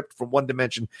been ripped from one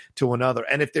dimension to another?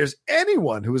 And if there's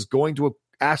anyone who is going to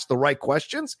ask the right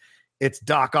questions, it's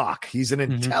Doc Ock. He's an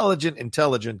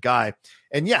intelligent guy.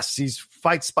 And yes, he's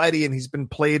fights Spidey, and he's been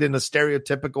played in a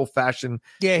stereotypical fashion.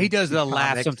 Yeah, he does the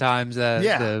laugh sometimes.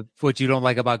 What you don't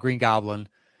like about Green Goblin.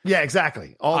 Yeah,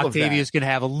 exactly. Octavius can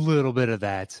have a little bit of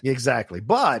that. Exactly.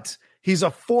 But he's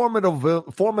a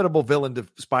formidable villain to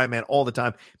Spider-Man all the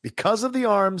time because of the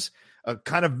arms,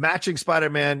 kind of matching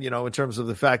Spider-Man, in terms of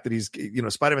the fact that he's,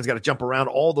 Spider-Man's got to jump around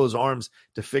all those arms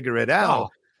to figure it out,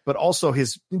 but also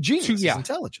his genius, his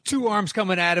intelligence. 2 arms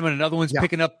coming at him, and another one's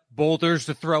picking up boulders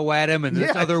to throw at him, and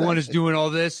the other one is doing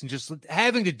all this, and just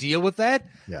having to deal with that.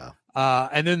 Yeah.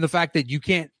 And then the fact that you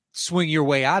can't swing your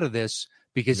way out of this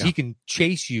because he can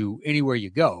chase you anywhere you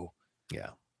go.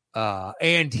 Yeah.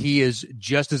 And he is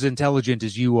just as intelligent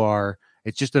as you are.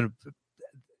 It's just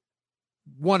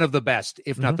one of the best,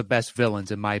 if not the best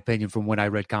villains, in my opinion, from when I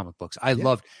read comic books. I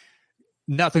loved,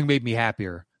 nothing made me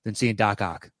happier than seeing Doc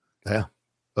Ock. Yeah.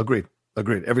 Agreed.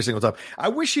 Every single time. I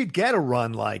wish he'd get a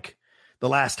run like The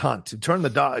Last Hunt, to turn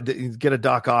get a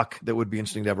Doc Ock. That would be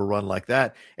interesting to have a run like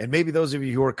that. And maybe those of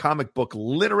you who are comic book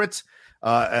literate,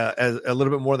 a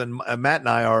little bit more than Matt and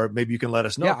I are, maybe you can let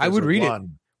us know. Yeah, I would read it.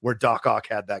 Where Doc Ock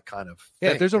had that kind of thing.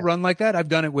 Yeah, if there's a run like that. I've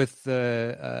done it with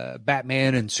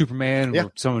Batman and Superman. Yeah.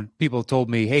 Where people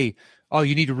told me, hey,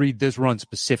 you need to read this run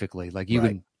specifically. Like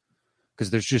even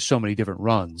because there's just so many different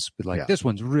runs. But this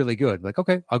one's really good. Like,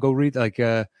 okay, I'll go read. Like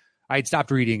I had stopped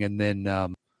reading, and then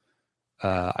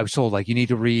I was told, like, you need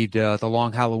to read The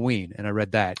Long Halloween. And I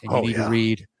read that. And you need to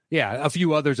read a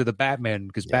few others of the Batman,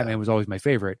 because Batman was always my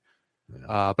favorite.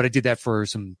 Yeah. But I did that for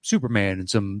some Superman and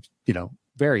some,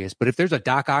 various. But if there's a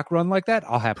Doc Ock run like that,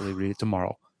 I'll happily read it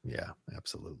tomorrow. Yeah,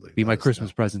 absolutely. Be my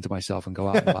Christmas present to myself and go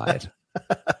out and buy it.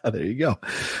 There you go.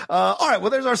 All right. Well,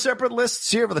 there's our separate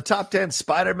lists here for the top 10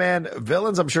 Spider-Man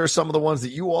villains. I'm sure some of the ones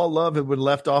that you all love have been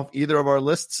left off either of our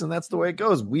lists, and that's the way it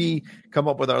goes. We come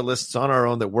up with our lists on our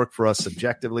own that work for us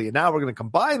subjectively, and now we're going to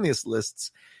combine these lists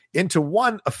into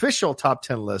one official top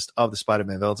 10 list of the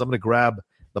Spider-Man villains. I'm going to grab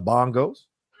the bongos.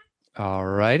 All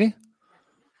righty.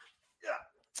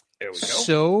 There we go.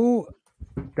 So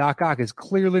Doc Ock is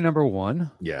clearly number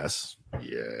 1. Yes.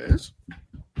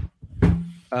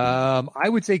 I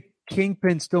would say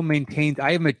Kingpin still maintains.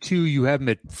 I have him at 2. You have him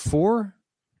at 4?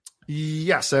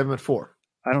 Yes, I have him at 4.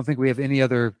 I don't think we have any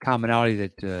other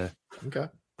commonality that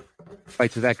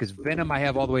fights with that, because Venom I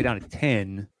have all the way down to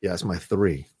 10. Yeah, it's my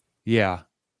 3. Yeah.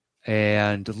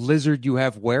 And Lizard you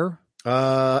have where?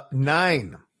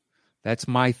 9. That's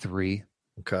my 3.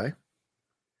 Okay.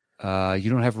 You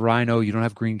don't have Rhino. You don't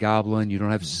have Green Goblin. You don't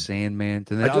have Sandman.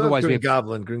 And then I do otherwise, have Green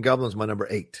Goblin. Green Goblin's my number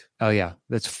 8. Oh yeah,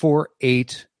 that's 4,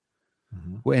 8.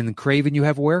 Mm-hmm. And Craven, you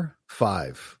have where?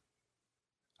 5.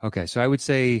 Okay, so I would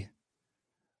say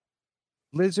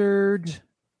Lizard,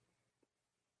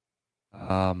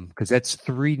 because that's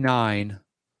 3, 9.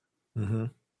 Mm-hmm.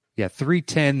 Yeah, 3,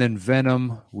 10. Then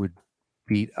Venom would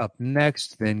beat up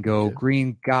next. Then go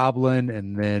Green Goblin,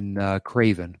 and then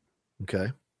Craven. Okay.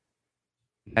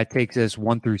 That takes us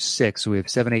 1 through 6. So we have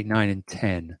 7, 8, 9, and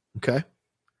 10. Okay.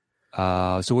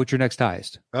 So what's your next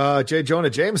highest? J. Jonah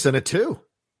Jameson at 2.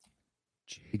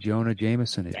 J. Jonah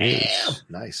Jameson it is.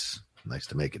 Nice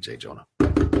to make it, J. Jonah.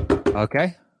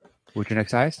 Okay. What's your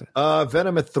next highest?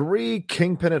 Venom at 3,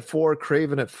 Kingpin at 4,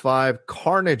 Craven at 5,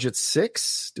 Carnage at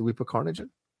 6. Did we put Carnage in?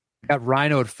 Got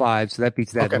Rhino at 5, so that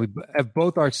beats that. Okay. We have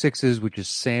both our 6s, which is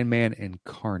Sandman and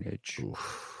Carnage.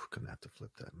 Oof, gonna have to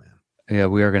flip that, man. Yeah,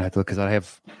 we are gonna have to, because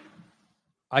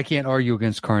I can't argue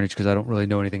against Carnage because I don't really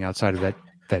know anything outside of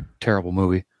that terrible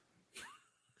movie.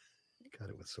 God,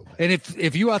 it was so bad. And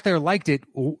if you out there liked it,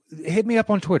 hit me up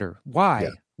on Twitter. Why? Yeah.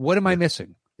 What am I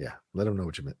missing? Yeah, let them know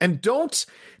what you meant. And don't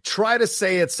try to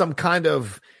say it's some kind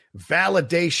of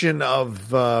validation of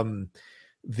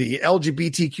the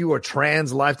LGBTQ or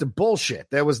trans life to bullshit.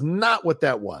 That was not what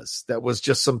that was. That was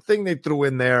just something they threw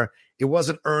in there. It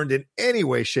wasn't earned in any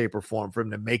way, shape, or form for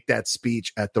him to make that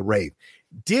speech at the rave.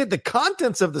 Did the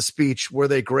contents of the speech, were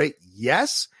they great?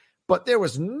 Yes. But there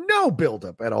was no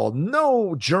buildup at all,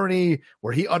 no journey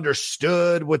where he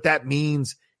understood what that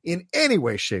means in any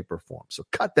way, shape, or form. So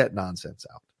cut that nonsense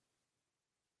out.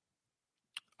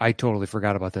 I totally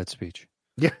forgot about that speech.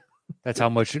 Yeah. That's how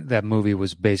much that movie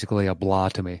was basically a blah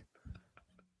to me.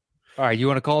 All right, you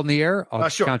want to call it in the air? I'll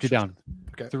Sure. count you down.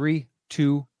 Okay. 3,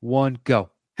 2, 1, go.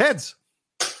 Heads.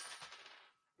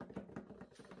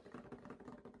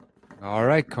 All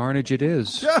right, Carnage it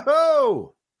is.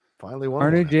 Yo! Finally won.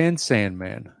 Carnage and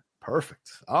Sandman. Perfect.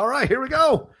 All right, here we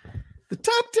go. The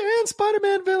top 10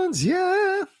 Spider-Man villains.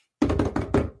 Yeah.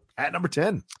 At number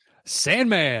 10.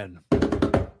 Sandman.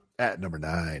 At number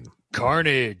 9.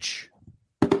 Carnage.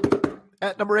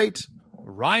 At number 8.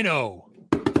 Rhino.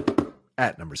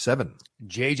 At number 7.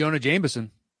 J. Jonah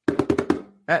Jameson.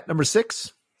 At number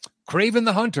 6. Kraven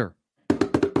the Hunter.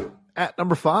 At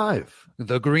number 5.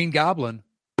 The Green Goblin.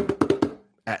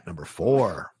 At number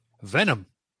 4. Venom.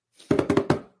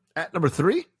 At number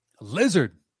 3.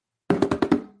 Lizard.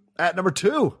 At number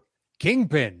 2.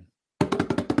 Kingpin.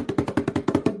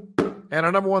 And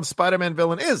our number 1 Spider-Man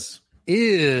villain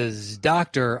is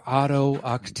Dr. Otto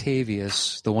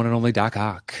Octavius, the one and only Doc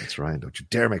Ock. That's right. Don't you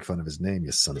dare make fun of his name,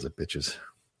 you sons of bitches.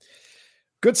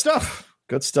 Good stuff.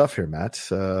 Good stuff here, Matt.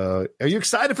 Are you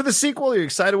excited for the sequel? Are you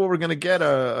excited what we're going to get?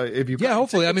 If you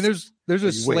hopefully. I mean, there's a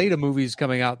You slate wait. of movies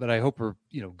coming out that I hope are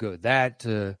good. That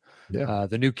the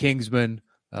new Kingsman,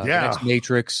 the next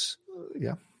Matrix.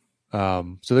 Yeah.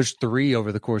 So there's 3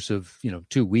 over the course of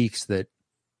 2 weeks that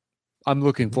I'm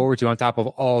looking forward to, on top of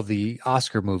all the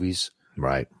Oscar movies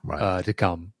Right. to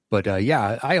come. But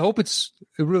I hope it's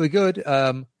really good.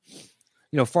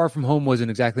 Far From Home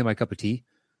wasn't exactly my cup of tea.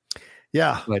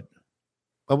 Yeah. But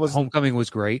Homecoming was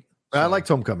great. I liked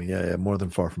Homecoming. Yeah, more than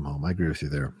Far From Home. I agree with you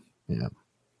there.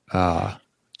 Yeah.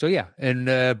 So yeah,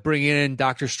 and bringing in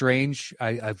Doctor Strange,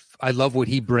 I love what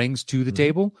he brings to the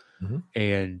table. Mhm.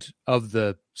 And of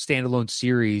the standalone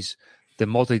series, the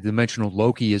multidimensional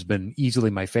Loki has been easily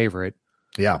my favorite.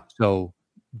 Yeah. So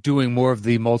doing more of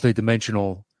the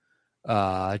multidimensional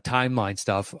timeline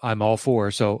stuff, I'm all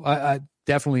for. So I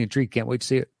definitely intrigued. Can't wait to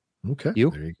see it. Okay. You?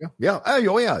 There you go. Yeah.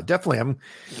 Oh yeah, definitely.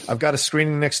 I've got a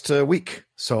screening next week,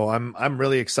 so I'm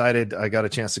really excited. I'm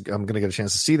going to get a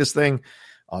chance to see this thing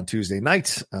on Tuesday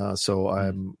night. So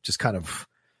I'm just kind of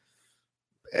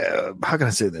how can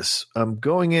I say this? I'm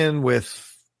going in with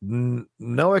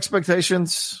no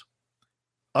expectations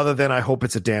other than I hope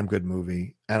it's a damn good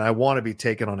movie, and I want to be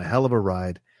taken on a hell of a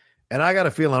ride. And I got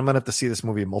a feeling I'm going to have to see this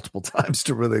movie multiple times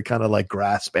to really kind of like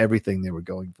grasp everything they were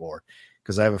going for.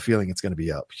 Because I have a feeling it's going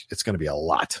to be a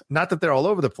lot. Not that they're all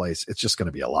over the place. It's just going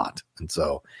to be a lot. And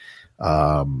so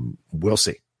we'll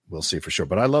see. We'll see for sure.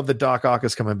 But I love that Doc Ock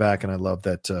is coming back, and I love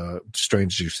that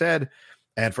Strange, as you said.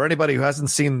 And for anybody who hasn't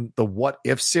seen the What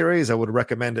If series, I would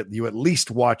recommend that you at least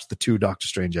watch the 2 Doctor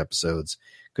Strange episodes,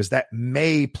 because that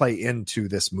may play into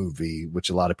this movie, which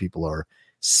a lot of people are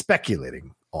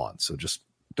speculating on. So just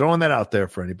throwing that out there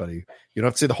for anybody. You don't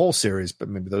have to see the whole series, but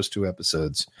maybe those 2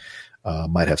 episodes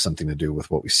might have something to do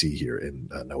with what we see here in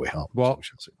No Way Home. Well, So we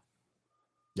shall see.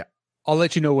 Yeah. I'll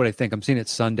let you know what I think. I'm seeing it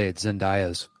Sunday at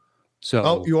Zendaya's. So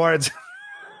Oh, you are.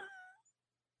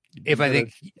 if I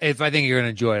think you're going to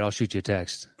enjoy it, I'll shoot you a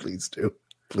text. Please do.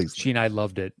 Please. She and I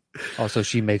loved it. Also,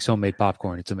 she makes homemade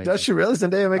popcorn. It's amazing. Does she really?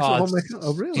 Zendaya makes Oh, a homemade. it's-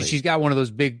 Oh, really? She's got one of those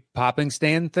big popping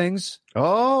stand things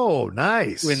Oh,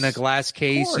 nice. in the glass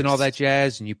case and all that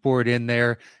jazz, and you pour it in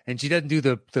there. And she doesn't do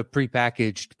the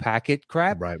prepackaged packet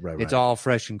crap. Right. It's all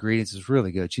fresh ingredients. It's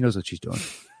really good. She knows what she's doing.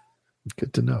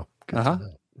 good to know. Good to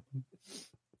know.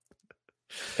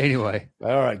 Anyway,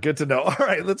 All right. Good to know. All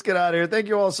right. Let's get out of here. Thank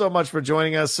you all so much for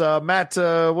joining us. Matt,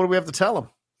 what do we have to tell them?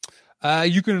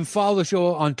 you can follow the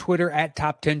show on Twitter at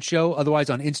Top 10 Show. Otherwise,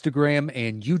 on Instagram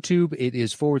and YouTube, it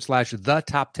is / the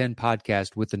Top 10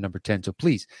 Podcast with the number 10. So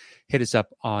please hit us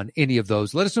up on any of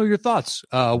those. Let us know your thoughts.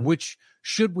 Which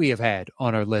should we have had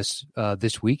on our list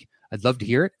this week? I'd love to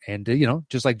hear it. And,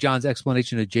 just like John's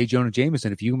explanation of J. Jonah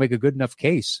Jameson, if you can make a good enough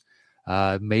case,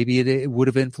 maybe it would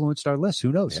have influenced our list.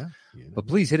 Who knows? Yeah. But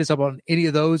please hit us up on any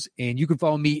of those. And you can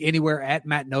follow me anywhere at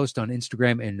Matt Nost on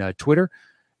Instagram and Twitter.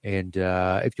 And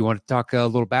if you want to talk a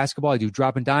little basketball, I do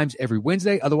Dropping Dimes every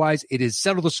Wednesday. Otherwise, it is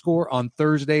Settle the Score on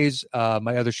Thursdays,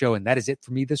 my other show. And that is it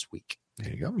for me this week. There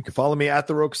you go. You can follow me at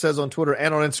The Rocha Says on Twitter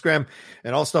and on Instagram,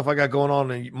 and all stuff I got going on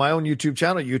in my own YouTube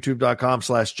channel,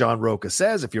 youtube.com/John Rocha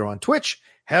Says. If you're on Twitch,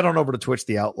 head on over to Twitch,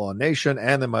 The Outlaw Nation,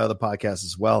 and then my other podcasts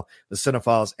as well, The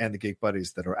Cinephiles and The Geek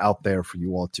Buddies, that are out there for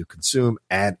you all to consume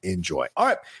and enjoy. All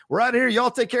right, we're out of here.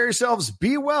 Y'all take care of yourselves.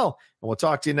 Be well, and we'll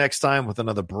talk to you next time with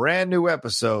another brand new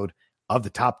episode of the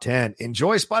Top 10.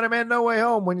 Enjoy Spider-Man No Way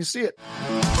Home when you see it.